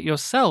have had it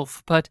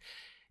yourself, but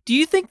do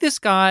you think this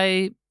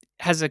guy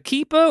has a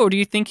keeper, or do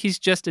you think he's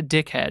just a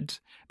dickhead?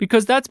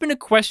 Because that's been a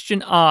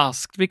question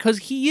asked, because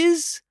he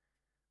is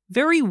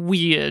very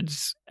weird,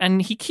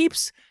 and he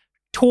keeps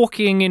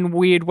talking in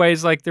weird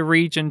ways like the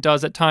Regent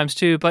does at times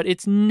too, but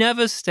it's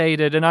never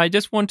stated, and I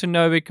just want to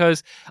know,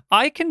 because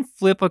I can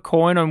flip a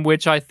coin on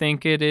which I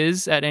think it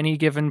is at any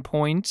given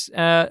point.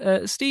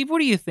 Steve, what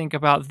do you think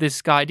about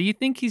this guy? Do you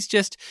think he's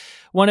just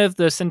one of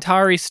the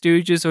Centauri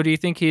stooges, or do you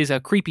think he's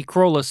a creepy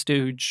crawler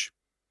stooge?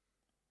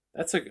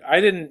 I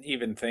didn't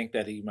even think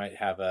that he might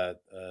have a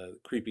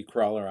creepy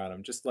crawler on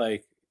him, just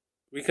like,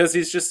 because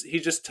he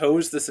just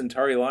toes the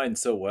Centauri line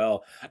so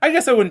well. I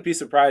guess I wouldn't be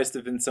surprised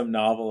if in some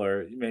novel,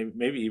 or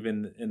maybe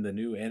even in the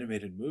new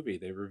animated movie,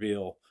 they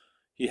reveal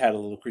he had a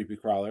little creepy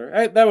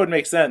crawler. That would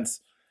make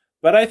sense.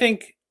 But I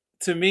think,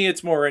 to me,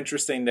 it's more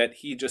interesting that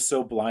he just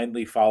so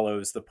blindly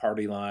follows the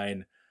party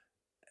line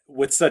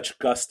with such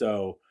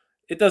gusto.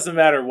 It doesn't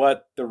matter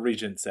what the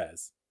Regent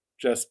says.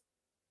 Just,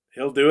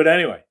 he'll do it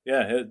anyway.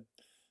 Yeah,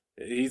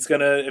 he's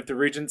gonna, if the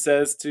Regent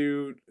says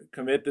to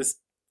commit this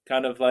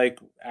kind of like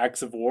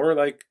acts of war,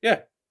 like,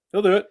 yeah,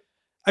 he'll do it.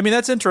 I mean,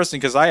 that's interesting,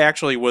 because I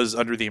actually was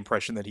under the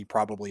impression that he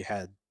probably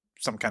had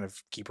some kind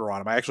of keeper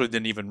on him. I actually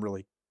didn't even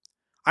really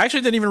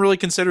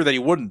consider that he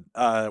wouldn't,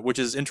 which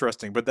is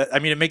interesting. But that, I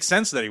mean, it makes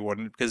sense that he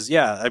wouldn't, because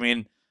yeah, I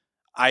mean,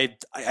 I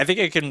think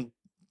I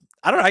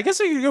don't know, I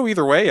guess I could go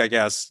either way, I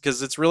guess,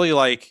 because it's really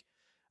like,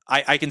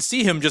 I can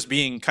see him just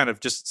being kind of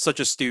just such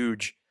a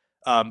stooge.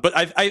 But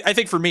I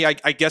think for me, I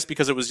guess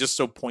because it was just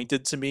so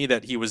pointed to me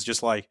that he was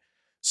just like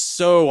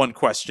so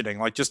unquestioning,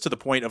 like just to the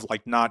point of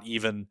like not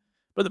even.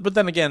 But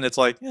then again, it's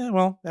like, yeah,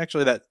 well,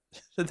 actually that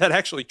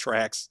actually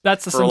tracks.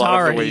 That's the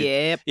Centauri.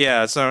 Yep.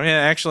 Yeah. So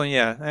actually,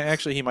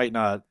 he might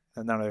not.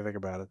 Now that I think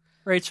about it,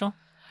 Rachel,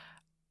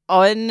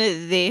 on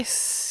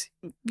this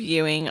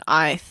viewing,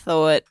 I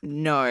thought,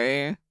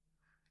 no,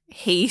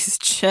 he's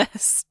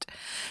just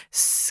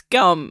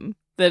scum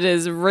that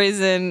has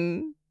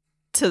risen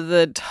to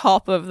the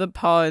top of the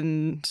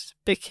pond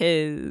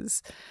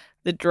because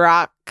the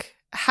Drak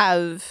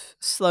have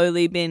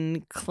slowly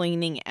been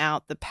cleaning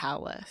out the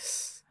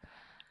palace.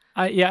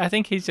 I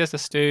think he's just a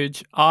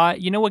stooge.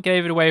 You know what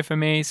gave it away for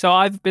me? So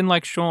I've been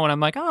like Sean. I'm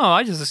like, oh,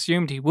 I just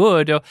assumed he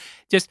would, or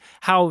just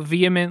how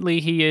vehemently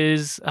he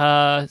is,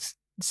 going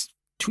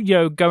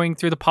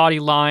through the party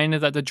line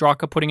that the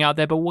Drak are putting out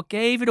there. But what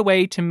gave it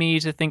away to me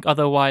to think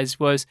otherwise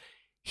was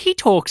he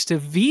talks to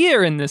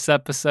Veer in this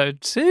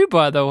episode too,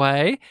 by the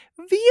way.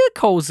 Veer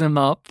calls him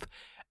up,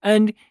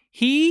 and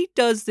he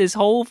does this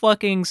whole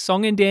fucking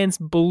song and dance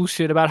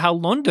bullshit about how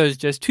Londo's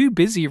just too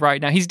busy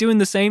right now. He's doing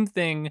the same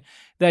thing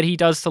that he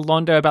does to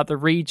Londo about the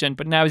Regent,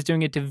 but now he's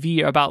doing it to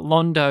Veer about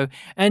Londo.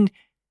 And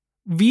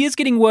Veer's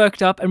getting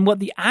worked up, and what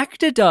the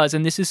actor does,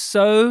 and this is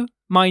so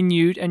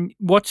minute, and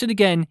watch it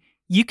again,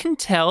 you can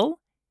tell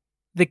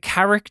the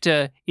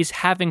character is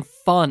having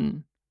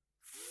fun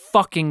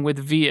fucking with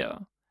Veer.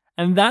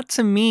 And that,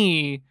 to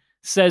me,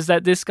 says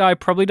that this guy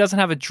probably doesn't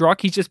have a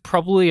Drak. He's just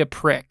probably a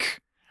prick.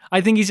 I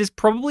think he's just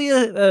probably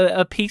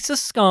a piece of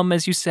scum,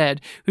 as you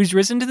said, who's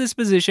risen to this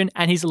position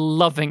and he's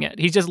loving it.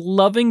 He's just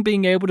loving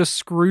being able to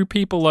screw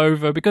people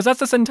over because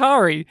that's the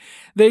Centauri.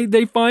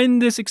 They find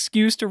this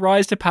excuse to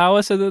rise to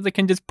power so that they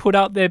can just put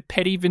out their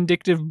petty,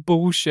 vindictive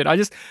bullshit. I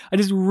just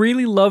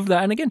really love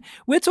that. And again,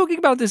 we're talking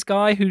about this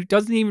guy who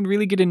doesn't even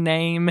really get a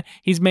name.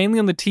 He's mainly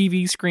on the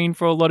TV screen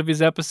for a lot of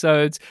his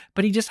episodes,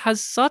 but he just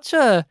has such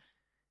a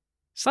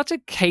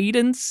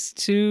cadence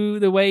to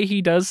the way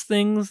he does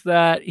things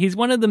that he's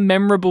one of the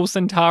memorable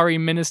Centauri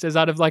ministers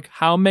out of like,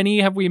 how many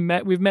have we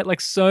met? We've met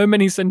like so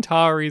many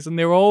Centauris and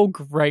they're all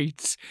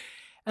great.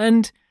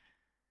 And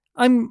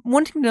I'm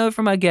wanting to know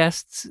from our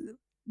guests,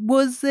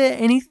 was there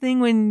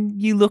anything when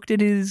you looked at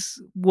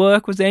his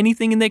work, was there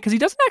anything in there? Because he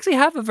doesn't actually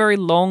have a very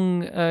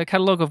long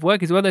catalogue of work.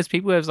 He's one of those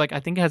people who has like, I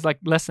think has like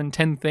less than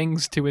 10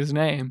 things to his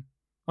name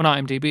on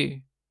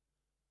IMDb.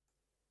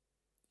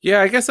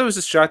 Yeah, I guess I was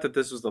just shocked that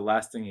this was the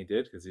last thing he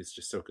did because he's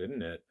just so good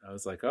in it. I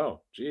was like,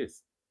 oh,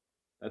 geez,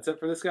 that's it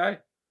for this guy?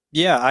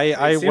 Yeah,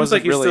 I seems wasn't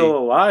like he's really... still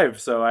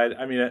alive, so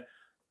I mean,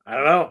 I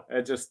don't know.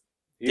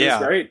 He was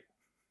great.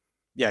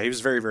 Yeah, he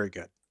was very, very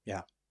good.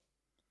 Yeah.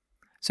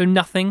 So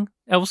nothing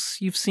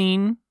else you've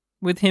seen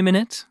with him in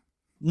it?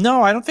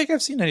 No, I don't think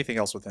I've seen anything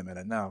else with him in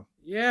it, no.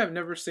 Yeah, I've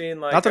never seen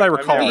like... Not that I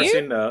recall. I've never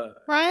seen the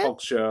Hulk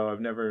show.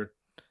 I've never...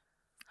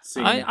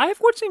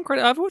 I've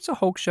watched a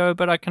Hulk show,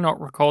 but I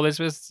cannot recall.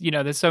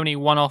 There's so many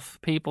one-off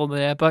people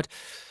there. But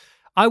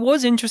I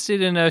was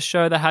interested in a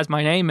show that has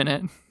my name in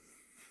it.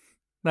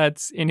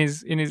 That's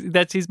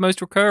that's his most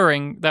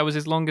recurring. That was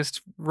his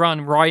longest run.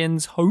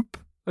 Ryan's Hope,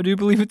 I do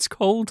believe it's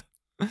called,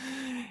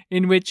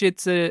 in which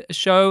it's a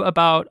show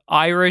about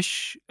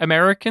Irish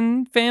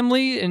American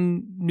family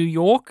in New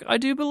York, I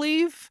do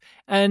believe.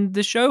 And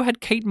the show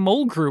had Kate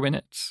Mulgrew in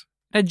it,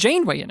 had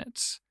Janeway in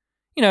it.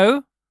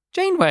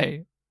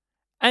 Janeway.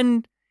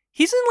 And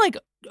he's in like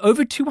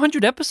over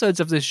 200 episodes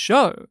of this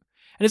show. And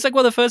it's like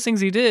one of the first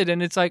things he did.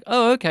 And it's like,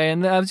 oh, okay.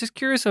 And I was just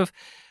curious of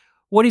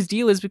what his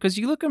deal is because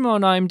you look at him on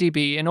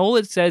IMDb and all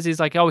it says is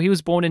like, oh, he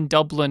was born in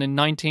Dublin in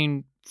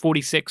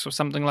 1946 or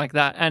something like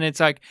that. And it's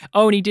like,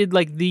 oh, and he did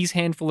like these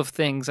handful of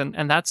things.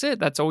 And that's it.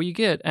 That's all you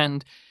get.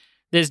 And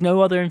there's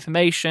no other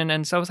information.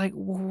 And so I was like,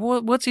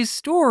 what's his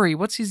story?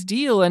 What's his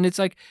deal? And it's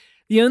like,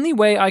 the only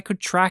way I could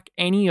track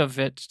any of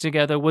it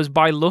together was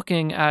by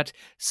looking at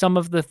some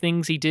of the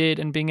things he did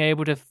and being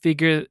able to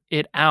figure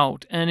it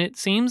out. And it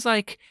seems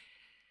like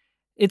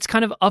it's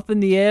kind of up in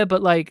the air,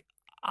 but like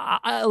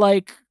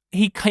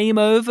he came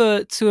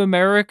over to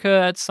America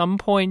at some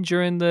point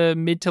during the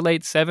mid to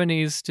late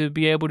 70s to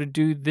be able to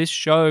do this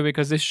show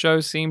because this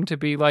show seemed to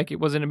be like it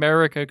was in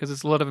America because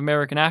there's a lot of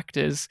American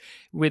actors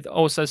with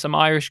also some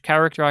Irish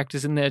character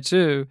actors in there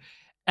too.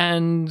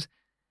 And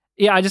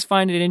yeah, I just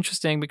find it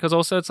interesting because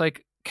also it's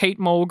like Kate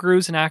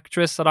Mulgrew's an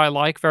actress that I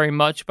like very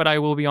much, but I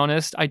will be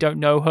honest, I don't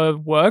know her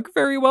work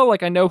very well.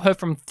 Like I know her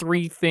from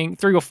three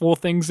or four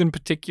things in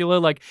particular.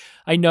 Like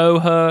I know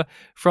her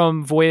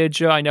from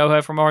Voyager. I know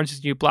her from Orange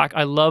is the New Black.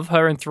 I love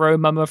her in Throw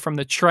Mama from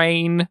the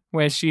Train,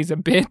 where she's a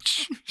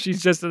bitch.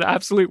 She's just an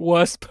absolute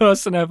worst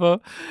person ever.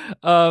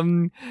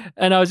 And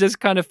I was just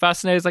kind of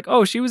fascinated. It's like,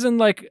 oh, she was in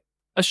like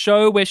a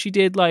show where she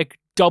did like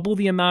double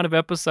the amount of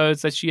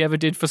episodes that she ever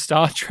did for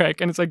Star Trek.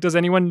 And it's like, does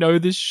anyone know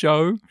this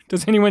show?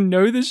 Does anyone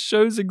know this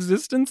show's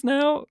existence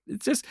now?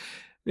 It's just,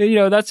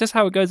 that's just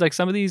how it goes. Like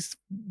some of these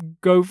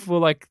go for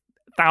like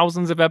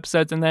thousands of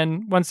episodes. And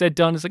then once they're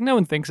done, it's like no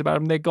one thinks about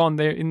them. They're gone.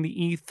 They're in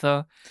the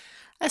ether.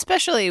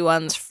 Especially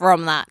ones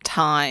from that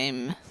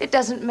time. It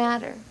doesn't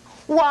matter.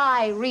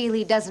 Why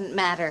really doesn't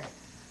matter.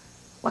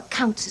 What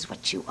counts is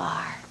what you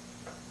are.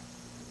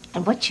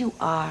 And what you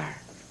are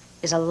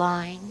is a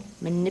lying,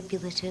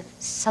 manipulative,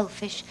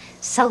 selfish,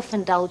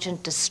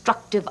 self-indulgent,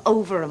 destructive,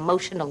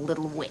 over-emotional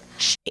little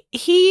witch.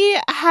 He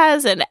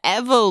has an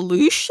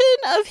evolution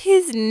of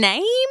his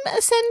name,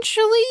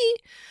 essentially.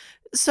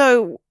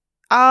 So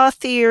our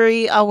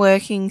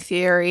working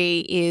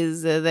theory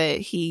is that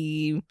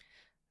he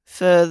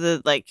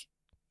further, like,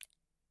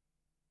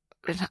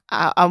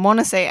 I want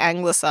to say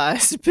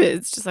anglicized, but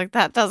it's just like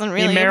that doesn't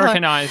really...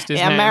 Americanized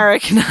his name.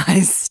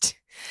 Americanized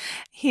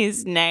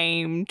his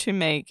name to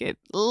make it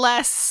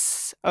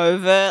less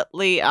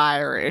overtly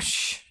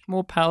Irish.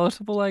 More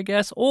palatable, I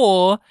guess.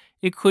 Or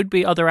it could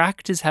be other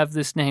actors have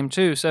this name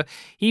too. So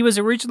he was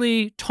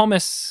originally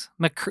Thomas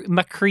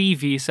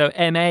McCreevy, so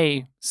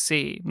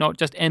M-A-C, not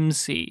just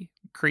M-C,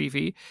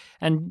 McCreevy.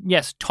 And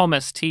yes,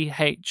 Thomas,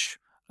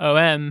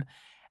 T-H-O-M.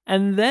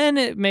 And then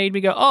it made me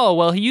go, oh,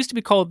 well, he used to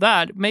be called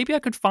that. Maybe I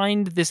could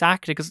find this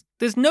actor, because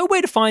there's no way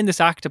to find this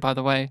actor, by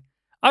the way.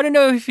 I don't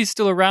know if he's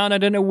still around. I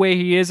don't know where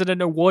he is. I don't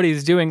know what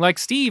he's doing. Like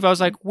Steve, I was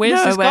like,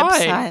 where's this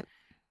guy?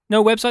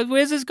 No website.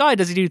 Where's this guy?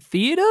 Does he do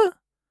theater?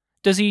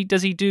 Does he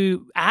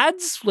do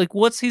ads? Like,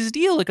 what's his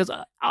deal? Because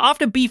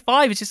after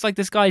B5, it's just like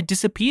this guy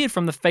disappeared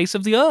from the face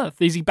of the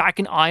earth. Is he back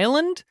in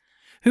Ireland?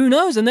 Who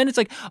knows? And then it's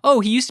like, oh,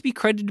 he used to be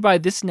credited by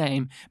this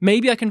name.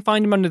 Maybe I can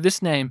find him under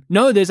this name.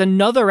 No, there's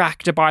another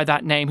actor by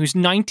that name who's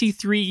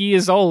 93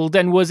 years old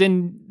and was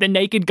in the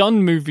Naked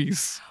Gun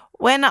movies.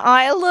 When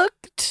I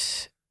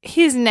looked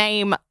his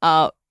name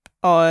up,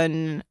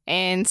 on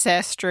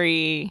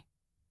Ancestry,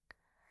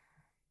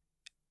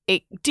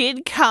 it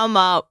did come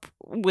up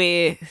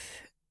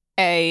with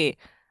a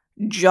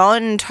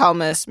John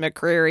Thomas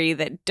McCreary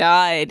that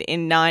died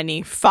in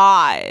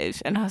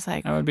 95. And I was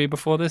like, That would be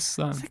before this.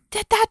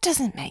 that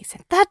doesn't make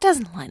sense. That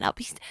doesn't line up.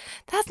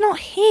 That's not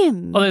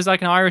him. Oh, there's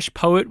like an Irish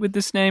poet with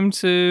this name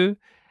too.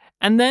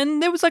 And then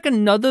there was like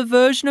another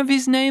version of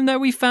his name that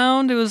we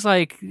found. It was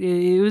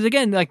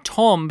again like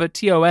Tom, but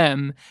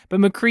Tom, but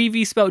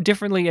McCreevy spelled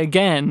differently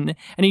again.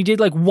 And he did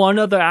like one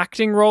other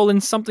acting role in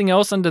something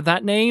else under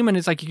that name. And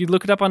it's like, you could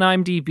look it up on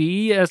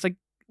IMDb. And it's like,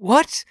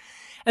 what?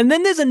 And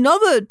then there's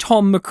another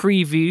Tom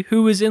McCreevy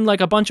who was in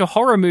like a bunch of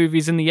horror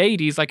movies in the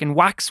 80s, like in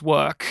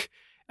Waxwork.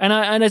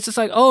 And it's just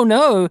like, oh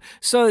no.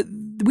 So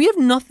we have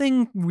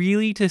nothing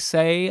really to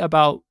say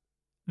about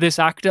this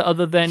actor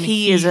other than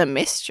he is a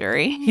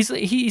mystery. He's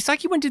like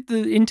he went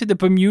into the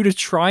Bermuda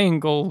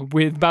Triangle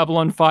with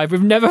Babylon 5.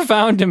 We've never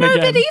found him again.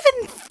 But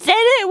even then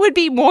it would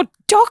be more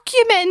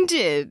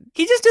documented.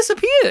 He just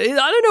disappeared.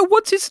 I don't know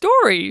what's his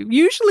story.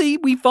 Usually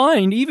we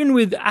find, even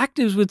with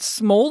actors with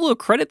smaller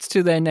credits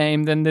to their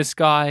name than this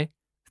guy,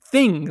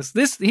 things.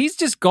 He's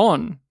just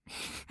gone.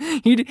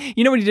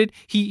 You know what he did?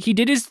 He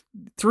did his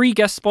 3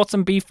 guest spots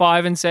on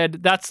B5 and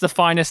said, that's the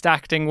finest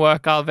acting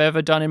work I've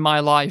ever done in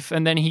my life.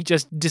 And then he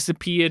just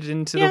disappeared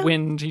into the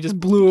wind. He just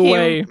blew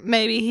away.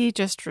 Maybe he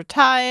just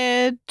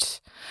retired.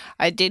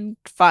 I did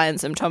find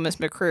some Thomas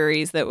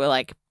McCrearys that were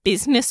like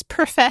business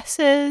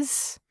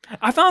professors.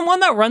 I found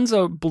one that runs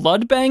a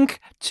blood bank.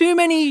 Too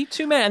many,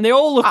 and they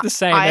all look the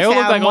same. They all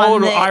look like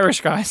old Irish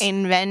guys.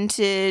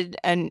 Invented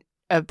an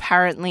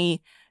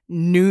apparently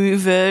new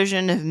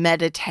version of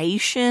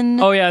meditation.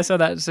 Oh yeah, I saw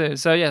that too.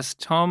 So yes,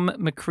 Tom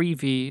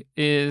McCreevy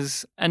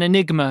is an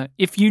enigma.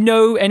 If you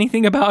know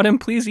anything about him,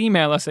 please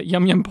email us at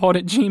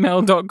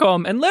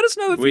yumyumpod@gmail.com and let us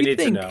know if you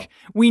think. To know.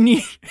 We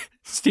need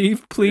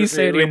Steve, please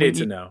say we need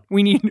to know.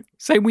 We need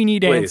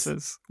Please.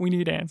 answers. We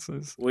need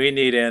answers. We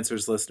need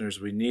answers,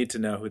 listeners. We need to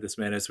know who this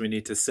man is. We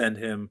need to send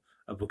him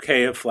a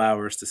bouquet of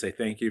flowers to say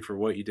thank you for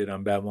what you did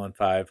on Babylon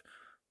 5.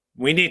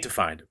 We need to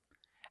find him.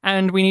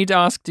 And we need to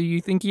ask, do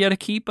you think he had a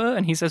keeper?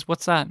 And he says,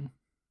 what's that?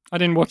 I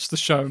didn't watch the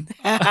show.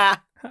 I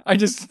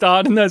just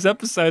starred in those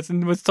episodes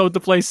and was told to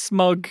play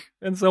smug.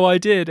 And so I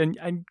did.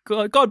 And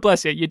God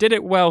bless you. You did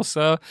it well,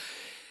 sir.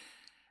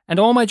 And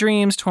all my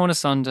dreams torn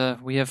asunder.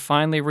 We have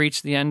finally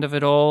reached the end of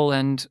it all.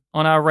 And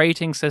on our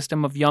rating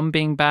system of yum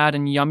being bad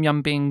and yum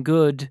yum being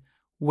good,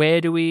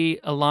 where do we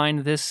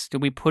align this? Do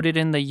we put it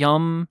in the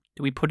yum?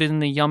 Do we put it in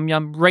the yum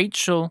yum?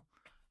 Rachel,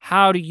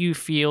 how do you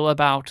feel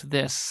about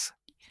this?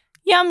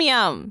 Yum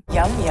yum.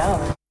 Yum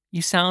yum.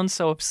 You sound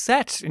so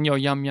upset in your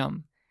yum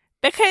yum.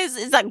 Because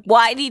it's like,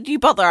 why did you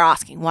bother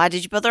asking? Why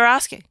did you bother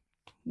asking?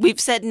 We've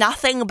said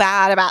nothing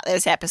bad about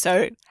this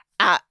episode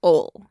at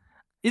all.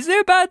 Is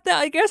there a bad thing?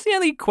 I guess the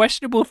only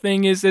questionable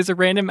thing is there's a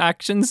random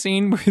action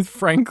scene with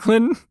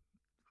Franklin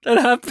that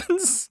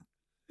happens.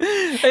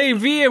 Hey,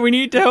 Via, we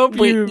need to help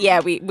you. Yeah,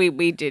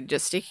 we did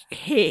just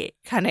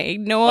kind of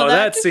ignore that. Oh,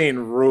 that scene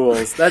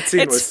rules. That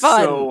scene was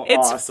fun. so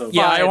awesome.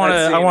 Yeah, I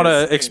want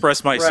to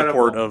express my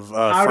support of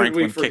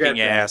Franklin kicking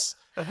ass.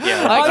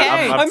 Yeah,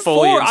 okay. I'm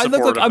fully in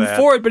support of I'm that.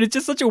 for it, but it's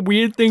just such a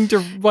weird thing to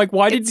like.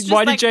 Why did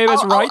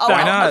JMS write that?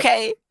 Why not?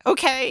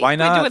 Okay. Why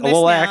not? We're doing A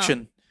little this now.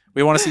 action.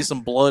 We want to see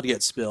some blood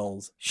get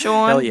spilled.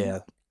 Sean, hell yeah.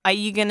 Are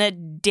you gonna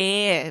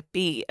dare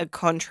be a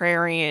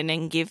contrarian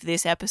and give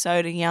this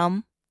episode a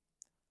yum?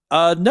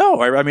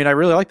 No. I mean, I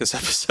really like this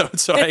episode,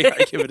 so I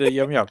give it a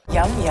yum yum.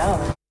 Yum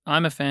yum.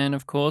 I'm a fan,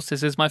 of course.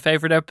 This is my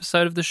favorite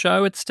episode of the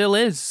show. It still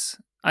is.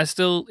 I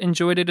still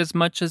enjoyed it as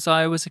much as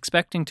I was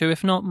expecting to,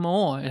 if not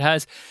more.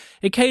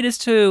 It caters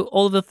to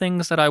all the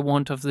things that I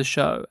want of the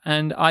show,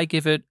 and I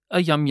give it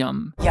a yum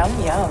yum.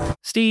 Yum yum.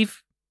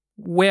 Steve,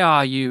 where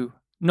are you?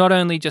 Not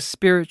only just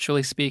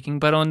spiritually speaking,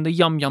 but on the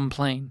yum yum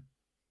plane.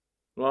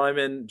 Well, I'm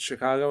in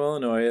Chicago,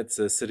 Illinois. It's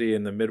a city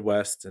in the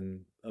Midwest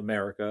in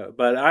America.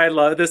 But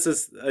this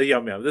is a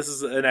yum yum. This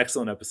is an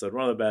excellent episode.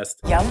 One of the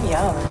best. Yum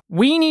yum.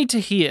 We need to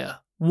hear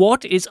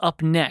what is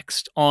up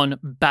next on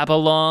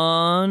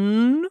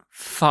Babylon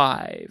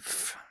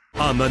 5.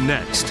 On the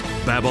next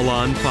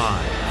Babylon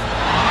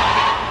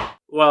 5.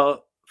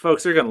 Well,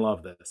 folks, you're going to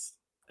love this.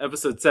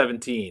 Episode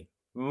 17,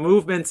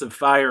 Movements of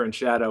Fire and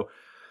Shadow.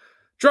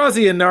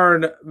 Drazi and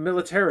Narn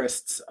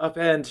militarists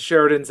upend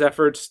Sheridan's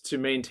efforts to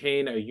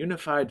maintain a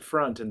unified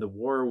front in the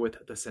war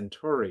with the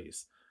Centauri.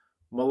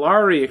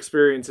 Malari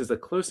experiences a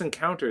close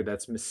encounter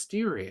that's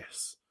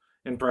mysterious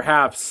and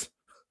perhaps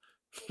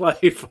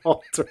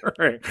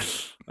life-altering.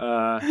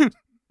 Why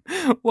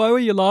were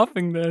you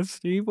laughing there,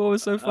 Steve? What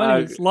was so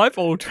funny? It's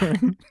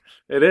life-altering.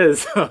 It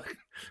is.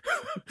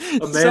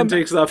 A man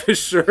takes off his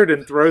shirt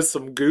and throws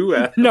some goo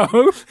at him.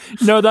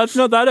 No, that's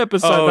not that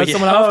episode. That's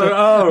someone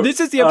after. This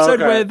is the episode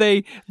where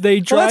they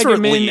drag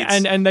him in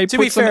and they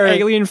put some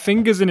alien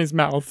fingers in his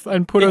mouth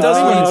and put it a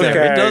does lead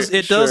there.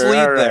 It does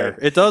lead there.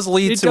 It does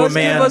lead to a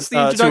man. It does give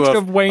us the introduction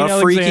of Wayne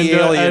a freaky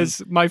Alexander alien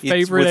as my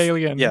favorite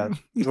alien. Yeah,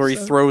 where he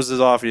throws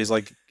it off and he's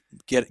like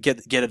get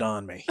it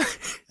on me,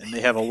 and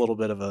they have a little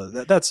bit of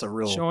a. That's a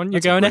real. Sean,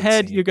 you're going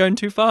ahead. Scene. You're going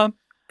too far.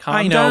 Calm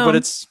I know, down. but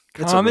it's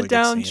calm a really it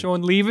down, good scene.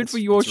 Sean. Leave it for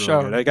your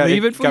show. Really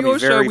Leave it for your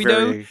show.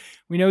 Very,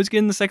 We know he's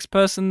getting the sex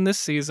person this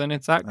season.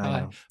 It's that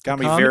guy. Got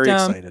me Calm it very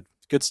down. excited.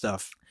 Good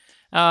stuff.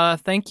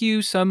 Thank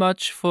you so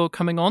much for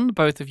coming on,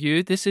 both of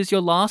you. This is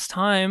your last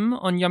time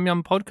on Yum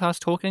Yum Podcast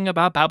talking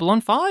about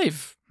Babylon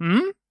 5.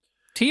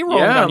 Tea-roll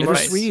down your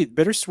face.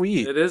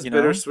 Bittersweet. It is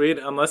bittersweet,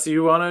 unless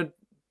you want to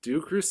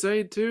do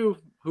Crusade too.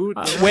 We're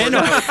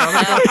not.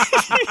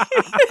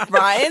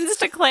 Ryan's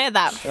declared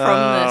that from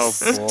the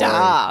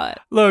start.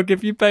 Look,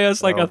 if you pay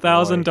us like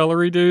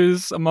 $1,000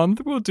 dues a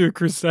month, we'll do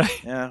Crusade.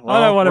 Yeah, well,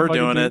 I don't want to we're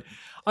doing it.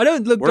 I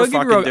don't look. We're Don't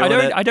get me wrong. fucking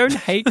doing it. I don't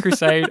hate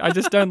Crusade. I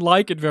just don't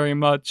like it very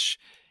much.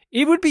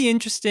 It would be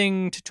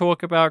interesting to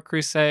talk about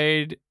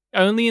Crusade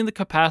only in the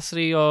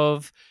capacity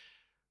of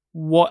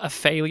what a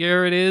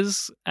failure it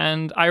is,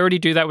 and I already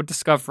do that with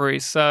Discovery,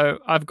 so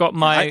I've got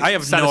my I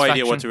have no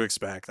idea what satisfaction. to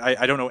expect.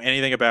 I don't know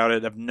anything about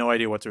it. I have no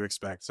idea what to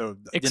expect. So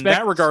in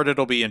that regard,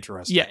 it'll be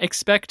interesting. Yeah,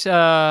 expect.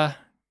 Do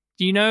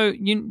you know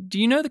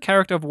the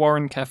character of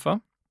Warren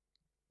Keffer?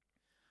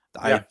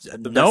 I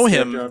know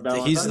him.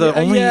 He's the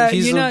only.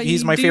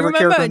 He's my favorite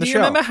character in the show. Do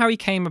you remember how he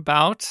came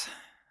about?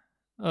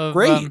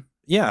 Great.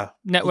 Yeah.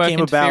 Network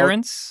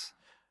interference.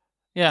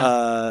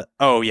 Yeah.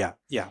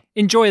 Yeah.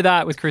 Enjoy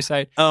that with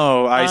Crusade.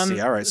 Oh, I see.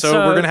 All right. So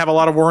we're gonna have a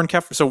lot of Warren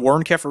Keffer. So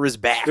Warren Keffer is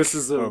back. This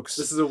is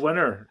folks. a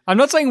winner. I'm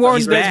not saying Warren.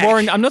 He's There's back.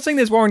 Warren. I'm not saying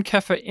there's Warren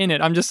Keffer in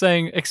it. I'm just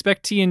saying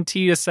expect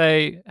TNT to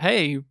say,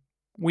 "Hey,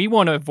 we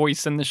want a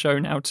voice in the show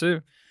now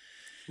too."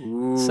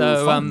 Ooh,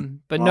 So, fun.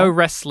 but Well, no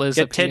wrestlers.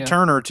 Get up Ted here.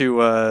 Turner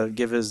to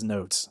give his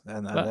notes,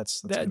 and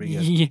that's gonna be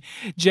good.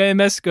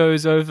 JMS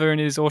goes over in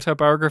his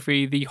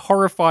autobiography the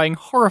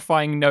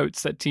horrifying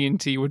notes that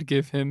TNT would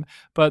give him,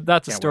 but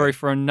that's a story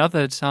for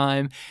another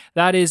time.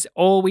 That is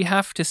all we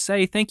have to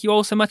say. Thank you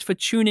all so much for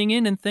tuning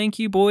in, and thank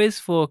you, boys,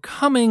 for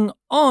coming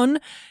on.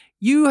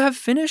 You have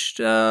finished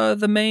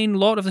the main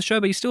lot of the show,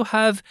 but you still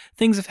have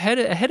things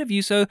ahead of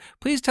you. So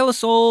please tell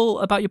us all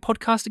about your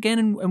podcast again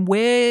and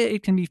where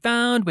it can be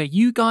found, where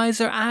you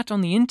guys are at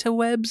on the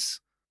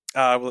interwebs.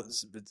 Well,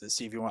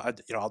 see if you want.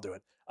 I'll do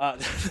it.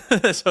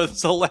 So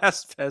it's the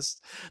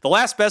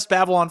last best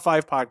Babylon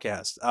 5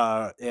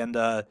 podcast,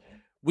 and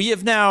we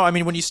have now. I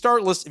mean, if you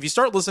start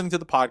listening to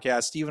the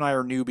podcast, Steve and I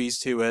are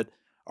newbies to it.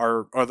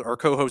 Our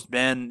co-host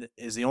Ben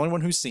is the only one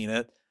who's seen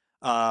it.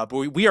 But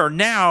we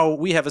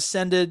have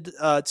ascended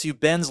to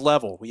Ben's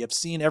level. We have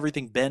seen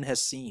everything Ben has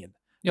seen.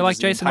 You're like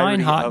Jason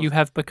Einhart. You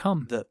have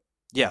become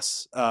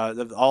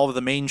all of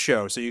the main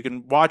show. So you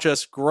can watch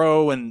us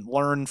grow and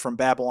learn from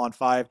Babylon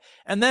 5,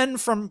 and then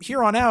from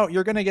here on out,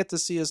 you're going to get to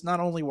see us not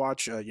only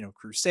watch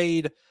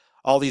Crusade,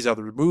 all these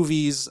other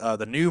movies,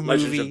 the new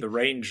Legends movie, of the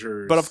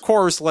Rangers, but of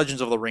course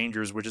Legends of the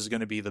Rangers, which is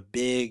going to be the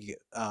big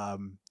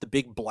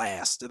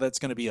blast. That's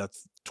going to be a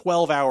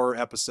 12-hour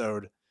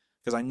episode.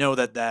 Because I know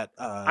that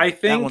I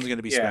think that one's going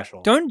to be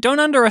special. Don't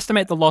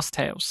underestimate the Lost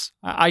Tales.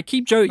 I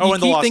keep joking. Oh,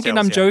 you keep thinking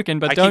I'm joking,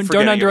 but don't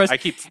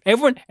underestimate.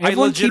 Everyone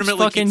keeps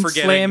fucking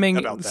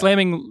slamming.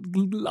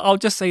 I'll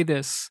just say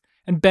this.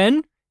 And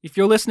Ben, if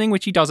you're listening,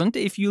 which he doesn't,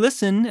 if you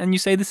listen and you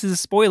say this is a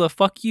spoiler,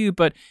 fuck you.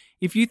 But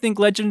if you think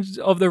Legends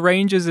of the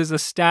Rangers is a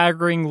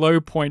staggering low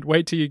point,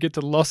 wait till you get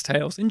to Lost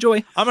Tales.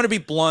 Enjoy. I'm going to be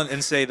blunt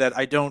and say that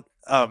I don't,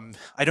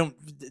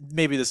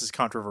 maybe this is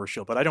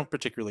controversial, but I don't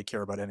particularly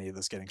care about any of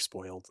this getting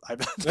spoiled. At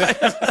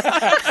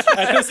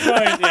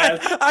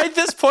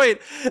this point,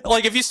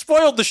 like if you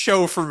spoiled the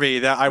show for me,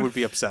 that I would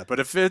be upset. But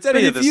if it's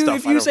any of this stuff,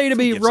 if you say to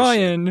me,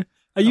 Ryan,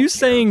 are you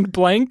saying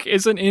blank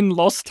isn't in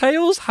Lost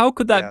Tales? How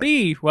could that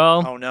be?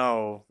 Well, oh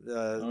no,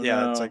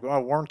 it's like,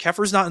 Warren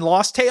Keffer's not in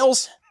Lost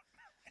Tales.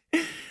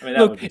 I mean,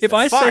 look, if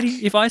I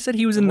said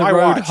he was in The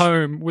Road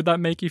Home, would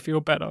that make you feel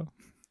better?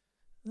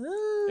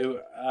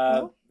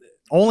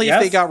 Only if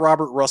they got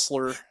Robert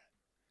Russler.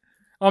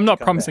 I'm not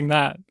promising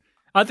that.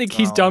 I think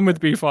he's done with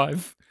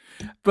B5,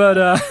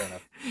 but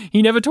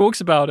he never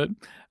talks about it.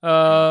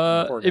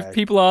 If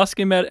people ask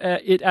him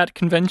at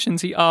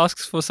conventions, he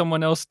asks for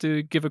someone else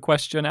to give a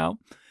question out.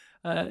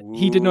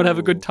 He did not have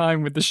a good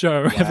time with the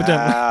show,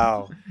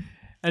 evidently.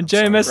 And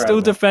JMS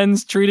still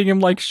defends treating him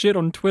like shit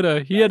on Twitter.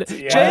 He had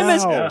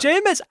JMS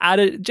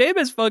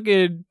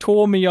fucking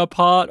tore me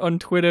apart on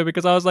Twitter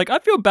because I was like, I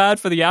feel bad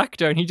for the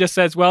actor, and he just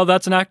says, "Well,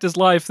 that's an actor's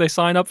life. They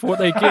sign up for what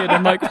they get."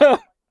 I'm like,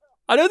 well,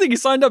 I don't think he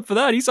signed up for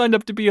that. He signed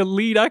up to be a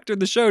lead actor in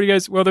the show. And he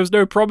goes, "Well, there's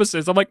no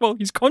promises." I'm like, well,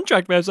 his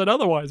contract may have said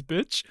otherwise,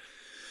 bitch.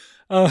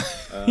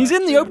 He's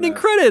in the opening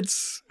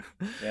credits.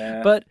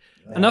 Yeah. But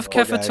enough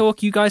Keffer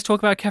talk. You guys talk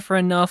about Keffer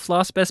enough.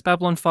 Last Best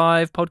Babylon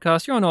 5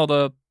 podcast. You're on all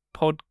the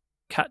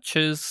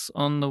podcatchers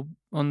on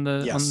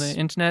the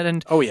internet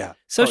and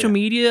social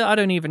media. I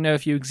don't even know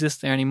if you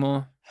exist there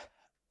anymore.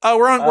 Oh,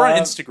 we're on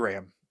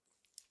Instagram.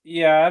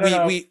 Yeah, I don't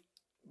know.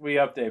 We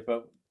update,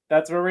 but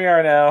that's where we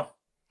are now.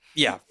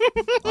 Yeah,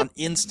 on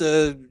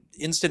Insta,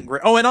 Instant.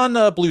 Oh, and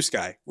on Blue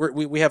Sky.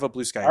 We have a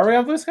Blue Sky. Are we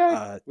on Blue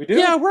Sky? We do.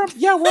 Yeah, we're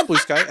on Blue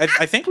Sky.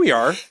 I think we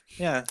are.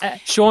 Yeah.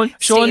 Sean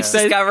says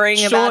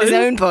discovering about his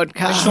own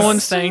podcast.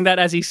 Sean's saying that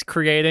as he's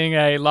creating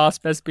a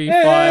Last Best B5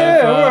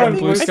 we're on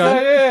Blue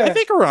Sky. Yeah. I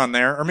think we're on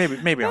there, or maybe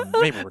we're not.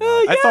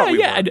 I thought we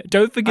were. And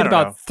don't forget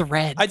about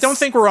Threads. I don't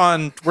think we're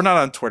not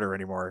on Twitter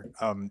anymore.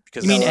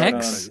 Because you mean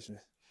X?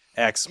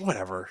 X,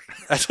 whatever.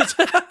 They're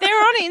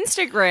on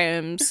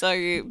Instagram, so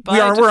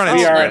we're on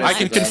Instagram. I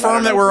can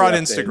confirm that we're on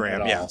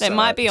Instagram. Yeah, they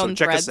might be on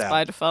Threads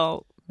by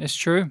default. It's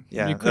true.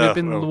 Yeah, you could have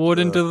been lured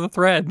into the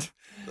thread.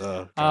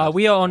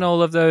 We are on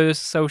all of those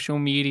social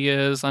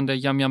medias under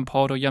Yum Yum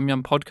Pod or Yum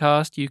Yum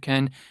Podcast. You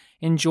can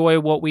enjoy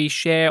what we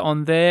share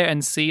on there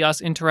and see us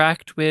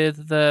interact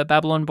with the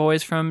Babylon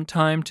Boys from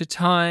time to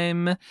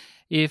time.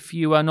 If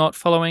you are not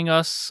following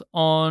us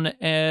on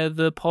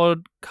the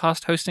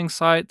podcast hosting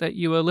site that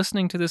you are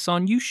listening to this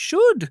on, you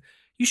should.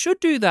 You should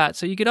do that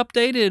so you get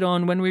updated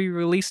on when we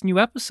release new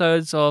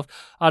episodes of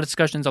our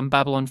discussions on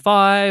Babylon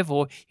 5,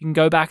 or you can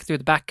go back through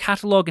the back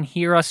catalogue and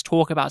hear us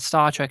talk about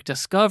Star Trek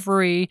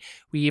Discovery.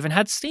 We even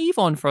had Steve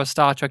on for a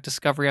Star Trek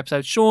Discovery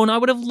episode. Sean, I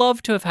would have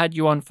loved to have had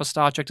you on for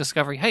Star Trek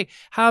Discovery. Hey,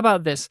 how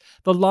about this?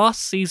 The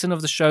last season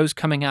of the show's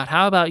coming out.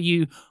 How about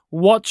you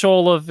watch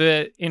all of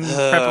it in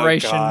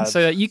preparation so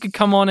that you could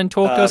come on and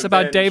talk to us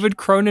about David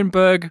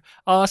Cronenberg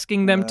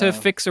asking them to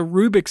fix a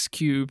Rubik's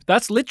Cube.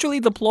 That's literally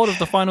the plot of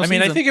the final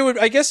season.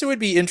 I guess it would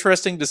be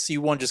interesting to see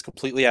one just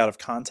completely out of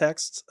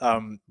context.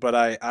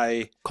 But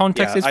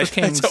context is for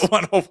kings. I don't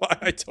want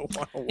to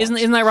watch.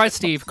 Isn't that right,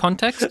 Steve?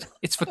 Context?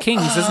 It's for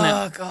kings, isn't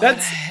it?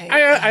 God,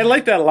 I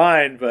like that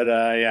line, but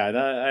I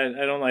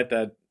don't like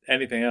that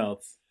anything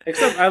else.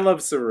 Except I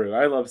love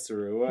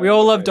Saru. We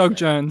all love Doug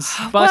Jones.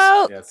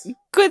 But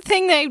good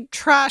thing they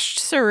trashed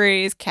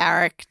Saru's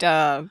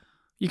character.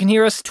 You can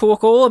hear us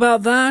talk all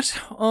about that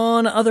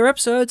on other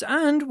episodes,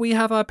 and we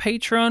have our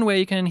Patreon where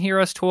you can hear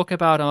us talk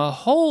about a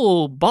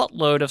whole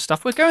buttload of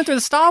stuff. We're going through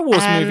the Star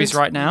Wars movies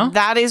right now.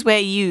 That is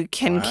where you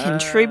can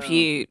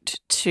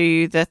contribute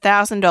to the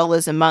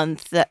 $1,000 a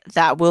month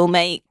that will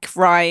make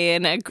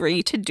Ryan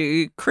agree to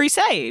do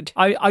Crusade.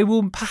 I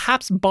will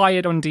perhaps buy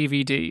it on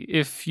DVD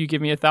if you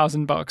give me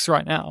 $1,000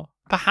 right now.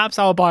 Perhaps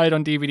I'll buy it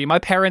on DVD. My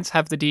parents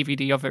have the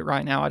DVD of it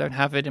right now. I don't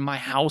have it in my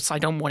house. I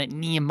don't want it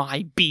near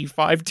my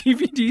B5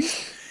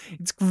 DVDs.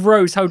 It's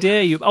gross. How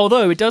dare you?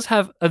 Although it does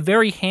have a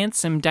very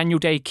handsome Daniel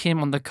Day Kim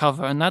on the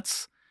cover. And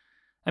that's,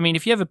 I mean,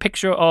 if you have a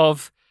picture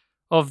of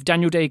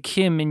Daniel Day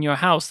Kim in your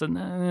house, then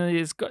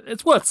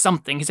it's worth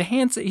something. He's a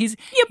handsome, you're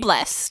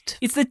blessed.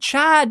 It's the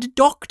Chad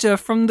Doctor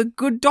from The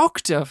Good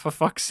Doctor, for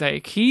fuck's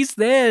sake. He's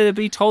there to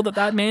be told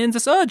that man's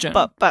a surgeon.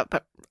 But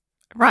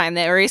Ryan,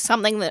 there is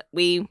something that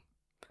we've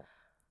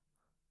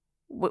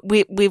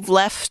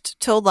left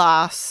till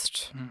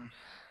last.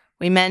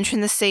 We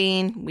mentioned the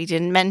scene. We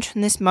didn't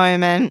mention this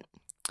moment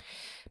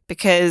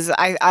because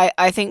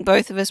I think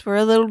both of us were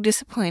a little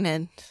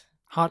disappointed.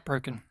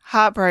 Heartbroken.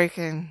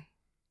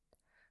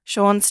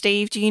 Sean,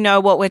 Steve, do you know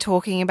what we're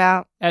talking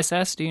about?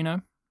 SS, do you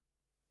know?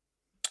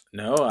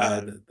 No,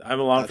 I'm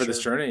along for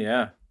this journey,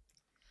 yeah.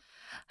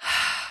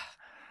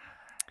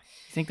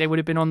 You think they would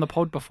have been on the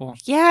pod before?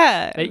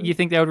 Yeah. You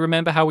think they would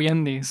remember how we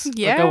end these?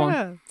 Yeah. But go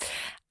on.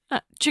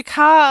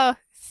 Jakar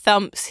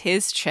thumps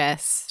his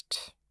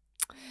chest.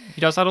 He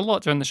does that a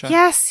lot during the show.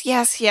 Yes,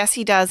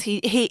 he does.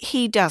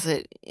 He does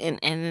it,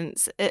 and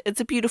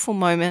it's a beautiful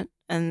moment.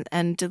 And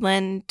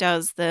Delenn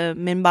does the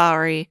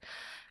Minbari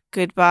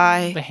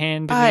goodbye. The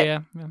hand in the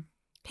air. Yeah.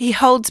 He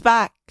holds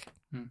back.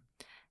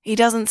 He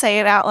doesn't say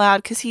it out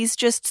loud because he's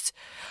just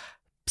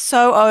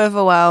so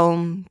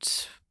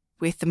overwhelmed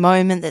with the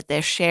moment that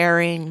they're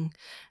sharing,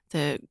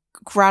 the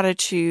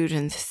gratitude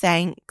and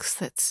thanks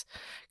that's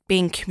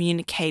being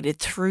communicated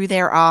through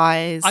their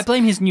eyes. I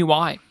blame his new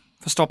eye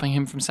for stopping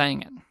him from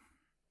saying it.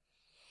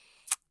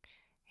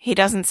 He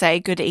doesn't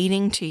say good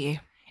eating to you.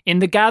 In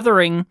the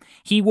gathering,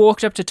 he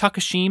walked up to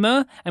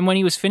Takashima, and when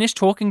he was finished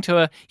talking to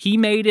her, he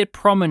made it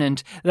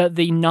prominent that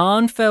the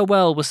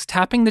non-farewell was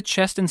tapping the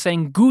chest and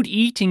saying good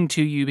eating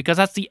to you, because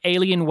that's the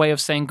alien way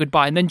of saying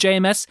goodbye. And then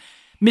JMS,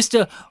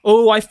 Mr.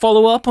 I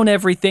follow up on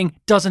everything,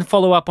 doesn't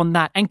follow up on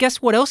that. And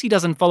guess what else he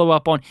doesn't follow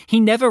up on? He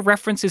never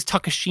references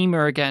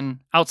Takashima again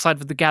outside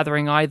of the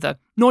gathering either.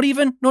 Not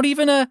even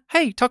a,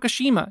 hey,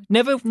 Takashima.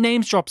 Never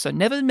names drops her,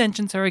 never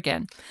mentions her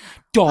again.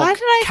 Dog, Why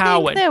did I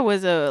coward. think there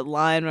was a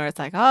line where it's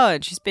like,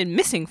 she's been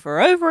missing for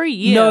over a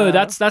year? No,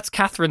 that's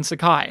Catherine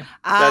Sakai.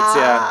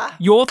 That's,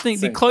 Your thing,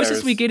 the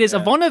closest we get is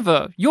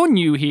Ivanova. You're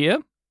new here.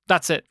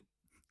 That's it.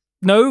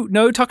 No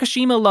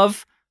Takashima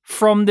love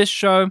from this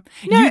show.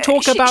 No, you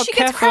talk about she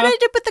gets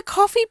credited with the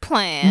coffee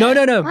plant. No.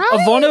 Right?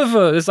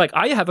 Ivanova is like,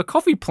 I have a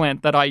coffee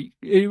plant that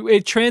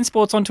it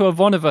transports onto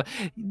Ivanova.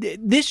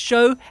 This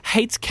show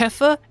hates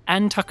Kefir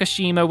and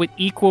Takashima with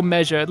equal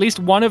measure. At least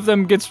one of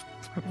them gets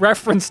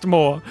referenced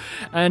more.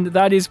 And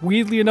that is,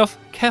 weirdly enough,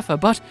 Kefir.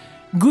 But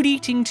good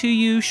eating to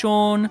you,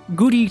 Sean.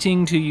 Good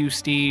eating to you,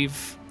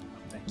 Steve.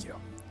 Thank you.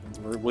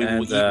 We will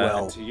and eat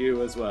well. To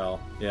you as well,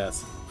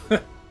 yes.